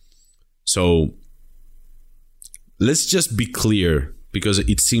 So let's just be clear, because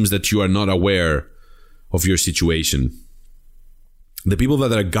it seems that you are not aware of your situation. The people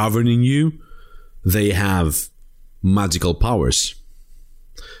that are governing you, they have magical powers.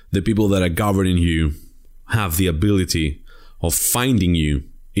 The people that are governing you have the ability of finding you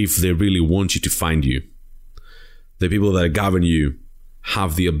if they really want you to find you. The people that govern you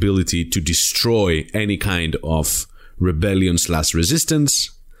have the ability to destroy any kind of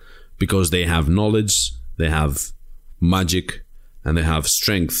rebellion/resistance, because they have knowledge, they have magic, and they have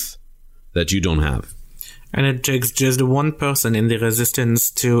strength that you don't have. And it takes just one person in the resistance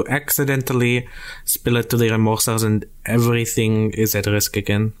to accidentally spill it to the Remorcers, and everything is at risk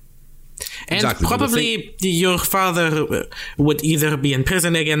again. And exactly. Probably your father would either be in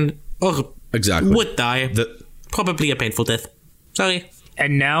prison again or would die. Probably a painful death. Sorry.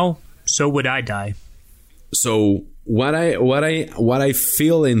 And now, so would I die. So what I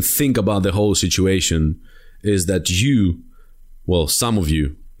feel and think about the whole situation is that you, well, some of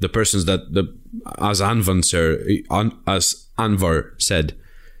you, the persons that, as Anvar said,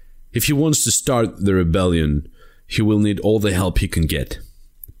 if he wants to start the rebellion, he will need all the help he can get.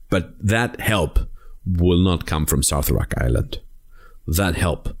 But that help will not come from Sarthorak Island. That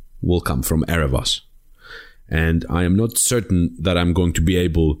help will come from Erebos. And I am not certain that I'm going to be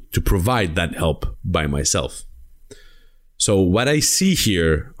able to provide that help by myself. So what I see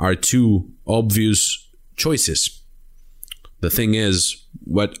here are two obvious choices. The thing is,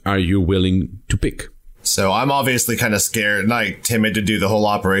 what are you willing to pick? So I'm obviously kind of scared, like timid to do the whole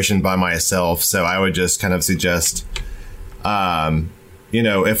operation by myself. So I would just kind of suggest,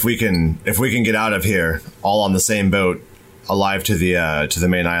 if we can get out of here all on the same boat, alive to the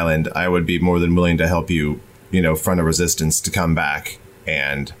main island, I would be more than willing to help you, front a resistance to come back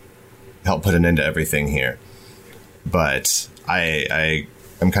and help put an end to everything here. But I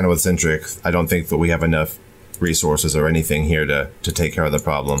am kind of with Centric. I don't think that we have enough resources or anything here to take care of the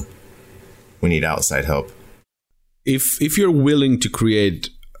problem. We need outside help. If you're willing to create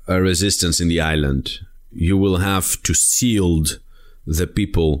a resistance in the island, you will have to shield the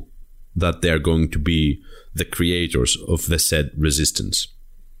people that they're going to be the creators of the said resistance.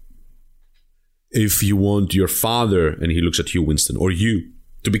 If you want your father, and he looks at you, Winston, or you,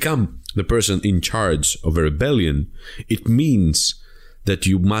 to become the person in charge of a rebellion, it means that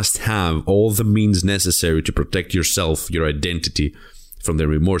you must have all the means necessary to protect yourself, your identity, from the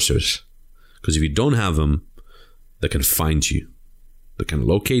Remorcers. Because if you don't have them, they can find you, they can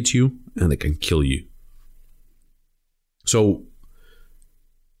locate you, and they can kill you. So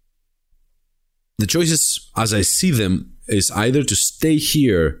the choices, as I see them, is either to stay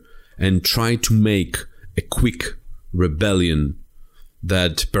here and try to make a quick rebellion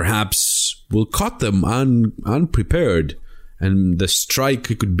that perhaps will caught them unprepared, and the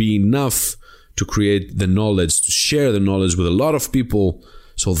strike could be enough to create the knowledge, to share the knowledge with a lot of people,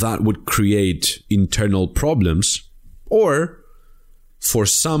 so that would create internal problems. Or for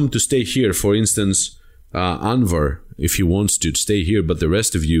some to stay here, for instance, Anvar, if he wants to stay here, but the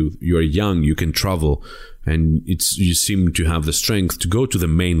rest of you are young, you can travel, and you seem to have the strength to go to the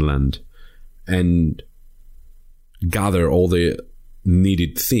mainland and gather all the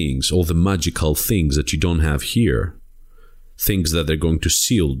needed things, all the magical things that you don't have here, things that are going to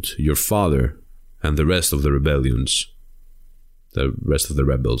shield your father and the rest of the rebellions, the rest of the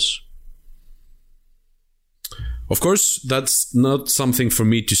rebels. Of course, that's not something for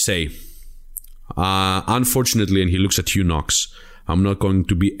me to say. Unfortunately, and he looks at you, Nox, I'm not going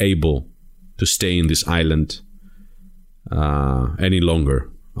to be able to stay in this island any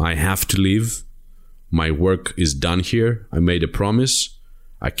longer. I have to leave. My work is done here. I made a promise.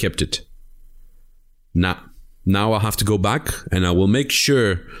 I kept it. Now I have to go back, and I will make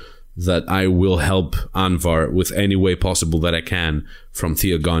sure that I will help Anvar with any way possible that I can from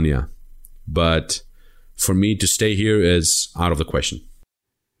Theogonia. But for me to stay here is out of the question.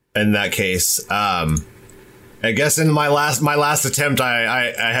 In that case, I guess in my last attempt,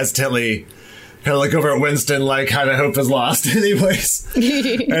 I hesitantly kind of look over at Winston, like, kind of hope is lost anyways.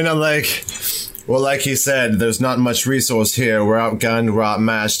 And I'm like, well, like he said, there's not much resource here. We're outgunned, we're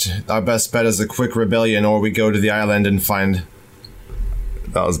outmatched. Our best bet is a quick rebellion, or we go to the island and find...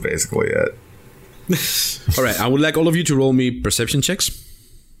 That was basically it. All right, I would like all of you to roll me perception checks.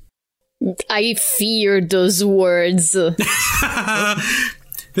 I fear those words.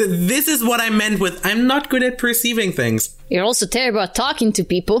 This is what I meant with I'm not good at perceiving things. You're also terrible at talking to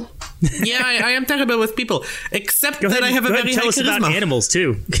people. Yeah, I am terrible with people. Except that I have a very high tell us about charisma. animals,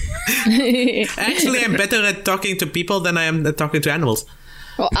 too. Actually, I'm better at talking to people than I am at talking to animals.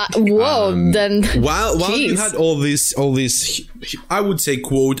 Then While you had all this, I would say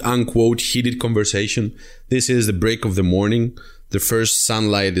quote unquote heated conversation. This is the break of the morning. The first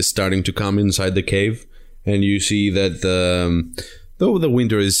sunlight is starting to come inside the cave, and you see that though the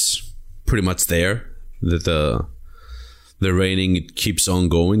winter is pretty much there, that the raining, it keeps on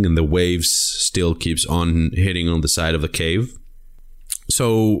going, and the waves still keeps on hitting on the side of the cave.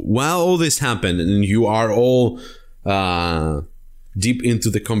 So while all this happened, and you are all deep into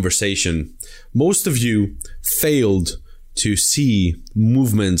the conversation, most of you failed to see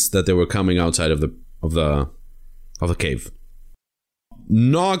movements that they were coming outside of the cave.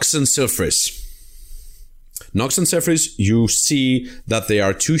 Nox and Silphris. Nox and Silphris, you see that there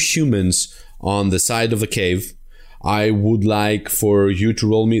are two humans on the side of the cave. I would like for you to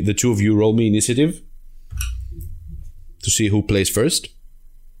roll me, the two of you roll me initiative to see who plays first.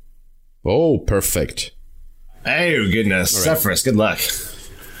 Oh, perfect. Oh, goodness. Right. Silphris, good luck.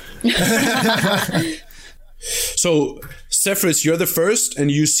 So, Silphris, you're the first,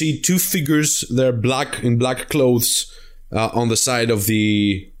 and you see two figures. They're in black clothes on the side of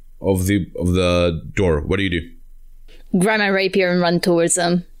the door. What do you do? Grab my rapier and run towards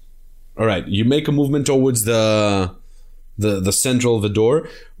them. All right, you make a movement towards the central of the door.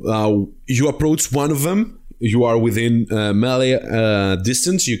 You approach one of them. You are within melee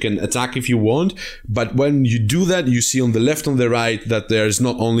distance. You can attack if you want. But when you do that, you see on the left and the right that there's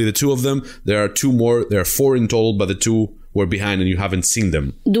not only the two of them. There are two more. There are four in total, but the two were behind and you haven't seen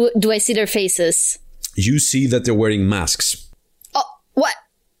them. Do I see their faces? You see that they're wearing masks. Oh, what?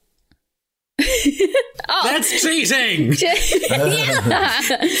 That's cheating!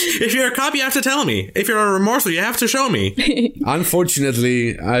 If you're a cop, you have to tell me. If you're a remorseful, you have to show me.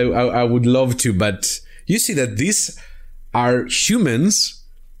 Unfortunately, I would love to, but you see that these are humans,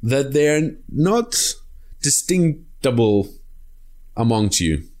 that they're not distinguishable amongst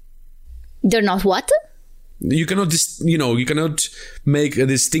you. They're not what? You cannot, you cannot make a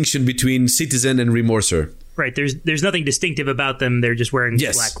distinction between citizen and remorser. Right, there's nothing distinctive about them. They're just wearing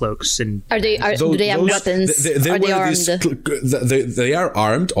black cloaks. And do they have weapons? Are they armed? They are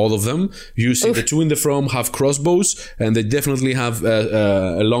armed, all of them. You see the two in the front have crossbows, and they definitely have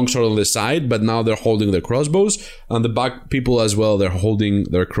a longsword on the side, but now they're holding their crossbows. And the back people as well, they're holding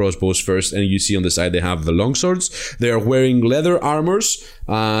their crossbows first, and you see on the side they have the longswords. They are wearing leather armors,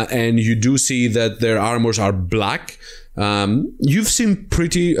 and you do see that their armors are black. You've seen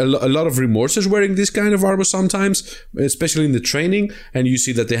a lot of remorses wearing this kind of armor sometimes, especially in the training, and you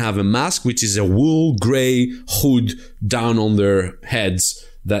see that they have a mask, which is a wool gray hood down on their heads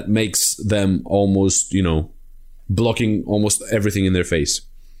that makes them almost, blocking almost everything in their face.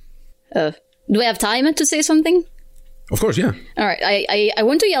 Do I have time to say something? Of course, yeah. All right, I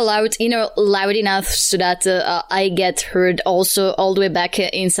want to yell out, loud enough so that I get heard also all the way back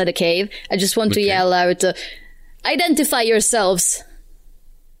inside the cave. I just want to yell out... identify yourselves.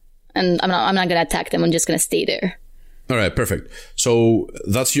 And I'm not gonna attack them. I'm just gonna stay there. All right, perfect. So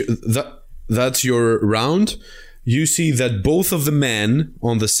that's your round. You see that both of the men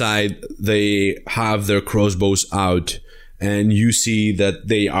on the side, they have their crossbows out, and you see that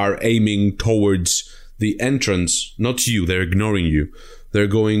they are aiming towards the entrance. Not you. They're ignoring you. They're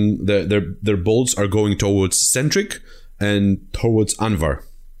going. Their bolts are going towards Centric and towards Anvar.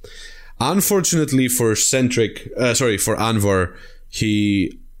 Unfortunately for Anvar,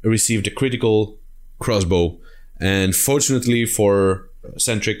 he received a critical crossbow. And fortunately for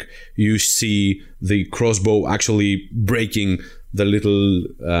Centric, you see the crossbow actually breaking the little...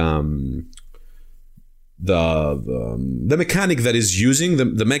 the mechanic that is using,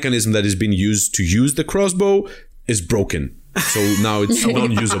 the mechanism that is being used to use the crossbow is broken. So now it's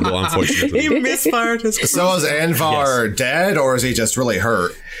non-usable, unfortunately. He misfired his crossbow. So is Anvar dead, or is he just really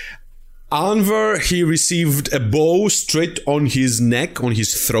hurt? Anvar, he received a bow straight on his neck, on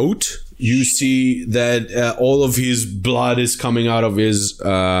his throat. You see that all of his blood is coming out of his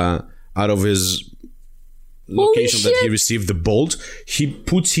location that he received the bolt. He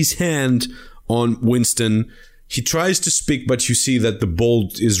puts his hand on Winston. He tries to speak, but you see that the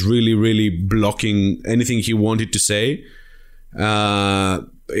bolt is really, really blocking anything he wanted to say.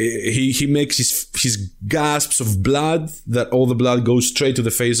 He makes his gasps of blood, that all the blood goes straight to the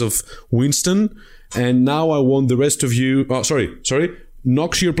face of Winston. And now I want the rest of you... Oh, sorry.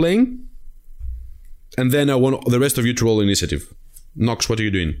 Nox, you're playing? And then I want the rest of you to roll initiative. Nox, what are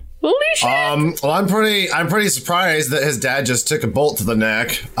you doing? Holy shit! Well, I'm pretty surprised that his dad just took a bolt to the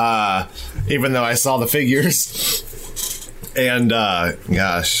neck, even though I saw the figures. And,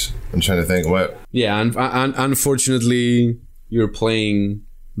 gosh, I'm trying to think what... Yeah, and unfortunately, you're playing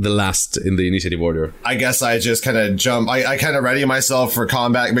the last in the initiative order. I guess I just kind of jump. I kind of ready myself for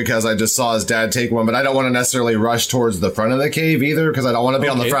combat because I just saw his dad take one, but I don't want to necessarily rush towards the front of the cave either because I don't want to be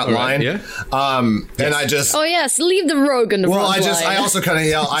on the front line. Yeah. And I just. Oh yes, leave the rogue on the front line. I also kind of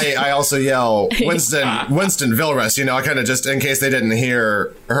yell. I also yell Winston Vilrus. You know, I kind of just in case they didn't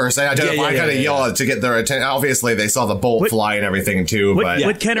hear her say identify. I kind of yell to get their attention. Obviously, they saw the bolt fly and everything too.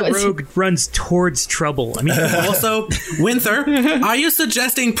 What kind of rogue runs towards trouble? I mean, also, Winther, are you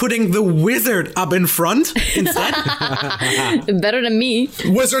suggesting putting the wizard up in front instead? Better than me.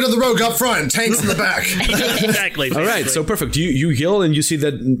 Wizard of the rogue up front, tanks in the back. Exactly. All right, so perfect. You yell and you see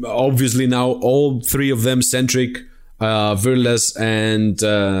that obviously now all three of them, Centric, Virles, and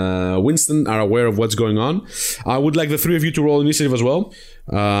Winston, are aware of what's going on. I would like the three of you to roll initiative as well.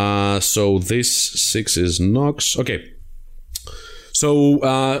 So this 6 is Nox. Okay.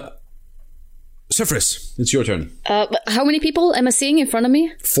 So, Sephiroth, it's your turn. How many people am I seeing in front of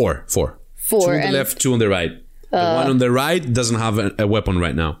me? Four. 4. 2 on the left, 2 on the right. The one on the right doesn't have a weapon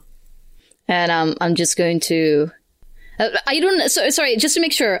right now. And I'm just going to... I don't... sorry, just to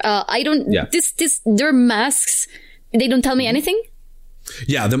make sure. I don't... Yeah. Their masks, they don't tell me anything?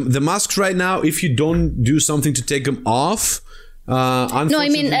 Yeah, the masks right now, if you don't do something to take them off... No, I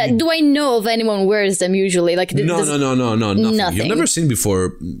mean, do I know if anyone wears them usually? Like No, nothing. Nothing. You've never seen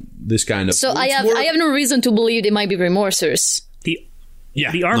before this kind of... So I have no reason to believe they might be remorsers.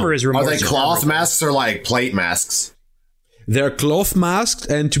 The armor is Are remorsers. they cloth masks or like plate masks? They're cloth masks,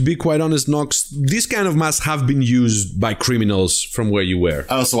 and to be quite honest, Nox, these kind of masks have been used by criminals from where you were.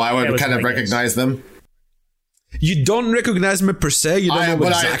 Oh, so I would kind of recognize them? You don't recognize them per se, you don't know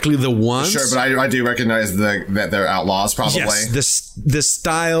exactly the ones. Sure, but I do recognize that they're outlaws, probably. Yes, the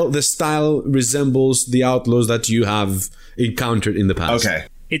style resembles the outlaws that you have encountered in the past. Okay.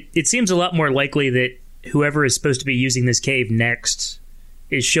 It seems a lot more likely that whoever is supposed to be using this cave next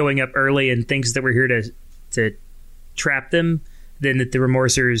is showing up early and thinks that we're here to trap them than that the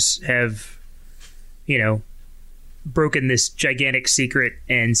remorsers have, broken this gigantic secret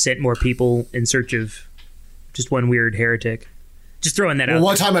and sent more people in search of just one weird heretic. Just throwing that out.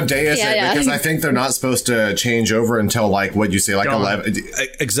 What time of day is it? Yeah. Because I think they're not supposed to change over until what'd you say, Dawn. 11?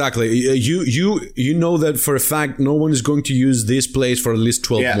 Exactly. You know that for a fact no one is going to use this place for at least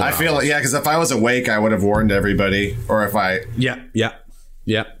 12 Yeah, more I feel hours. because if I was awake, I would have warned everybody. Or if I... Yeah.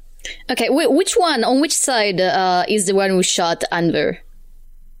 Okay, which one, on which side is the one who shot Anvar?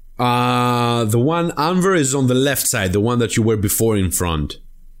 The one Anvar is on the left side, the one that you were before in front.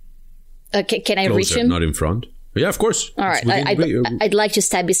 Can I reach him? Not in front. Yeah, of course. All right, I'd like to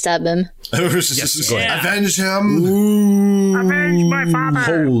stab him. Avenge him! Avenge my father!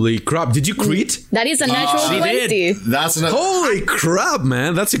 Holy crap, did you crit? That is a natural 20. That's an... Holy crap,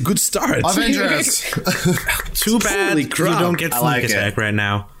 man, that's a good start. Avengers! Too bad Holy you crap. don't get sneak like attack right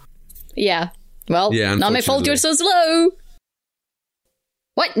now. Yeah. Well, Yeah, not my fault you're so slow.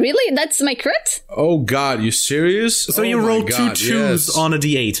 What? Really? That's my crit? Oh god, you serious? So you rolled 2 2s on a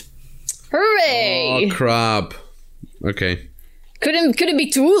d8. Hooray! Oh crap. Okay. Couldn't be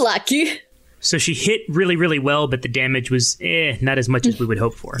too lucky. So she hit really, really well, but the damage was not as much as we would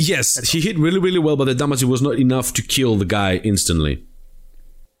hope for. Yes, he hit really, really well, but the damage was not enough to kill the guy instantly.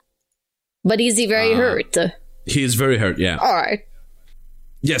 But is he very hurt? He is very hurt, yeah. All right.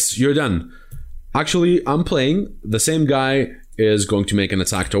 Yes, you're done. Actually, I'm playing. The same guy is going to make an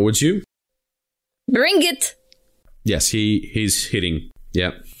attack towards you. Bring it. Yes, he's hitting.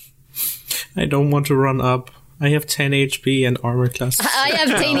 Yeah. I don't want to run up. I have 10 HP and armor class. I have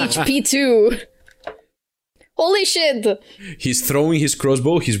 10 HP too. Holy shit. He's throwing his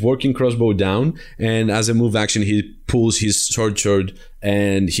crossbow, his working crossbow down, and as a move action, he pulls his sword,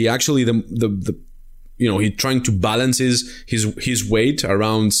 and he actually he's trying to balance his weight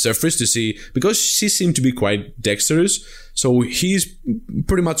around Zephyrus to see, because she seemed to be quite dexterous. So he's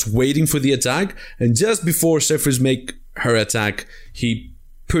pretty much waiting for the attack. And just before Zephyrus make her attack, he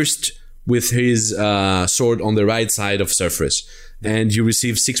pushed with his sword on the right side of Zephyrus. And you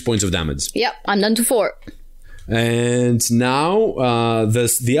receive 6 points of damage. Yep, I'm down to 4. And now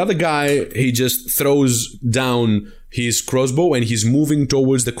the other guy, he just throws down his crossbow and he's moving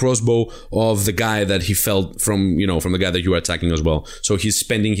towards the crossbow of the guy that he felt from the guy that you were attacking as well. So he's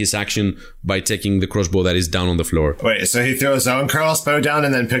spending his action by taking the crossbow that is down on the floor. Wait, so he threw his own crossbow down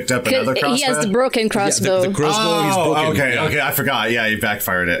and then picked up another crossbow? He has the broken crossbow. Yeah, the crossbow is broken. Okay, I forgot. Yeah, he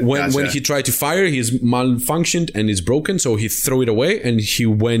backfired it. When he tried to fire, he's malfunctioned and is broken, so he threw it away and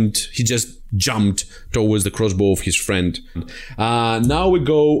he just jumped towards the crossbow of his friend. Now we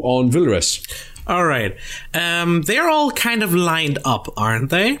go on Vilres. All right. They're all kind of lined up,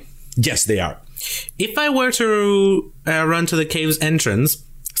 aren't they? Yes, they are. If I were to run to the cave's entrance,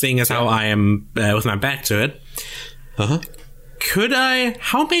 seeing as how I am with my back to it,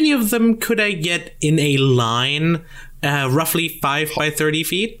 how many of them could I get in a line, roughly 5 by 30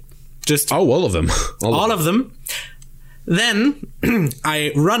 feet? All of them. All of them. Then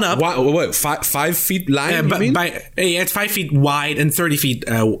I run up. What, 5 feet line? You mean? It's 5 feet wide and 30 feet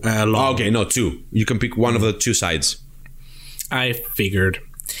long. Okay, no, 2. You can pick one of the 2 sides. I figured.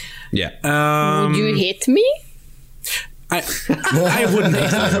 Yeah. Would you hit me? I wouldn't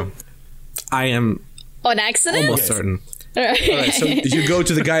hit you. I am on accident. Almost certain. All right. So you go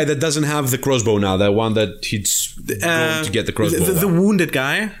to the guy that doesn't have the crossbow now. The one that he's going to get the crossbow. The wounded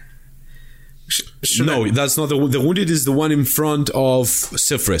guy. That's not the wounded is the one in front of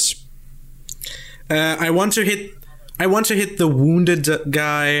Zephyrus. I want to hit the wounded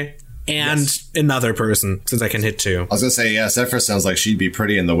guy and another person, since I can hit 2. I was gonna say, Zephyrus sounds like she'd be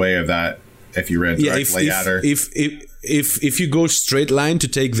pretty in the way of that if you ran directly at her. If you go straight line to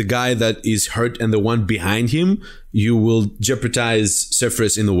take the guy that is hurt and the one behind him, you will jeopardize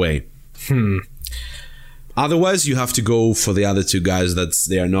Zephyrus in the way. Otherwise, you have to go for the other 2 guys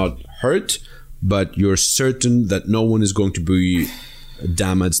they are not hurt, but you're certain that no one is going to be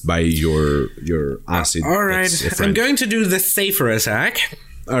damaged by your acid. All right, I'm going to do the safer attack.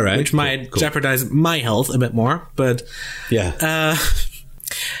 All right, which might jeopardize my health a bit more, but yeah.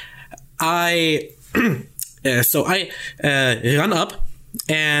 I run up,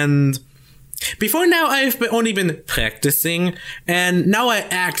 and before now I've only been practicing, and now I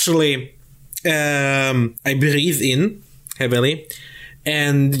actually I breathe in heavily,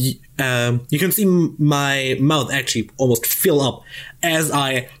 and you can see my mouth actually almost fill up as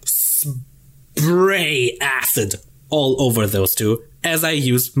I spray acid all over those 2 as I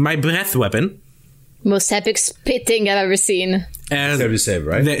use my breath weapon. Most epic spitting I've ever seen. Every save,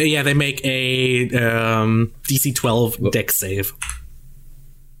 right? They make a DC 12 dex save.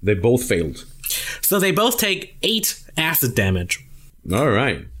 They both failed. So they both take 8 acid damage. All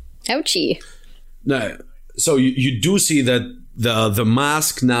right. Ouchie. No, so you do see that the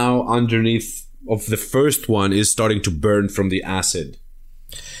mask now underneath of the first one is starting to burn from the acid.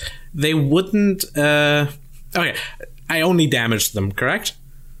 They wouldn't... okay, I only damaged them, correct?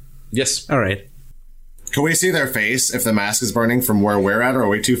 Yes. All right. Can we see their face if the mask is burning from where we're at, or are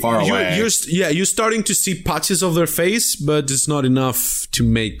we too far away? You're starting to see patches of their face, but it's not enough to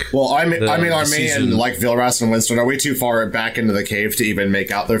me and like Vilras and Winston, are we too far back into the cave to even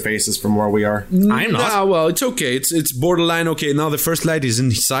make out their faces from where we are? I'm not. Nah, well, it's okay. It's borderline okay. Now the first light is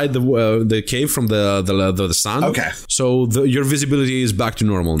inside the cave from the sun. Okay. So your visibility is back to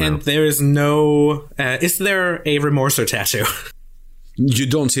normal now. And there is no... is there a remorser tattoo? You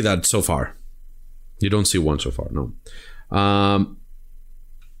don't see that so far. You don't see one so far, no.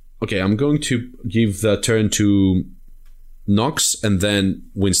 Okay, I'm going to give the turn to Nox and then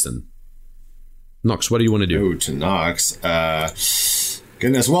Winston. Nox, what do you want to do? Oh, to Nox.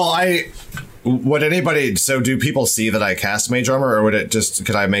 Goodness. Well, do people see that I cast Mage Armor, or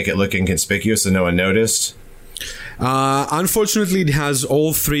could I make it look inconspicuous and no one noticed? Unfortunately, it has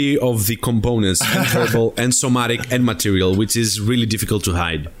all 3 of the components, and verbal and somatic and material, which is really difficult to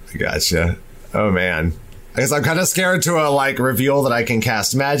hide. Gotcha. Oh, man. I guess I'm kind of scared to reveal that I can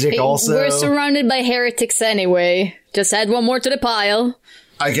cast magic also. We're surrounded by heretics anyway. Just add one more to the pile.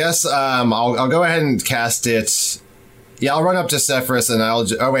 I guess I'll go ahead and cast it. Yeah, I'll run up to Zephyrus and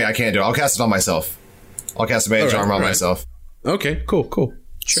oh, wait, I can't do it. I'll cast it on myself. I'll cast Mage Armor on myself. Okay, cool.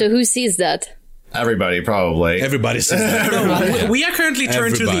 Sure. So who sees that? Everybody, probably. Everybody says that. We are currently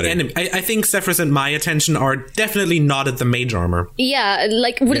turned to the enemy. I think Zephyrus and my attention are definitely not at the Mage Armor. Yeah,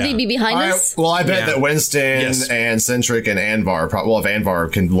 would they be behind us? Well, I bet that Winston and Centric and Anvar, if Anvar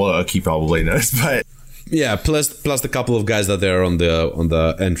can look, he probably knows, but... Yeah, plus the couple of guys that are on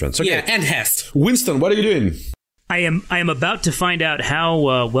the entrance. Okay. Yeah, and Hest. Winston, what are you doing? I am about to find out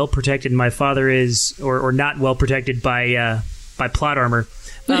how well protected my father is, or not well protected by plot armor.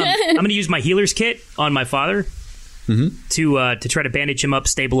 I'm going to use my healer's kit on my father to try to bandage him up,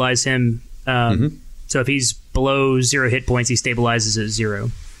 stabilize him. So if he's below 0 hit points, he stabilizes at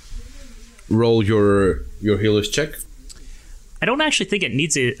 0. Roll your healer's check. I don't actually think it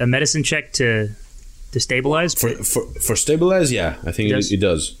needs a medicine check to stabilize. For stabilize, yeah, I think it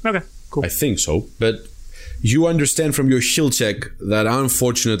does. Okay, cool. I think so, but you understand from your shield check that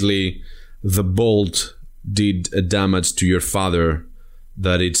unfortunately the bolt did a damage to your father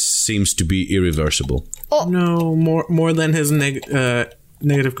that it seems to be irreversible. Oh. No, more than his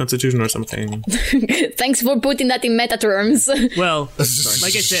negative constitution or something. Thanks for putting that in meta terms. Well,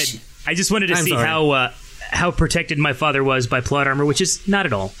 like I said, I just wanted to see how protected my father was by plot armor, which is not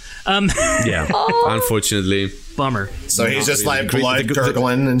at all. Yeah, unfortunately. Bummer. So he's just like blood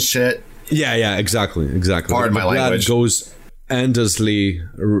gurgling and shit. Yeah, exactly. Pardon my language. Blood goes endlessly,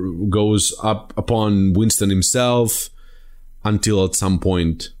 goes up upon Winston himself until at some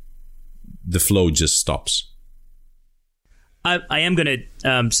point the flow just stops. I am going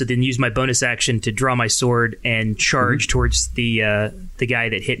to so then use my bonus action to draw my sword and charge towards the guy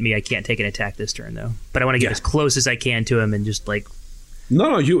that hit me. I can't take an attack this turn though, but I want to get as close as I can to him and just like.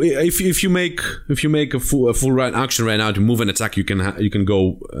 No. If you make a full right action right now to move and attack, you can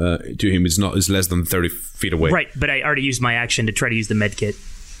go to him. It's less than 30 feet away. Right, but I already used my action to try to use the med kit.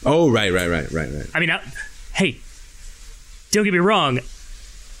 Oh, right. I mean, hey, don't get me wrong.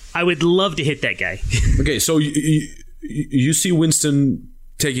 I would love to hit that guy. Okay, so you see Winston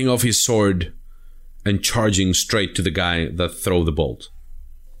taking off his sword and charging straight to the guy that threw the bolt.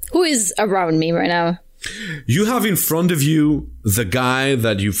 Who is around me right now? You have in front of you the guy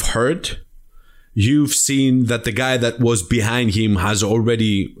that you've hurt. You've seen that the guy that was behind him has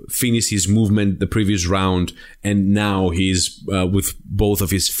already finished his movement the previous round, and now he's with both of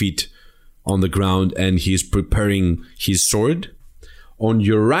his feet on the ground and he's preparing his sword. On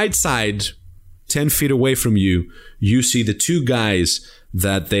your right side, 10 feet away from you, you see the two guys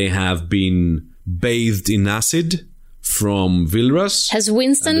that they have been bathed in acid from Vilras. Has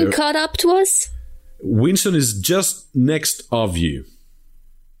Winston caught up to us? Winston is just next of you.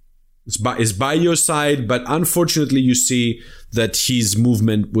 It's by your side, but unfortunately you see that his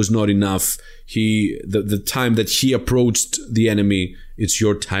movement was not enough. The time that he approached the enemy, it's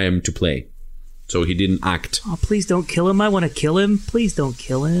your time to play. So he didn't act. Oh, please don't kill him. I want to kill him. Please don't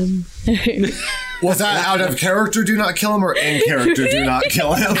kill him. Was that out of character, do not kill him, or in character, do not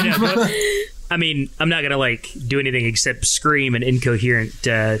kill him? I mean, I'm not going to do anything except scream an incoherent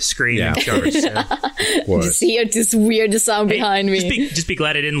scream and charge. So. Just hear this weird sound behind me. Just be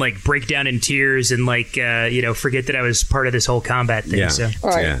glad I didn't break down in tears and forget that I was part of this whole combat thing. Yeah. So. All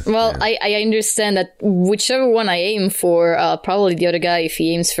right. Yeah. Well, I understand that whichever one I aim for, probably the other guy, if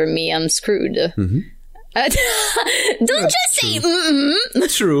he aims for me, I'm screwed. Mm-hmm. Don't just say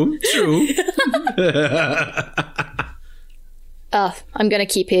True. I'm gonna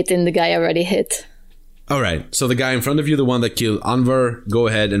keep hitting the guy I already hit. All right. So the guy in front of you, the one that killed Anvar, go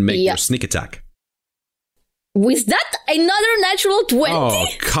ahead and make your sneak attack. Was that another natural 20? Oh,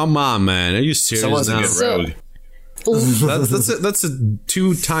 come on, man. Are you serious Someone's now? a good rogue. That's a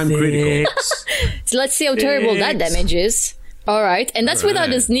 2-time critical. So let's see how terrible that damage is. All right. And that's without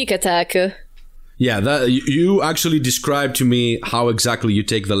the sneak attack. Yeah, that you actually described to me how exactly you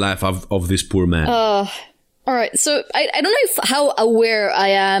take the life of this poor man. All right, so I don't know how aware I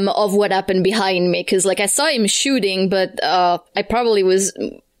am of what happened behind me, because I saw him shooting, but I probably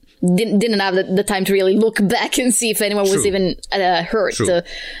didn't have the time to really look back and see if anyone was even hurt.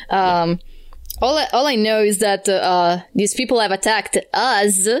 All I know is that these people have attacked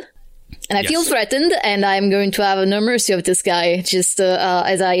us, and I feel threatened, and I'm going to have no mercy of this guy. Just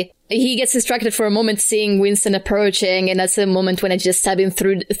he gets distracted for a moment, seeing Winston approaching, and that's the moment when I just stab him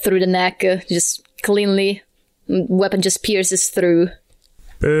through the neck, just cleanly. Weapon just pierces through.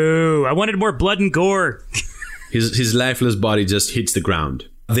 Boo! I wanted more blood and gore. His lifeless body just hits the ground.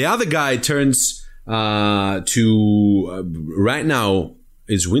 The other guy turns to right now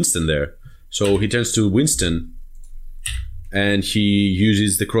is Winston there. So he turns to Winston and he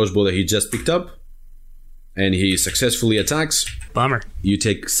uses the crossbow that he just picked up and he successfully attacks. Bummer. You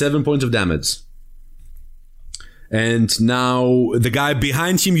take 7 points of damage. And now the guy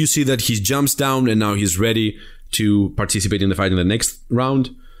behind him, you see that he jumps down and now he's ready to participate in the fight in the next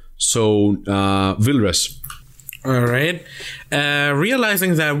round. So, Vilras. All right.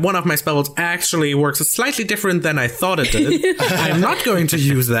 Realizing that one of my spells actually works slightly different than I thought it did, I'm not going to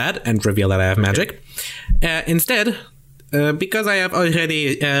use that and reveal that I have magic. Instead, because I have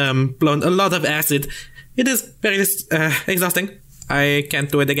already blown a lot of acid, it is very exhausting. I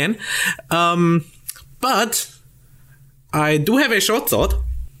can't do it again. But I do have a short sword.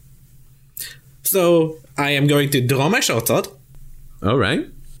 So I am going to draw my short sword. All right.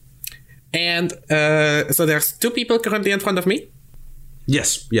 And so there's 2 people currently in front of me.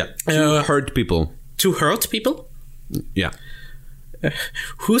 Yes, yeah. 2 hurt people. 2 hurt people? Yeah.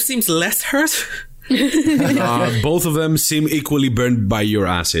 Who seems less hurt? Both of them seem equally burned by your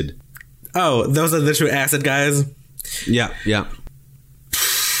acid. Oh, those are the 2 acid guys. Yeah, yeah.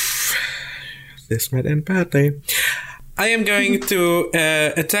 This might end badly. I am going to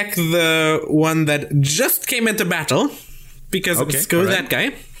attack the one that just came into battle. Because screw that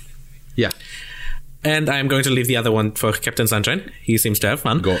guy. Yeah. And I'm going to leave the other one for Captain Sunshine. He seems to have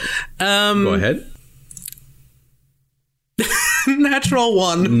fun. Go ahead. Natural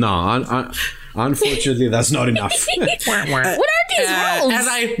 1. No, unfortunately, that's not enough. What are these rolls? As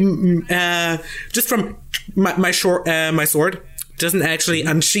I just from my sword doesn't actually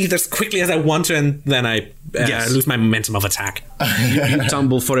unsheath as quickly as I want to, and then I lose my momentum of attack. You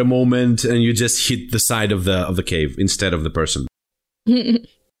tumble for a moment, and you just hit the side of the cave instead of the person.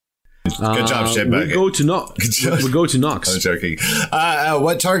 Good job, shitbag. We go to Nox. I'm joking.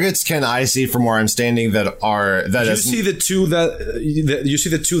 What targets can I see from where I'm standing that you see the two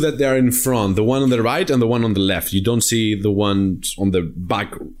that they are in front, the one on the right and the one on the left. You don't see the one on the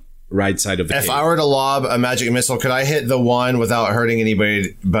back right side of the cave. If I were to lob a magic missile, could I hit the one without hurting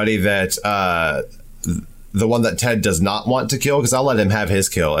anybody that the one that Ted does not want to kill? Because I'll let him have his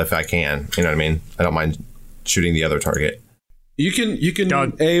kill if I can. You know what I mean? I don't mind shooting the other target. You can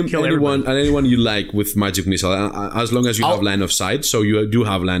aim anyone you like with magic missile, as long as you have line of sight. So you do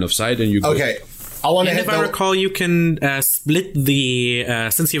have line of sight, and you go. Okay. I want to hit. If I recall, you can split the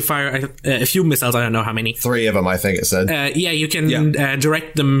since you fire a few missiles. I don't know how many. 3 of them, I think it said. You can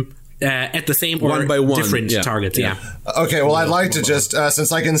direct them at the same or one by one. different targets. Yeah. Okay. Well, I'd like to just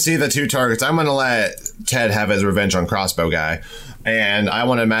since I can see the 2 targets, I'm going to let Ted have his revenge on crossbow guy, and I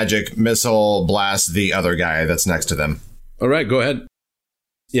want to magic missile blast the other guy that's next to them. All right, go ahead.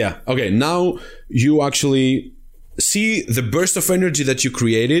 Yeah. Okay. Now you actually see the burst of energy that you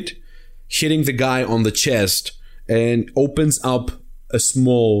created hitting the guy on the chest and opens up a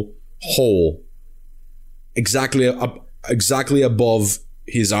small hole exactly above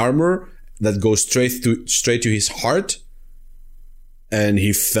his armor that goes straight to his heart, and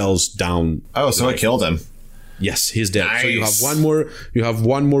he falls down. Oh, so I killed him. Yes, he's dead. Nice. So you have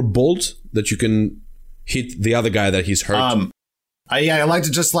one more bolt that you can hit the other guy that he's hurt. I like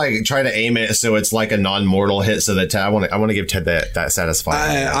to just try to aim it so it's like a non-mortal hit, so that I want to give Ted that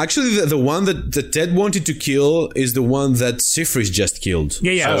satisfying. Actually, the one that Ted wanted to kill is the one that Sifris just killed.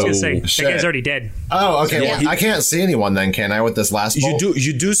 Yeah. I was gonna say that guy's already dead. Oh, okay. Well, I can't see anyone then, can I? With this last bolt?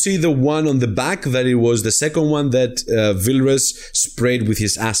 You do see the one on the back that it was the second one that Vilrus sprayed with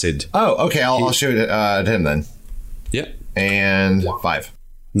his acid. Oh, okay. I'll shoot at him then. Yeah. And 5.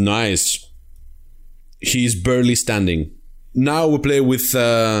 Nice. He's barely standing. Now we play with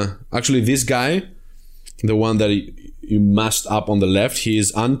actually this guy, the one that you masked up on the left. He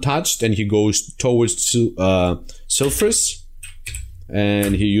is untouched, and he goes towards Silfris,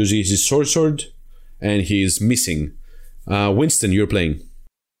 and he uses his sword, and he is missing. Winston, you're playing.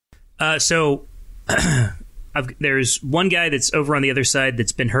 So there's one guy that's over on the other side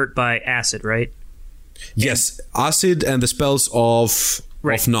that's been hurt by acid, right? Yes, acid and the spells of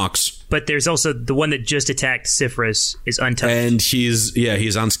Nox. But there's also the one that just attacked Sifris is untouched. And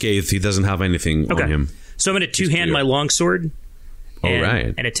he's unscathed. He doesn't have anything on him. So I'm going to two-hand my longsword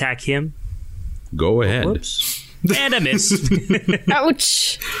and attack him. Go ahead. Whoops. And I miss.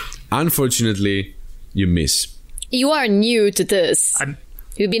 Ouch. Unfortunately, you miss. You are new to this.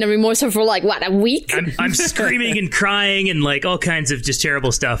 You've been a remorser for a week? I'm screaming and crying and all kinds of just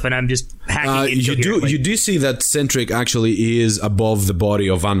terrible stuff, and I'm just hacking into You do see that Centric actually is above the body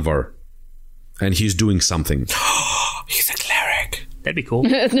of Anvar, and he's doing something. He's a cleric. That'd be cool.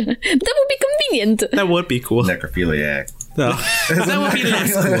 That would be convenient. That would be cool. Necrophiliac. No. That would be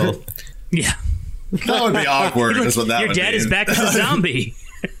less cool. Yeah. That would be awkward. Is what that Your would dad be. is back as a zombie.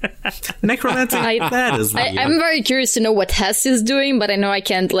 Necromancy. That is weird. I'm very curious to know what Hess is doing, but I know I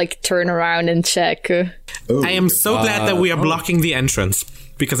can't turn around and check. I am so glad that we are blocking the entrance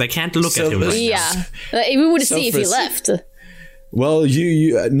because I can't look at him. Yeah, we would see if he left. Well,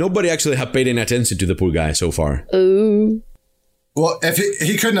 you nobody actually have paid any attention to the poor guy so far. Oh. Well, if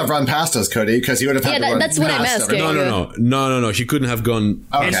he couldn't have run past us, Cody, because he would have had to run that's what I'm past asking. everyone. No. He couldn't have gone.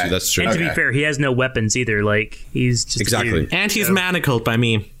 Okay. That's true. And to be fair, he has no weapons either. Like, he's just Exactly. A dude. And he's manacled by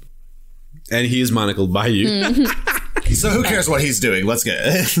me. And he is manacled by you. So who cares what he's doing? Let's get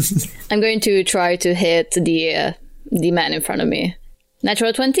it. I'm going to try to hit the man in front of me.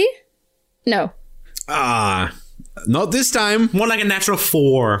 Natural 20? No. Not this time. More like a natural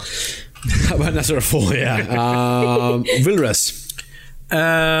 4. How about natural 4? Yeah. Vilras.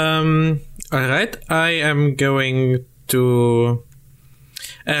 Alright, I am going to...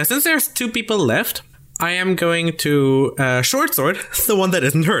 since there's 2 people left, I am going to short sword the one that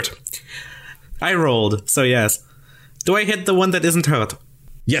isn't hurt. I rolled, so yes. Do I hit the one that isn't hurt?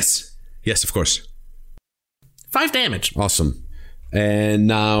 Yes, of course. 5 damage. Awesome. And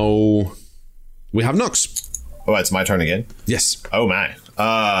now we have Nox. Oh, it's my turn again? Yes. Oh, my.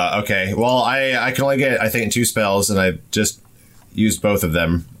 Okay. Well, I can only get, I think, 2 spells, and I just used both of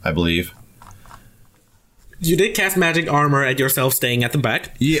them, I believe. You did cast magic armor at yourself staying at the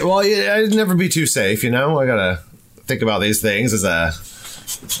back. Yeah, well, I'd never be too safe, you know? I gotta think about these things as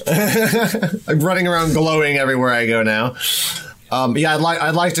I'm running around glowing everywhere I go now. Yeah,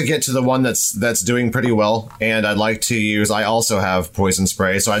 I'd like to get to the one that's doing pretty well, and I'd like to use. I also have poison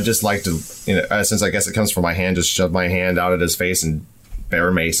spray, so I'd just like to, since I guess it comes from my hand, just shove my hand out at his face and bear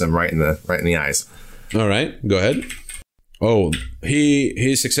mace him right in the eyes. All right, go ahead. Oh,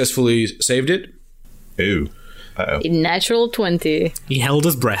 he successfully saved it. Ooh. Uh-oh. Natural 20. He held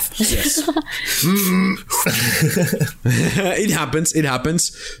his breath. Yes. It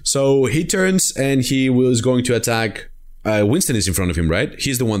happens. So he turns and he was going to attack. Winston is in front of him, right?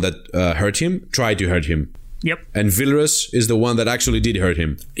 He's the one that hurt him, tried to hurt him. Yep. And Vilras is the one that actually did hurt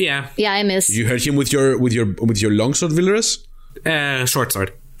him. Yeah. Yeah, I missed. You hurt him with your longsword, Vilras? Short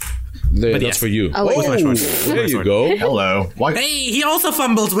sword. That's yes. for you. Oh, wait. With my short sword. There you go. Hello. Why? Hey, he also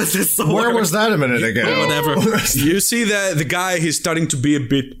fumbles with his sword. Where was that a minute ago? Whatever. You see that the guy, he's starting to be a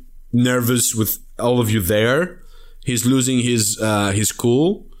bit nervous with all of you there. He's losing his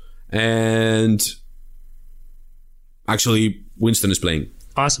cool, and actually Winston is playing.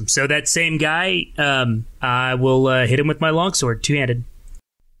 Awesome. So that same guy, I will hit him with my longsword, two-handed.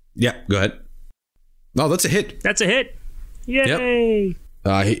 Yeah, go ahead. Oh, that's a hit. That's a hit. Yay!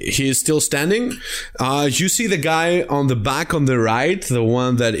 He is still standing. You see the guy on the back on the right, the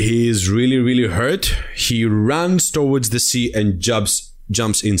one that he is really, really hurt. He runs towards the sea and jumps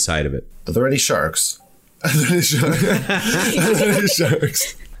inside of it. Are there any sharks? Are there any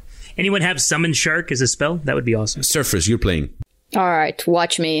sharks? Anyone have summon shark as a spell? That would be awesome. Surfers, you're playing. All right,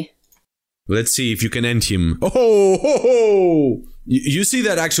 watch me. Let's see if you can end him. Oh! You see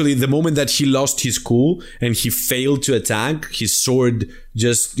that actually the moment that he lost his cool and he failed to attack, his sword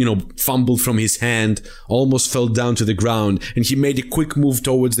just, fumbled from his hand, almost fell down to the ground, and he made a quick move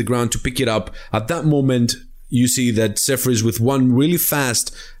towards the ground to pick it up. At that moment, you see that Zephyrus, with one really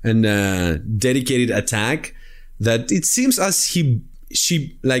fast and dedicated attack, that it seems as she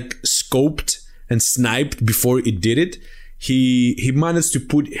like scoped and sniped before it did it. He managed to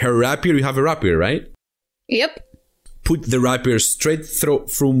put her rapier. You have a rapier, right? Yep. Put the rapier straight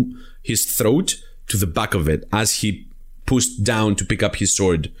from his throat to the back of it as he pushed down to pick up his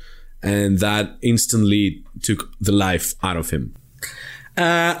sword, and that instantly took the life out of him.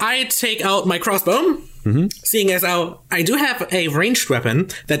 I take out my crossbow, seeing as I do have a ranged weapon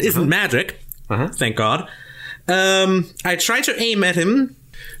that isn't magic. Thank God. I try to aim at him.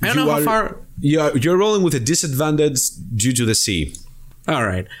 I don't know how far. You're rolling with a disadvantage due to the sea. All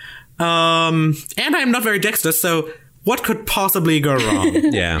right. And I'm not very dexterous, so what could possibly go wrong?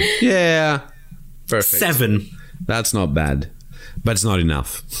 Yeah. Perfect. 7. That's not bad, but it's not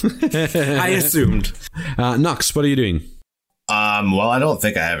enough. I assumed. Nox, what are you doing? Well, I don't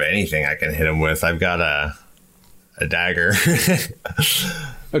think I have anything I can hit him with. I've got a dagger.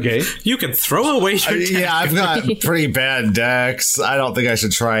 Okay. You can throw away your dagger. Yeah, I've got pretty bad dex. I don't think I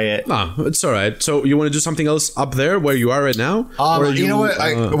should try it. No, it's all right. So you want to do something else up there where you are right now? You know what?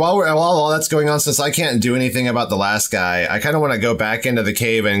 While all that's going on, since I can't do anything about the last guy, I kind of want to go back into the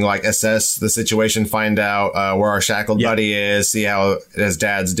cave and assess the situation, find out where our shackled buddy is, see how his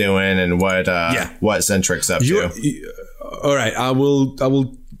dad's doing, and what Centric's up to. All right, I will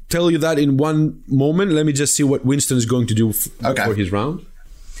tell you that in one moment. Let me just see what Winston is going to do for his round.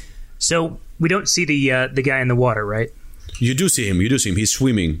 So we don't see the guy in the water, right? You do see him. He's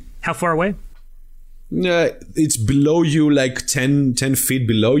swimming. How far away? It's below you, like 10 feet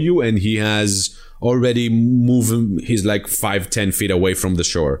below you, and he has already moved. He's like 5-10 feet away from the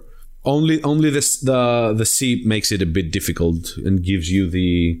shore. Only the sea makes it a bit difficult and gives you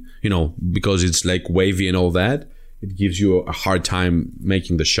the, because it's like wavy and all that, it gives you a hard time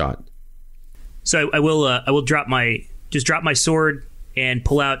making the shot. So I will drop my sword and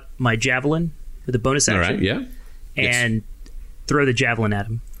pull out my javelin with a bonus action. All right, yeah. And throw the javelin at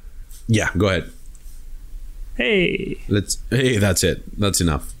him. Yeah, go ahead. Hey, that's it. That's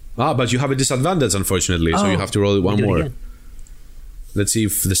enough. But you have a disadvantage, unfortunately, so you have to roll it one more. Again. Let's see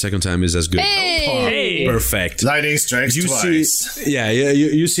if the second time is as good. Hey! Perfect. Lightning strikes twice.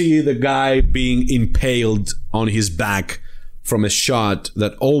 You see the guy being impaled on his back from a shot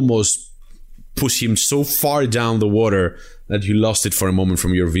that almost pushed him so far down the water that you lost it for a moment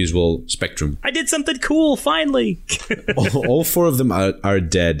from your visual spectrum. I did something cool, finally. all 4 of them are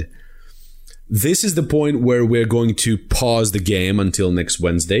dead. This is the point where we're going to pause the game until next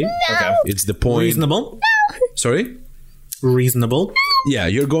Wednesday. No. Okay. It's the point. Reasonable. Sorry? Reasonable. Yeah,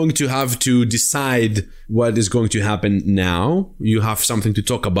 you're going to have to decide what is going to happen now. You have something to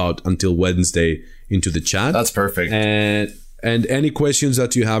talk about until Wednesday into the chat. That's perfect. And any questions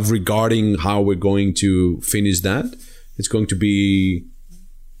that you have regarding how we're going to finish that, it's going to be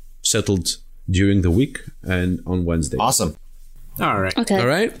settled during the week and on Wednesday. Awesome. All right. Okay. All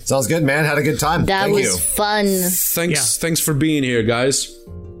right. Sounds good, man. Had a good time. That Thank was you. fun. Thanks for being here, guys.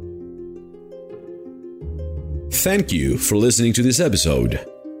 Thank you for listening to this episode.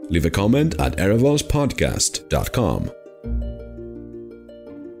 Leave a comment at erevospodcast.com.